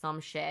fan or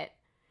some shit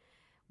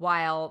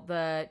while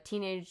the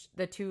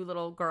two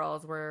little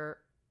girls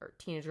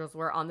teenage girls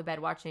were on the bed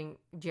watching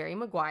Jerry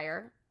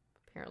Maguire,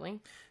 apparently.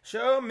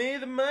 Show me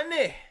the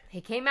money. He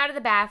came out of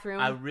the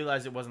bathroom. I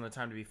realized it wasn't the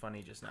time to be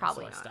funny just now,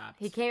 Probably so I not. stopped.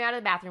 He came out of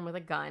the bathroom with a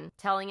gun,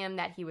 telling him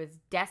that he was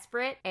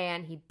desperate,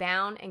 and he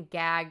bound and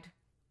gagged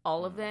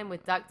all of them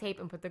with duct tape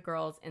and put the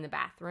girls in the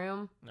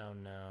bathroom. Oh,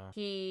 no.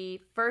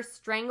 He first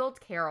strangled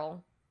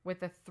Carol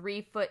with a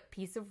 3-foot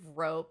piece of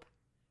rope,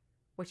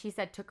 which he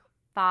said took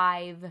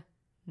 5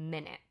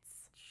 minutes.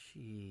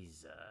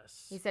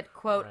 Jesus. He said,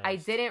 quote, Christ. I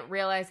didn't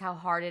realize how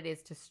hard it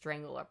is to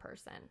strangle a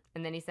person.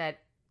 And then he said,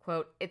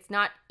 quote, it's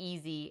not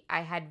easy.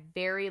 I had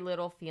very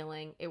little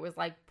feeling. It was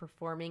like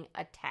performing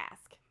a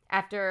task.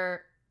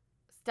 After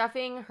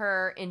stuffing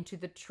her into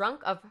the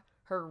trunk of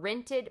her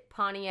rented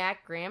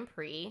Pontiac Grand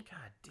Prix,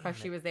 because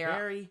she was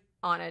there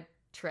on a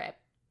trip.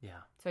 Yeah.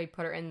 So he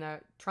put her in the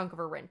trunk of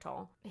her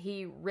rental.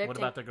 He ripped What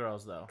about the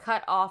girls, though?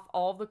 Cut off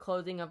all the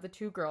clothing of the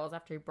two girls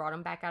after he brought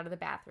them back out of the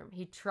bathroom.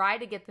 He tried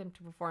to get them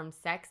to perform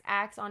sex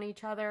acts on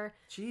each other.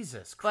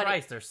 Jesus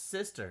Christ, they're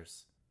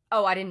sisters.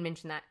 Oh, I didn't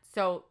mention that.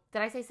 So,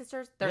 did I say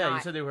sisters? They're not. You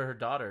said they were her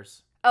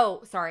daughters.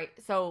 Oh, sorry.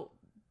 So,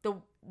 the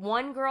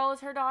one girl is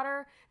her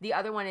daughter. The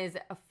other one is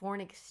a foreign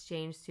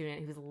exchange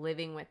student who's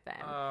living with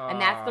them. And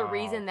that's the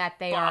reason that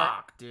they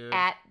are dude.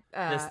 at...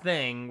 this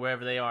thing,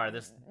 wherever they are,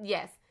 this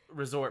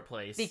resort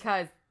place.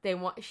 Because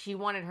she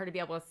wanted her to be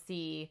able to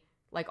see,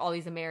 like, all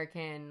these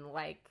American,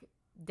 like,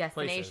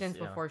 destinations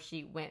before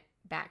she went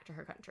back to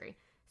her country.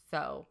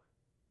 So,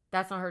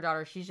 that's not her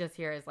daughter. She's just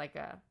here as, like,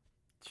 a...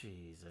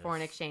 Jesus.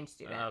 foreign exchange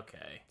student.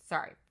 Okay.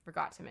 Sorry,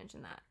 forgot to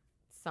mention that.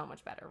 So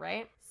much better,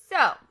 right?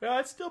 So. Yeah,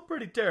 it's still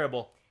pretty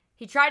terrible.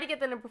 He tried to get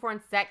them to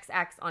perform sex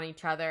acts on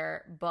each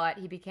other, but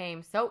he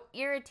became so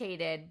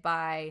irritated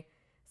by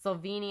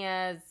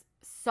Sylvania's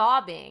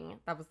sobbing,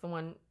 that was the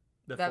one,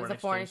 that was a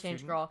foreign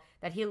exchange girl,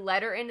 that he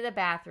led her into the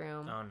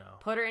bathroom,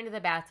 put her into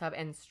the bathtub,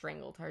 and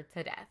strangled her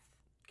to death.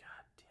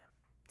 God damn.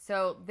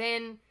 So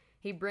then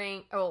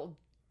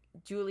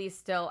Julie's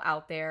still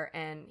out there,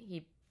 and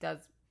he does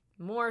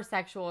more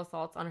sexual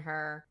assaults on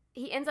her.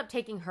 He ends up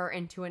taking her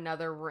into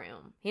another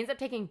room. He ends up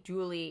taking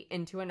Julie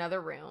into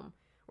another room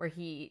where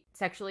he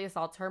sexually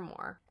assaults her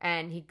more.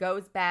 And he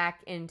goes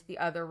back into the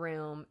other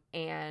room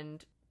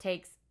and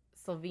takes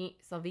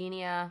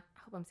Sylvania, I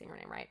hope I'm saying her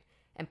name right,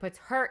 and puts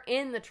her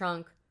in the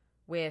trunk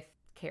with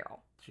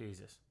Carol.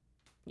 Jesus.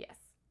 Yes.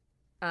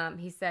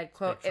 He said,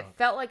 quote, it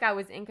felt like I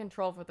was in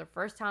control for the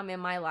first time in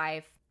my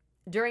life.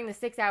 During the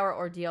 6-hour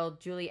ordeal,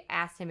 Julie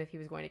asked him if he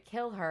was going to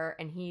kill her,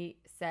 and he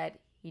said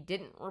he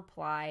didn't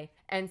reply.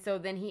 And so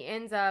then he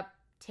ends up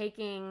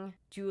taking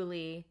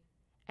Julie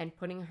and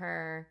putting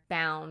her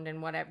bound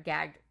and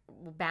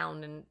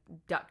bound and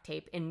duct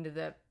tape into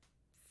the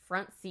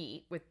front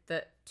seat with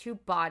the two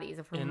bodies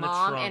of her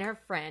mom and her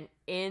friend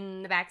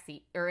in the back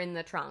seat, or in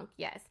the trunk.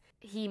 Yes.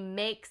 He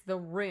makes the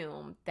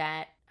room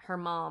that her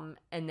mom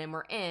and them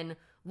were in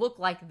look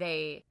like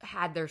they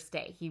had their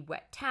stay. He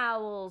wet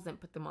towels and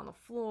put them on the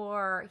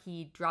floor.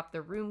 He dropped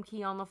the room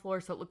key on the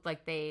floor so it looked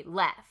like they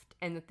left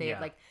and that they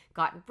had like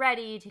gotten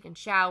ready, taken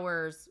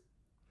showers.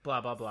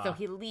 Blah, blah, blah. So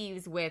he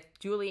leaves with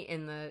Julie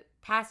in the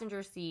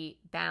passenger seat,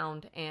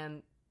 bound,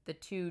 and the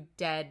two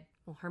dead,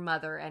 her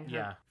mother and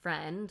her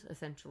friend,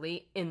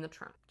 essentially, in the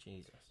trunk.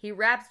 Jesus. He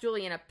wraps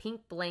Julie in a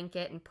pink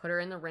blanket and put her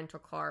in the rental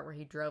car where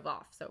he drove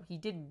off. So he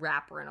did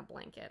wrap her in a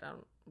blanket.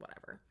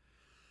 Whatever.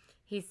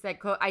 He said,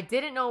 quote, I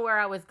didn't know where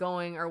I was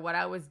going or what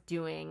I was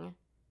doing.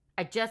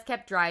 I just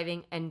kept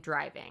driving and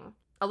driving.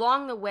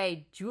 Along the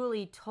way,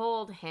 Julie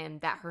told him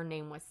that her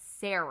name was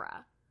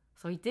Sarah.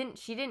 So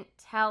she didn't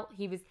tell,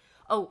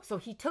 so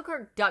he took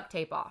her duct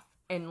tape off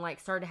and like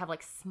started to have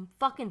like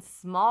fucking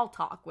small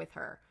talk with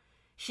her.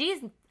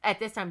 She's at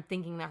this time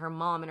thinking that her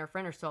mom and her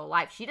friend are still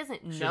alive. She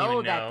doesn't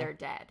know that they're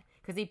dead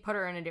because he put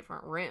her in a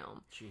different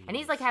room. Jeez. And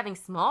he's like having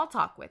small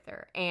talk with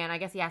her. And I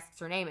guess he asks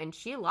her name and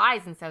she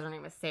lies and says her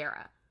name is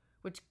Sarah.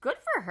 Which, good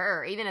for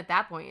her, even at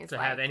that point. It's to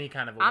like, have any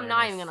kind of awareness. I'm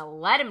not even going to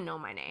let him know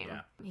my name.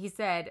 Yeah. He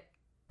said,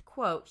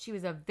 quote, she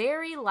was a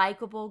very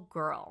likable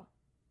girl.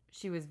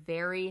 She was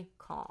very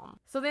calm.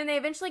 So then they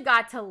eventually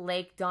got to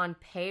Lake Don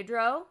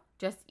Pedro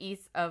just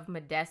east of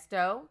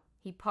Modesto.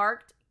 He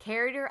parked,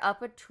 carried her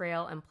up a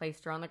trail, and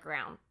placed her on the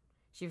ground.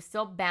 She was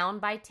still bound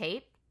by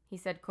tape. He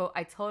said, quote,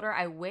 I told her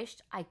I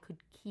wished I could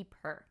keep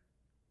her.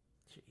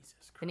 Jesus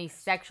Christ. Then he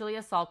sexually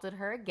assaulted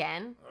her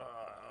again.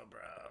 Oh, bro,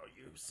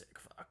 you sick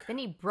fuck. Then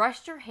he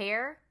brushed her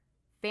hair,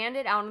 fanned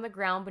it out on the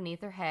ground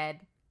beneath her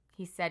head.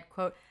 He said,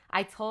 quote,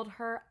 I told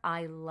her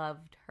I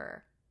loved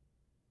her.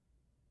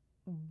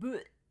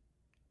 Blech.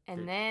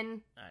 And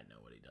then I know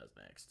what he does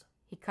next.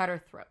 he cut her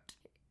throat.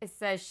 It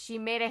says she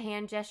made a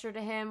hand gesture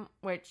to him,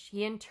 which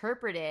he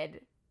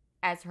interpreted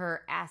as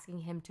her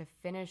asking him to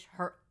finish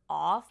her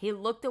off. He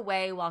looked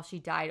away while she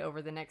died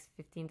over the next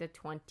 15 to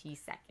 20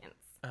 seconds.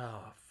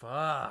 Oh,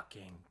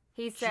 fucking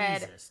He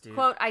said, Jesus, dude.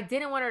 quote, I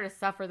didn't want her to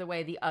suffer the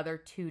way the other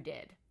two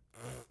did.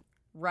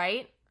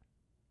 Right?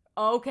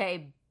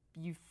 Okay,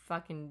 you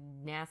fucking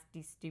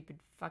nasty, stupid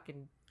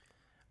fucking...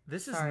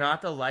 This is Sorry.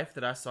 not the life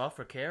that I saw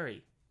for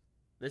Carrie.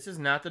 This is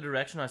not the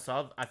direction I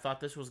thought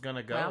this was going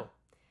to go. Well,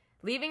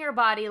 leaving her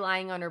body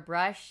lying on her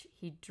brush,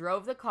 he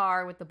drove the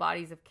car with the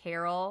bodies of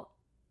Carol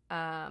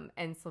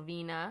and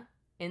Sylvina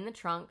in the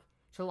trunk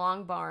to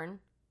Long Barn,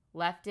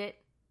 left it,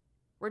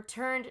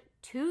 returned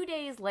 2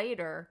 days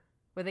later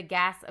with a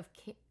gas of...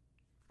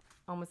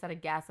 almost had a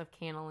gas of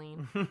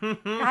cannelline.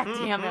 God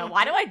damn it.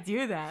 Why do I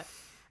do that?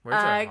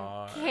 Where's her A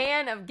heart?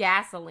 can of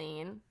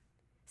gasoline,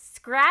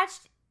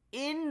 scratched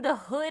in the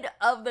hood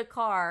of the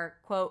car,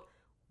 quote,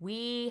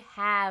 we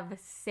have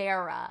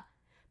Sarah,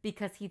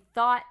 because he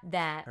thought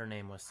that Her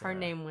name was Sarah. her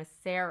name was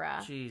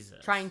Sarah.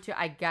 Jesus. Trying to,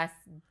 I guess,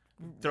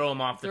 throw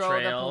him off the throw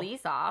trail. the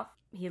police off.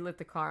 He lit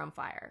the car on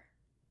fire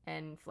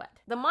and fled.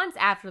 The months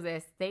after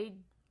this, they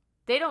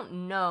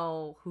don't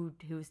know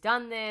who's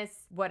done this,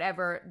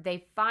 whatever.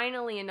 They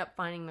finally end up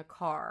finding the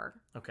car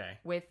Okay.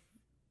 with...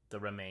 The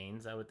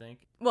remains, I would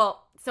think.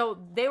 Well, so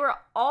they were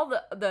all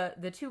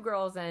the two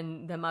girls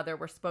and the mother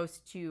were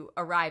supposed to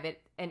arrive at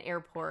an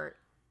airport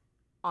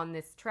on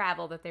this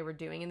travel that they were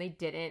doing, and they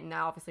didn't, and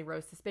that obviously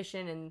rose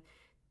suspicion. And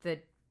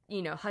the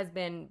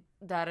husband,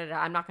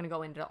 I'm not going to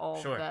go into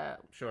all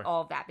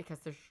all of that because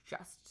there's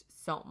just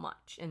so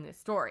much in this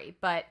story.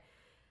 But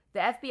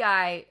the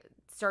FBI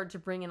started to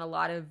bring in a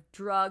lot of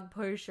drug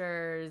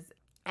pushers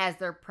as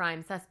their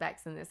prime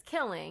suspects in this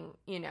killing,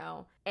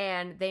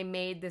 and they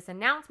made this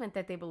announcement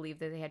that they believed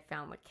that they had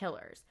found the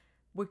killers,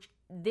 which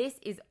this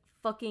is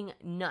fucking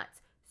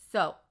nuts.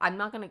 So I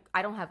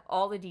don't have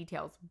all the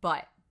details,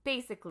 but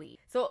basically,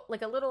 so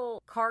like a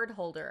little card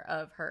holder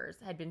of hers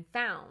had been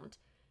found,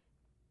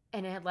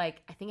 and it had I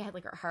think it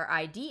had her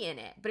ID in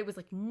it, but it was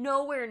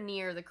nowhere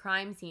near the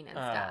crime scene and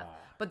stuff.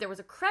 But there was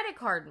a credit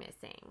card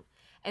missing,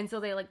 and so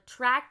they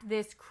tracked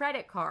this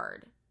credit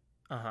card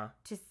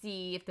to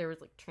see if there was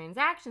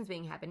transactions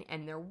being happening,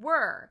 and there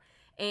were.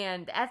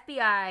 And the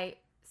FBI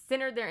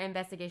centered their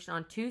investigation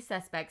on two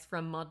suspects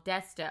from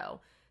Modesto.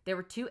 There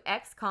were two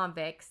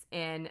ex-convicts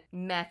and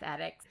meth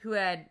addicts who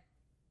had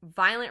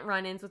violent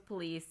run-ins with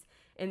police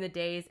in the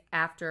days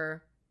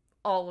after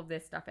all of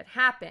this stuff had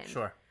happened.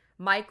 Sure.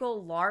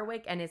 Michael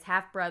Larwick and his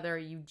half-brother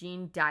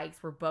Eugene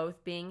Dykes were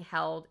both being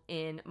held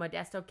in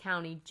Modesto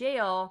County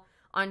Jail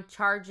on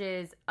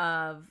charges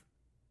of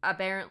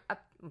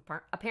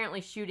apparently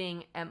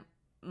shooting a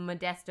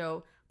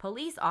Modesto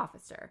police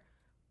officer.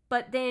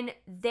 But then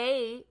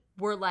they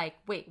were like,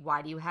 wait,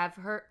 why do you have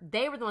her?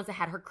 They were the ones that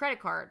had her credit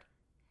card.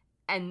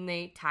 And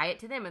they tie it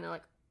to them, and they're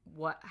like,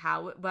 what,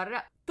 how, blah, blah,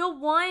 blah. The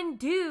one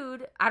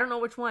dude, I don't know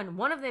which one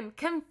of them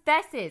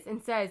confesses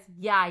and says,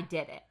 yeah, I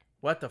did it.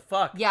 What the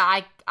fuck?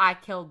 Yeah, I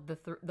killed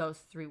those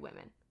three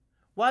women.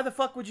 Why the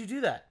fuck would you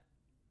do that?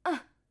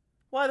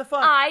 Why the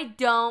fuck? I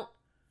don't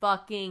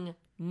fucking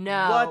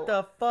know. What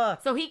the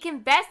fuck? So he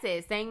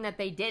confesses, saying that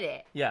they did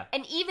it. Yeah.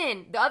 And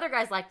even the other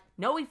guy's like,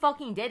 no, we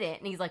fucking did it.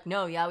 And he's like,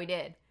 no, yeah, we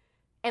did.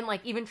 And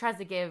even tries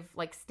to give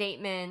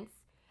statements.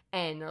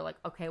 And they're like,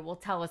 okay, well,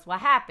 tell us what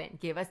happened.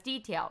 Give us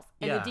details.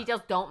 And the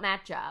details don't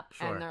match up.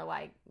 Sure. And they're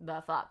like,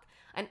 the fuck.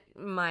 And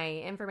my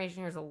information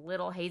here is a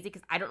little hazy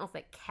because I don't know if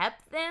they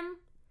kept them.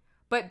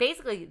 But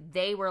basically,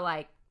 they were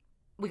like,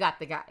 we got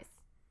the guys.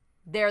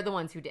 They're the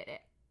ones who did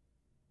it.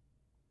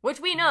 Which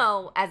we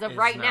know, as of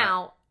right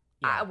now,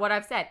 what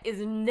I've said, is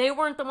they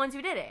weren't the ones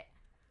who did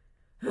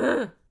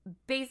it.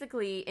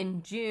 Basically,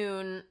 in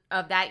June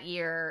of that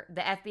year,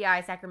 the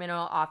FBI Sacramento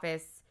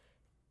office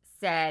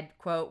said,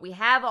 quote, we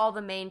have all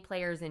the main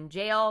players in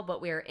jail,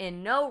 but we're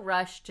in no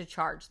rush to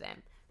charge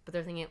them. But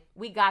they're thinking,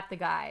 we got the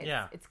guys.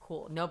 Yeah. It's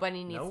cool.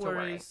 Nobody needs to worry.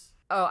 Worries.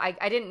 Oh,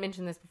 I didn't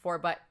mention this before,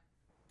 but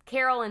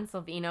Carol and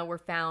Sylvina were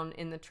found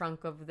in the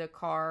trunk of the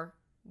car,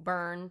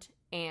 burned,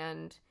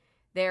 and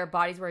their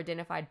bodies were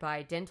identified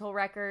by dental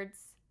records.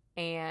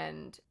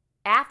 And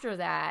after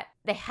that,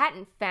 they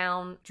hadn't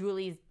found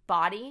Julie's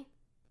body.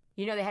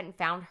 They hadn't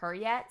found her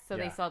yet, so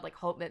they still had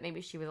hope that maybe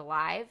she was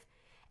alive.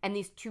 And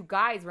these two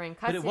guys were in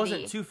custody. But it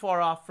wasn't too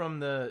far off from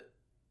the...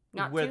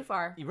 Not too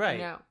far. Right.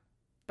 No.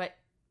 But...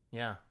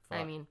 Yeah.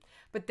 Fuck.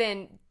 But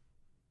then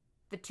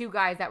the two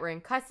guys that were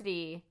in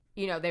custody,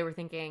 they were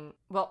thinking,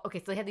 well, okay,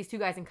 so they had these two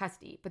guys in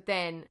custody. But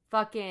then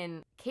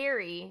fucking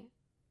Carrie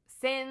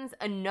sends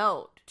a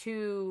note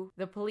to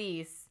the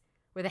police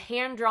with a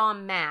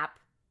hand-drawn map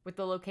with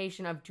the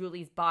location of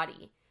Julie's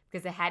body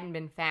because it hadn't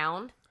been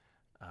found,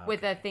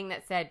 with a thing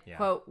that said,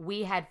 quote,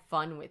 "We had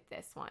fun with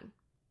this one."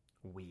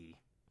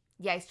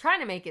 Yeah, he's trying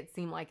to make it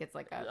seem like it's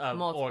like a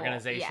multiple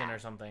organization or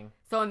something.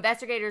 So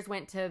investigators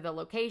went to the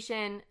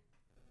location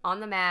on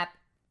the map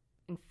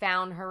and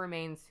found her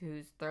remains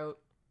whose throat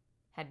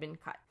had been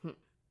cut.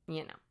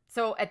 You know.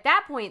 So at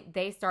that point,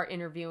 they start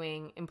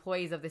interviewing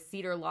employees of the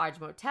Cedar Lodge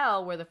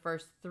Motel where the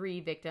first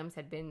 3 victims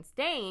had been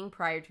staying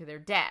prior to their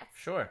death.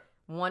 Sure.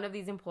 One of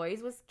these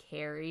employees was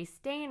Cary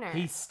Stayner.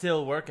 He's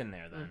still working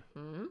there then.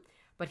 Mm-hmm.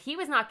 But he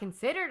was not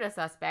considered a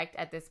suspect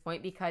at this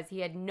point because he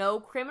had no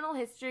criminal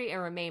history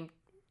and remained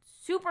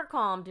super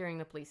calm during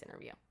the police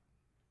interview.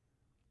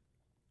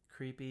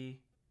 Creepy,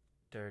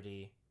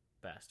 dirty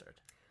bastard.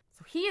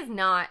 So he is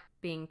not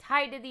being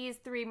tied to these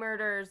 3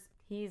 murders.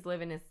 He's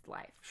living his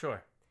life.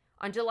 Sure.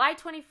 On July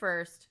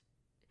 21st,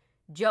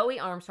 Joey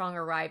Armstrong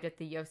arrived at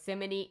the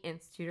Yosemite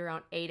Institute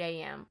around 8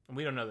 a.m.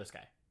 We don't know this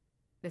guy.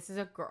 This is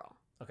a girl.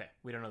 Okay.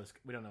 We don't know this.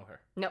 We don't know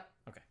her. Nope.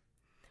 Okay.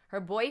 Her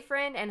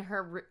boyfriend and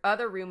her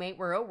other roommate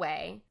were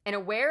away, and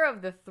aware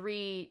of the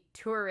 3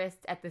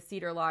 tourists at the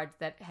Cedar Lodge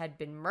that had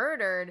been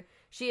murdered,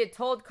 she had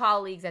told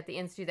colleagues at the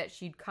Institute that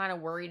she'd kind of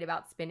worried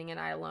about spending a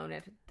night alone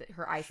at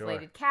her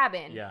isolated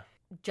cabin. Yeah.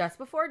 Just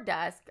before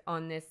dusk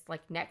on this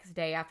next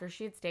day after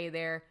she had stayed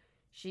there,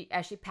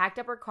 as she packed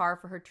up her car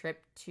for her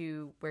trip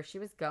to where she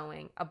was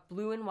going, a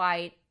blue and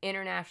white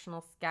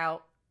International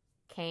Scout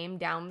came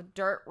down the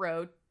dirt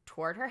road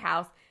toward her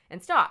house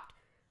and stopped.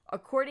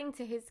 According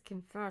to his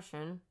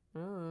confession,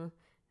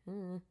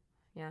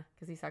 yeah,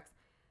 because he sucks,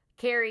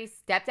 Cary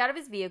stepped out of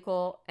his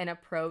vehicle and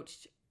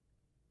approached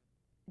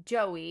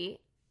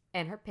Joey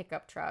and her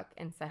pickup truck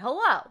and said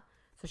hello.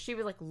 So she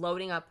was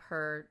loading up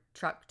her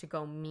truck to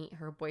go meet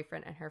her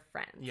boyfriend and her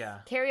friends. Yeah.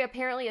 Cary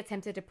apparently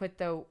attempted to put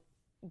the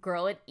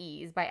girl at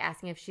ease by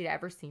asking if she'd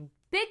ever seen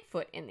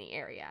Bigfoot in the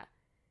area.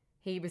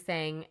 He was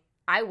saying,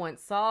 "I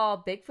once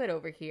saw Bigfoot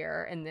over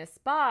here in this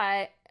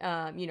spot.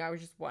 I was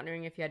just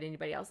wondering if you had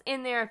anybody else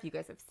in there, if you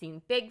guys have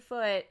seen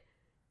Bigfoot.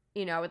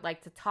 I would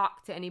like to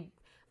talk to any,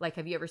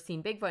 have you ever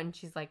seen Bigfoot?" And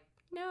she's like,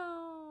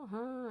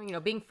 "No,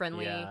 being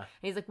friendly." Yeah. And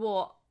he's like,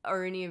 "Well,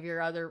 are any of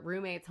your other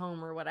roommates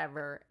home or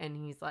whatever?"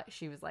 And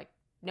she was like,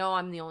 "No,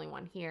 I'm the only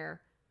one here."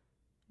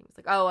 He was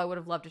like, "Oh, I would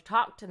have loved to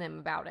talk to them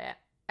about it."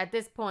 At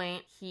this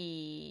point,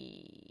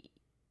 he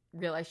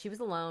realized she was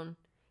alone.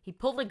 He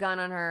pulled a gun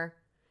on her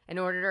and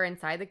ordered her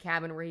inside the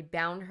cabin, where he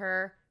bound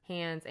her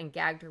hands and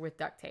gagged her with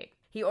duct tape.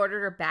 He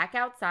ordered her back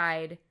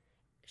outside,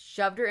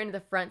 shoved her into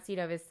the front seat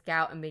of his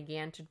Scout, and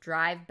began to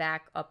drive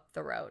back up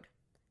the road.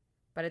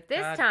 But at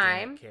this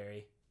time,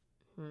 Cary.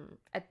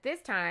 At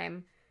this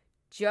time,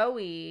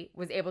 Joey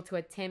was able to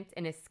attempt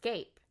an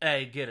escape.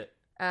 Hey, get it.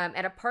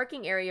 At a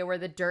parking area where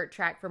the dirt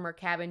track from her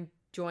cabin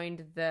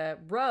joined the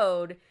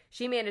road,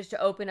 she managed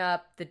to open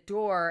up the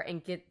door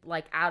and get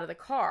out of the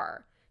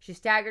car. She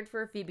staggered for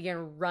her feet,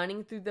 began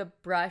running through the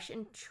brush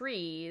and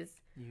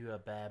trees. You a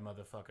bad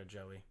motherfucker,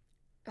 Joey.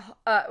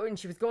 And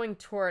she was going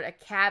toward a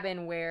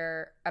cabin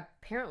where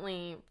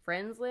apparently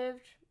friends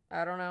lived.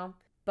 I don't know.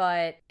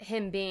 But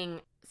him being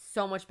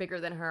so much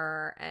bigger than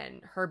her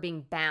and her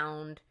being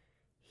bound,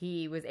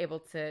 he was able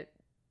to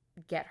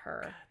get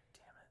her. God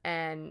damn it.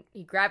 And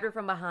he grabbed her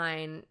from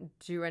behind,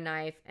 drew a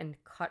knife,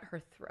 and cut her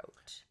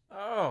throat.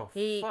 Oh,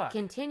 He fuck.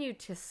 continued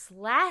to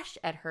slash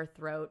at her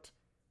throat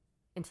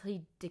until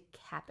he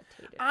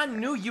decapitated I her.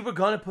 knew you were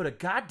going to put a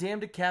goddamn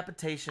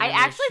decapitation I in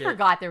this actually shit.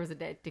 forgot there was a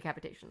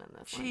decapitation in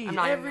this one. Gee, I'm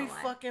not even every gonna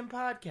lie. fucking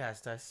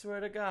podcast, I swear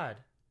to God.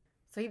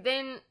 So he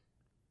then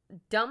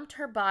dumped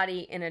her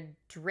body in a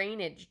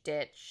drainage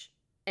ditch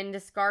and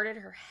discarded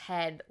her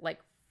head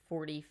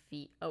 40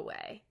 feet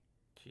away.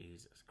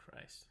 Jesus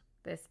Christ.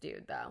 This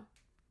dude, though.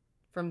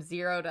 From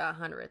 0 to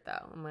 100,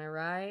 though. Am I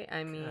right?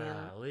 I mean,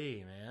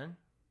 Golly, man.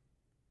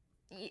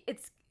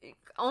 it's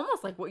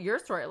almost like what your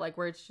story,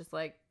 where it's just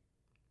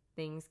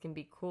things can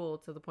be cool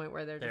to the point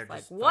where they're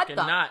just what the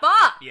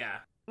fuck? Yeah.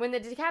 When the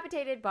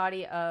decapitated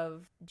body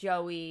of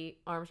Joey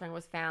Armstrong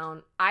was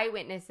found,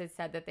 eyewitnesses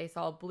said that they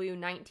saw a blue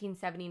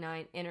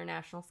 1979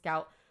 International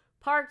Scout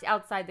parked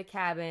outside the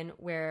cabin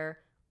where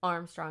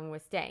Armstrong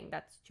was staying.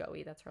 That's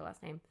Joey. That's her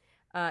last name.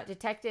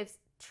 Detectives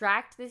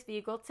tracked this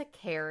vehicle to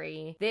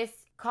Cary. This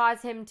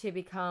caused him to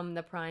become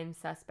the prime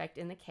suspect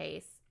in the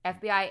case.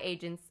 FBI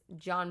agents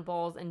John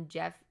Bowles and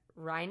Jeff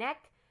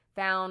Reineck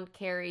found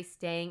Cary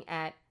staying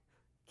at,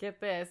 get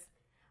this,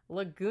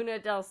 Laguna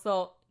del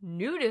Sol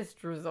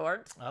Nudist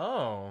Resort.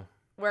 Oh.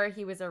 Where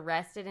he was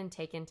arrested and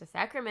taken to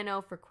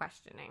Sacramento for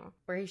questioning,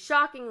 where he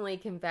shockingly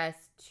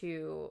confessed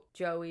to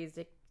Joey's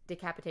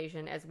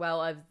decapitation as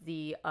well as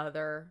the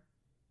other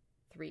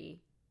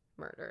 3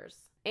 murders.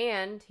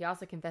 And he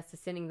also confessed to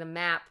sending the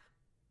map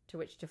to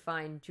which to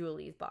find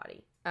Julie's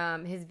body.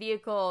 His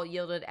vehicle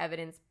yielded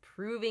evidence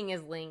proving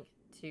his link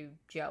to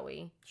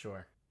Joey.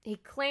 Sure. He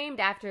claimed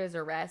after his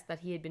arrest that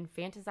he had been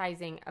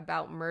fantasizing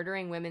about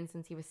murdering women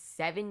since he was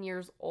 7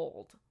 years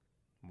old.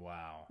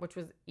 Wow. Which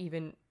was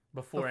even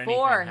before his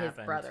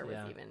happened. brother was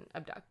even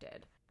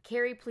abducted.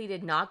 Carey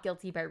pleaded not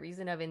guilty by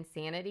reason of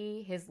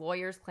insanity. His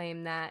lawyers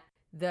claim that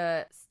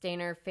the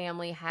Stainer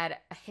family had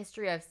a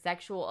history of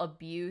sexual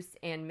abuse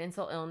and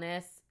mental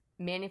illness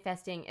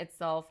manifesting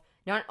itself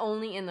not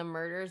only in the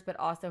murders, but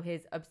also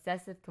his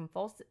obsessive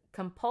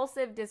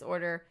compulsive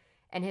disorder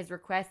and his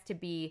request to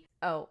be,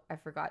 I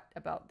forgot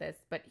about this,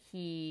 but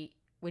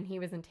when he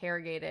was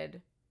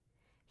interrogated,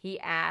 he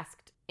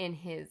asked in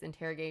his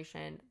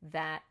interrogation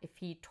that if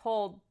he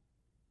told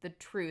the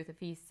truth, if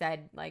he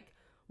said, like,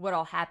 what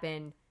all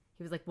happened,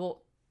 he was like,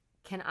 well,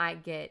 can I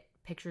get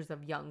pictures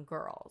of young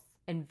girls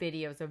and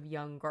videos of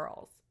young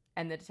girls?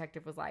 And the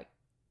detective was like,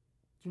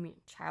 you mean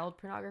child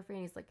pornography?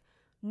 And he's like,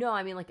 no,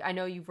 I mean, like, I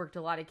know you've worked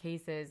a lot of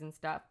cases and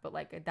stuff, but,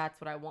 like, that's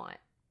what I want.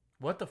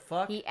 What the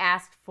fuck? He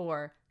asked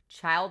for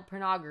child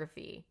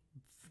pornography.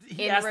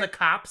 He asked the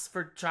cops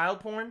for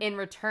child porn? In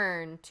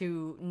return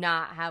to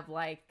not have,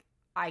 like,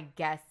 I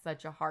guess,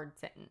 such a hard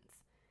sentence.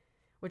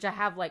 Which I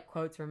have, like,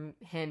 quotes from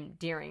him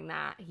during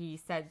that. He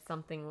said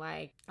something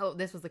like,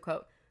 this was the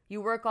quote.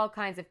 You work all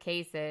kinds of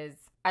cases.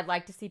 I'd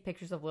like to see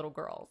pictures of little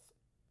girls.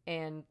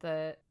 And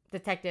the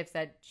detective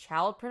said,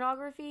 child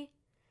pornography?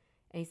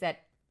 And he said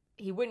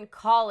he wouldn't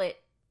call it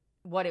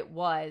what it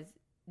was.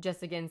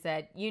 Just again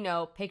said,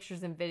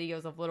 pictures and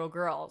videos of little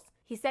girls.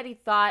 He said he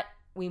thought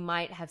we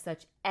might have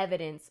such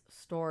evidence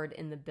stored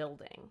in the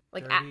building.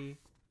 Like,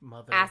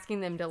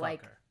 asking them to,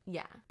 like,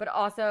 yeah. But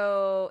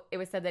also, it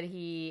was said that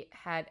he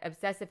had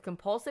obsessive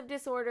compulsive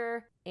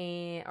disorder, or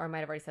I might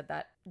have already said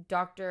that.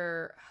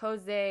 Dr.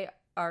 Jose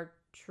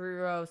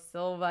Arturo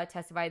Silva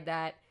testified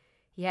that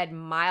he had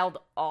mild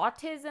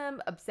autism,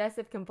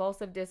 obsessive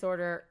compulsive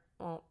disorder.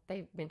 Well,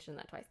 they mentioned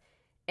that twice.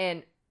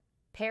 And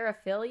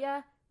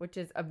paraphilia, which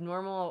is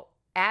abnormal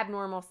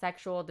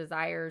sexual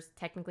desires,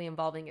 technically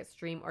involving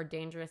extreme or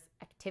dangerous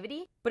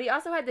activity. But he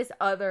also had this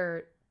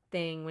other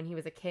thing when he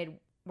was a kid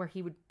where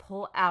he would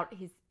pull out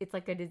it's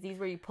like a disease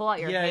where you pull out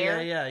your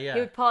hair. Yeah. He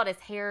would pull out his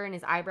hair and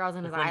his eyebrows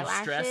and his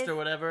eyelashes. Stressed or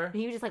whatever. And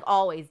he just, like,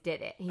 always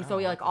did it. He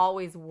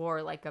always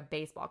wore, like, a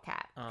baseball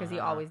cap because he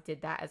always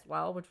did that as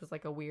well, which was,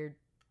 like, a weird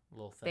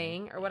little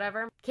thing or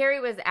whatever. Carey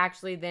was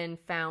actually then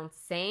found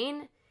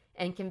sane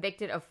and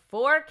convicted of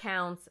 4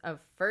 counts of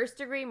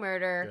first-degree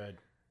murder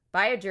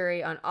by a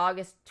jury on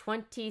August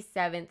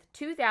 27th,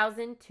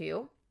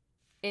 2002.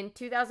 In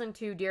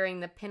 2002, during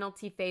the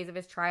penalty phase of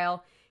his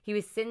trial, he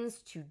was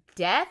sentenced to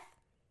death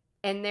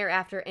and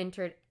thereafter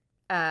entered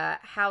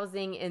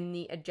housing in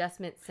the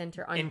adjustment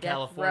center on death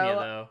California, row.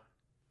 Though.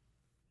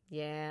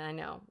 Yeah, I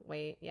know.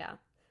 Wait, yeah.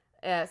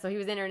 So he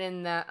was entered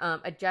in the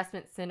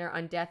adjustment center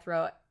on death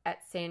row at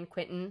San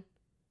Quentin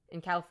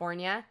in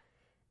California.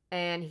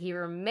 And he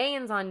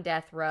remains on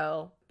death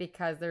row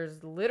because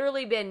there's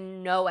literally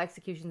been no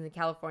executions in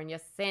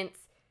California since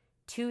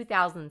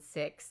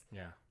 2006.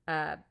 Yeah.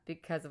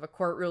 Because of a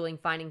court ruling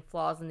finding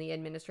flaws in the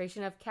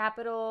administration of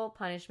capital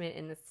punishment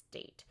in the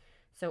state.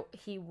 So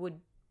he would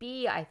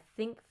be, I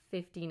think,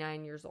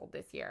 59 years old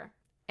this year.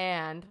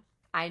 And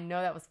I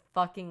know that was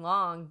fucking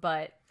long,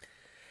 but...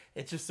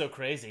 It's just so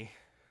crazy.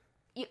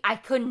 I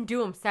couldn't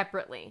do them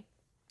separately.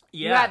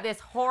 Yeah. You had this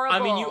horrible... I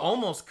mean, you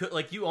almost could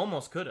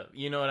have.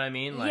 You know what I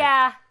mean? Like,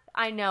 yeah,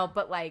 I know,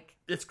 but, like...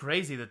 It's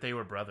crazy that they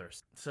were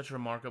brothers. Such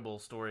remarkable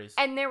stories.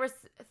 And there was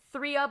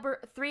three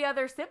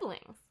other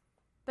siblings.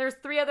 There's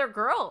 3 other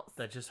girls.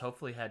 That just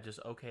hopefully had just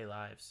okay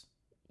lives.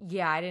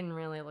 Yeah, I didn't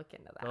really look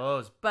into that.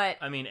 Those, but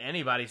I mean,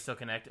 anybody's still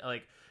connected.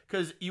 Like,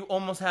 because you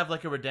almost have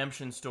like a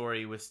redemption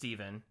story with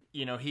Steven.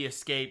 He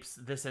escapes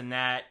this and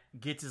that,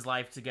 gets his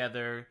life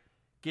together,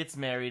 gets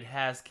married,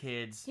 has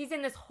kids. He's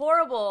in this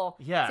horrible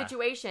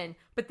situation,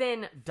 but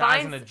then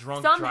dies in a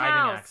drunk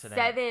driving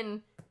accident.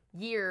 7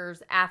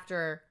 years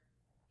after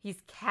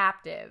he's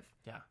captive.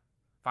 Yeah.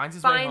 Finds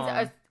his way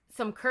home.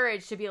 Some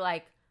courage to be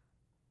like,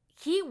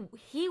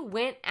 he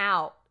went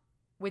out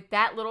with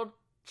that little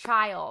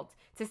child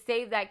to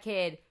save that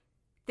kid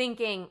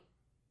thinking,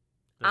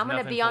 I'm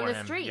going to be on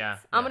the streets. Yeah.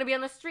 I'm going to be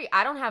on the street.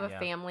 I don't have a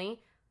family.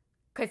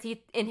 Because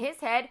in his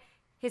head,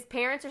 his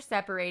parents are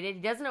separated.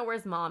 He doesn't know where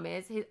his mom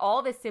is. All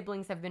of his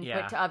siblings have been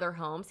put to other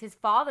homes. His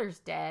father's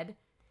dead.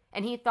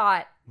 And he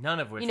thought, none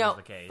of which was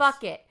the case.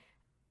 Fuck it.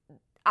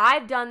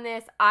 I've done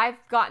this.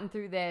 I've gotten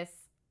through this.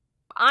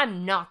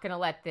 I'm not going to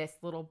let this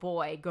little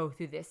boy go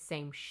through this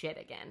same shit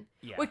again.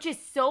 Yeah. Which is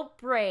so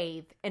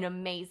brave and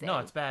amazing. No,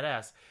 it's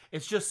badass.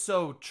 It's just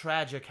so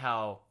tragic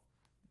how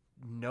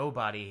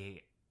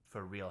nobody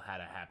for real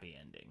had a happy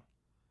ending.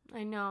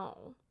 I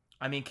know.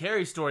 I mean,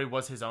 Carey's story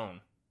was his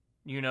own.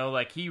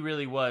 Like he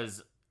really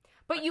was.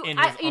 But you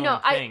have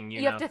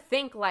to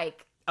think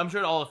like. I'm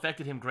sure it all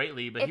affected him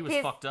greatly, but he was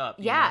fucked up.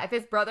 Yeah, if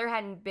his brother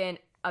hadn't been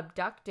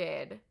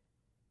abducted,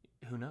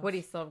 who knows? Would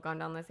he still have gone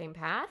down the same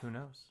path? Who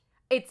knows?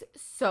 It's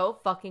so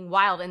fucking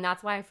wild, and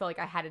that's why I feel like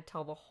I had to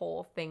tell the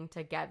whole thing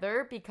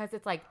together, because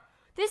it's like,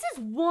 this is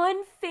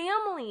one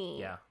family.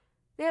 Yeah.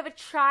 They have a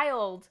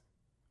child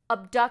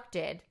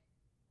abducted.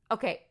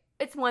 Okay,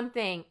 it's one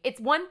thing. It's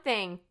one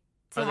thing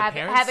to have a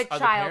child. Are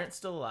the parents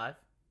still alive?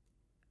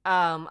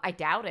 I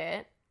doubt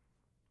it.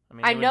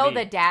 mean, I it would know be-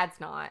 the dad's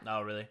not.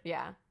 Oh, really?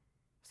 Yeah.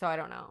 So I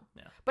don't know.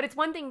 Yeah. But it's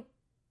one thing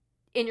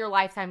in your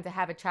lifetime to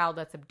have a child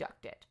that's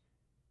abducted.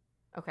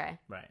 Okay.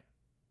 Right.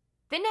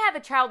 Then to have a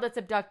child that's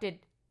abducted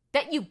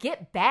that you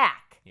get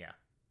back. Yeah.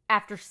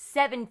 After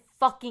 7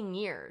 fucking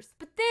years.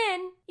 But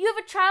then you have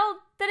a child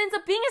that ends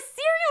up being a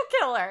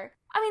serial killer.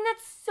 I mean,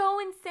 that's so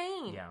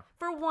insane. Yeah.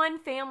 For one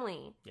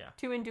family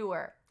to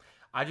endure.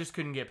 I just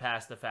couldn't get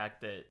past the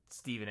fact that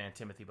Steven and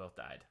Timothy both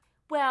died.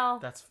 Well,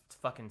 That's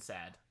fucking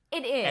sad.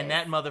 it is. And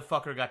that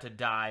motherfucker got to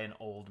die an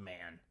old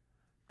man.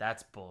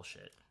 That's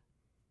bullshit.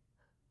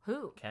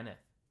 Who?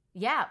 Kenneth.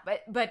 Yeah,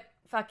 but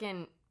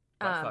fucking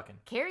Fucking.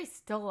 Carrie's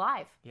still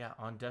alive. Yeah,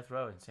 on death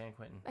row in San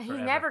Quentin. He's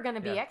forever. never going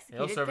to be Yeah.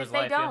 He'll executed serve because his they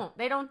life, yeah. don't.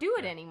 They don't do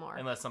it Yeah. anymore.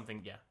 Unless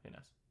something, who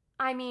knows?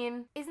 I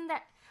mean, isn't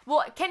that...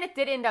 Well, Kenneth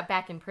did end up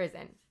back in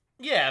prison.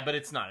 Yeah, but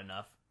it's not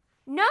enough.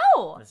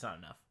 No! It's not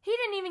enough. He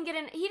didn't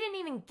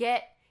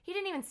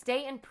even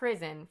stay in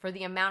prison for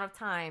the amount of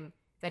time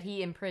that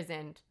he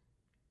imprisoned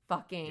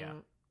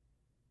fucking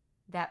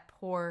that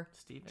poor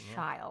Steven,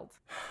 child.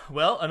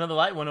 Well, another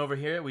light one over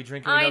here. We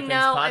drink and I we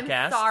know know, things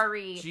podcast. I'm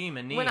sorry. Gee,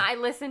 When I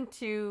listened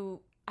to,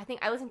 I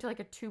think I listened to like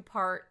a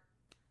 2-part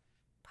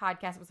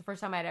podcast. It was the first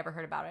time I'd ever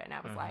heard about it, and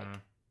I was like,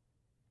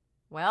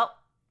 well,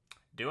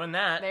 doing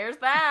that. there's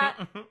that.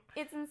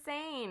 It's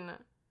insane.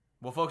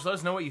 Well, folks, let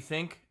us know what you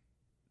think.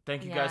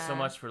 Thank you guys so Yeah.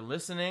 much for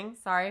listening.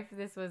 Sorry if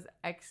this was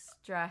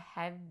extra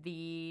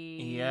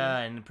heavy. Yeah,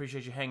 and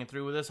appreciate you hanging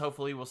through with us.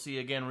 Hopefully, we'll see you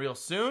again real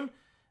soon.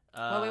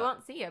 Well, we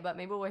won't see you, but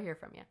maybe we'll hear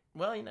from you.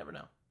 Well, you never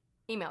know.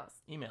 Email us.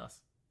 Email us.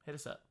 Hit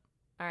us up.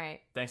 All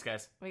right. Thanks,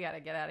 guys. We got to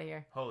get out of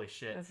here. Holy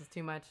shit. This is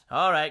too much.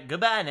 All right,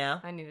 goodbye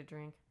now. I need a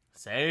drink.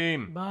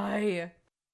 Same. Bye.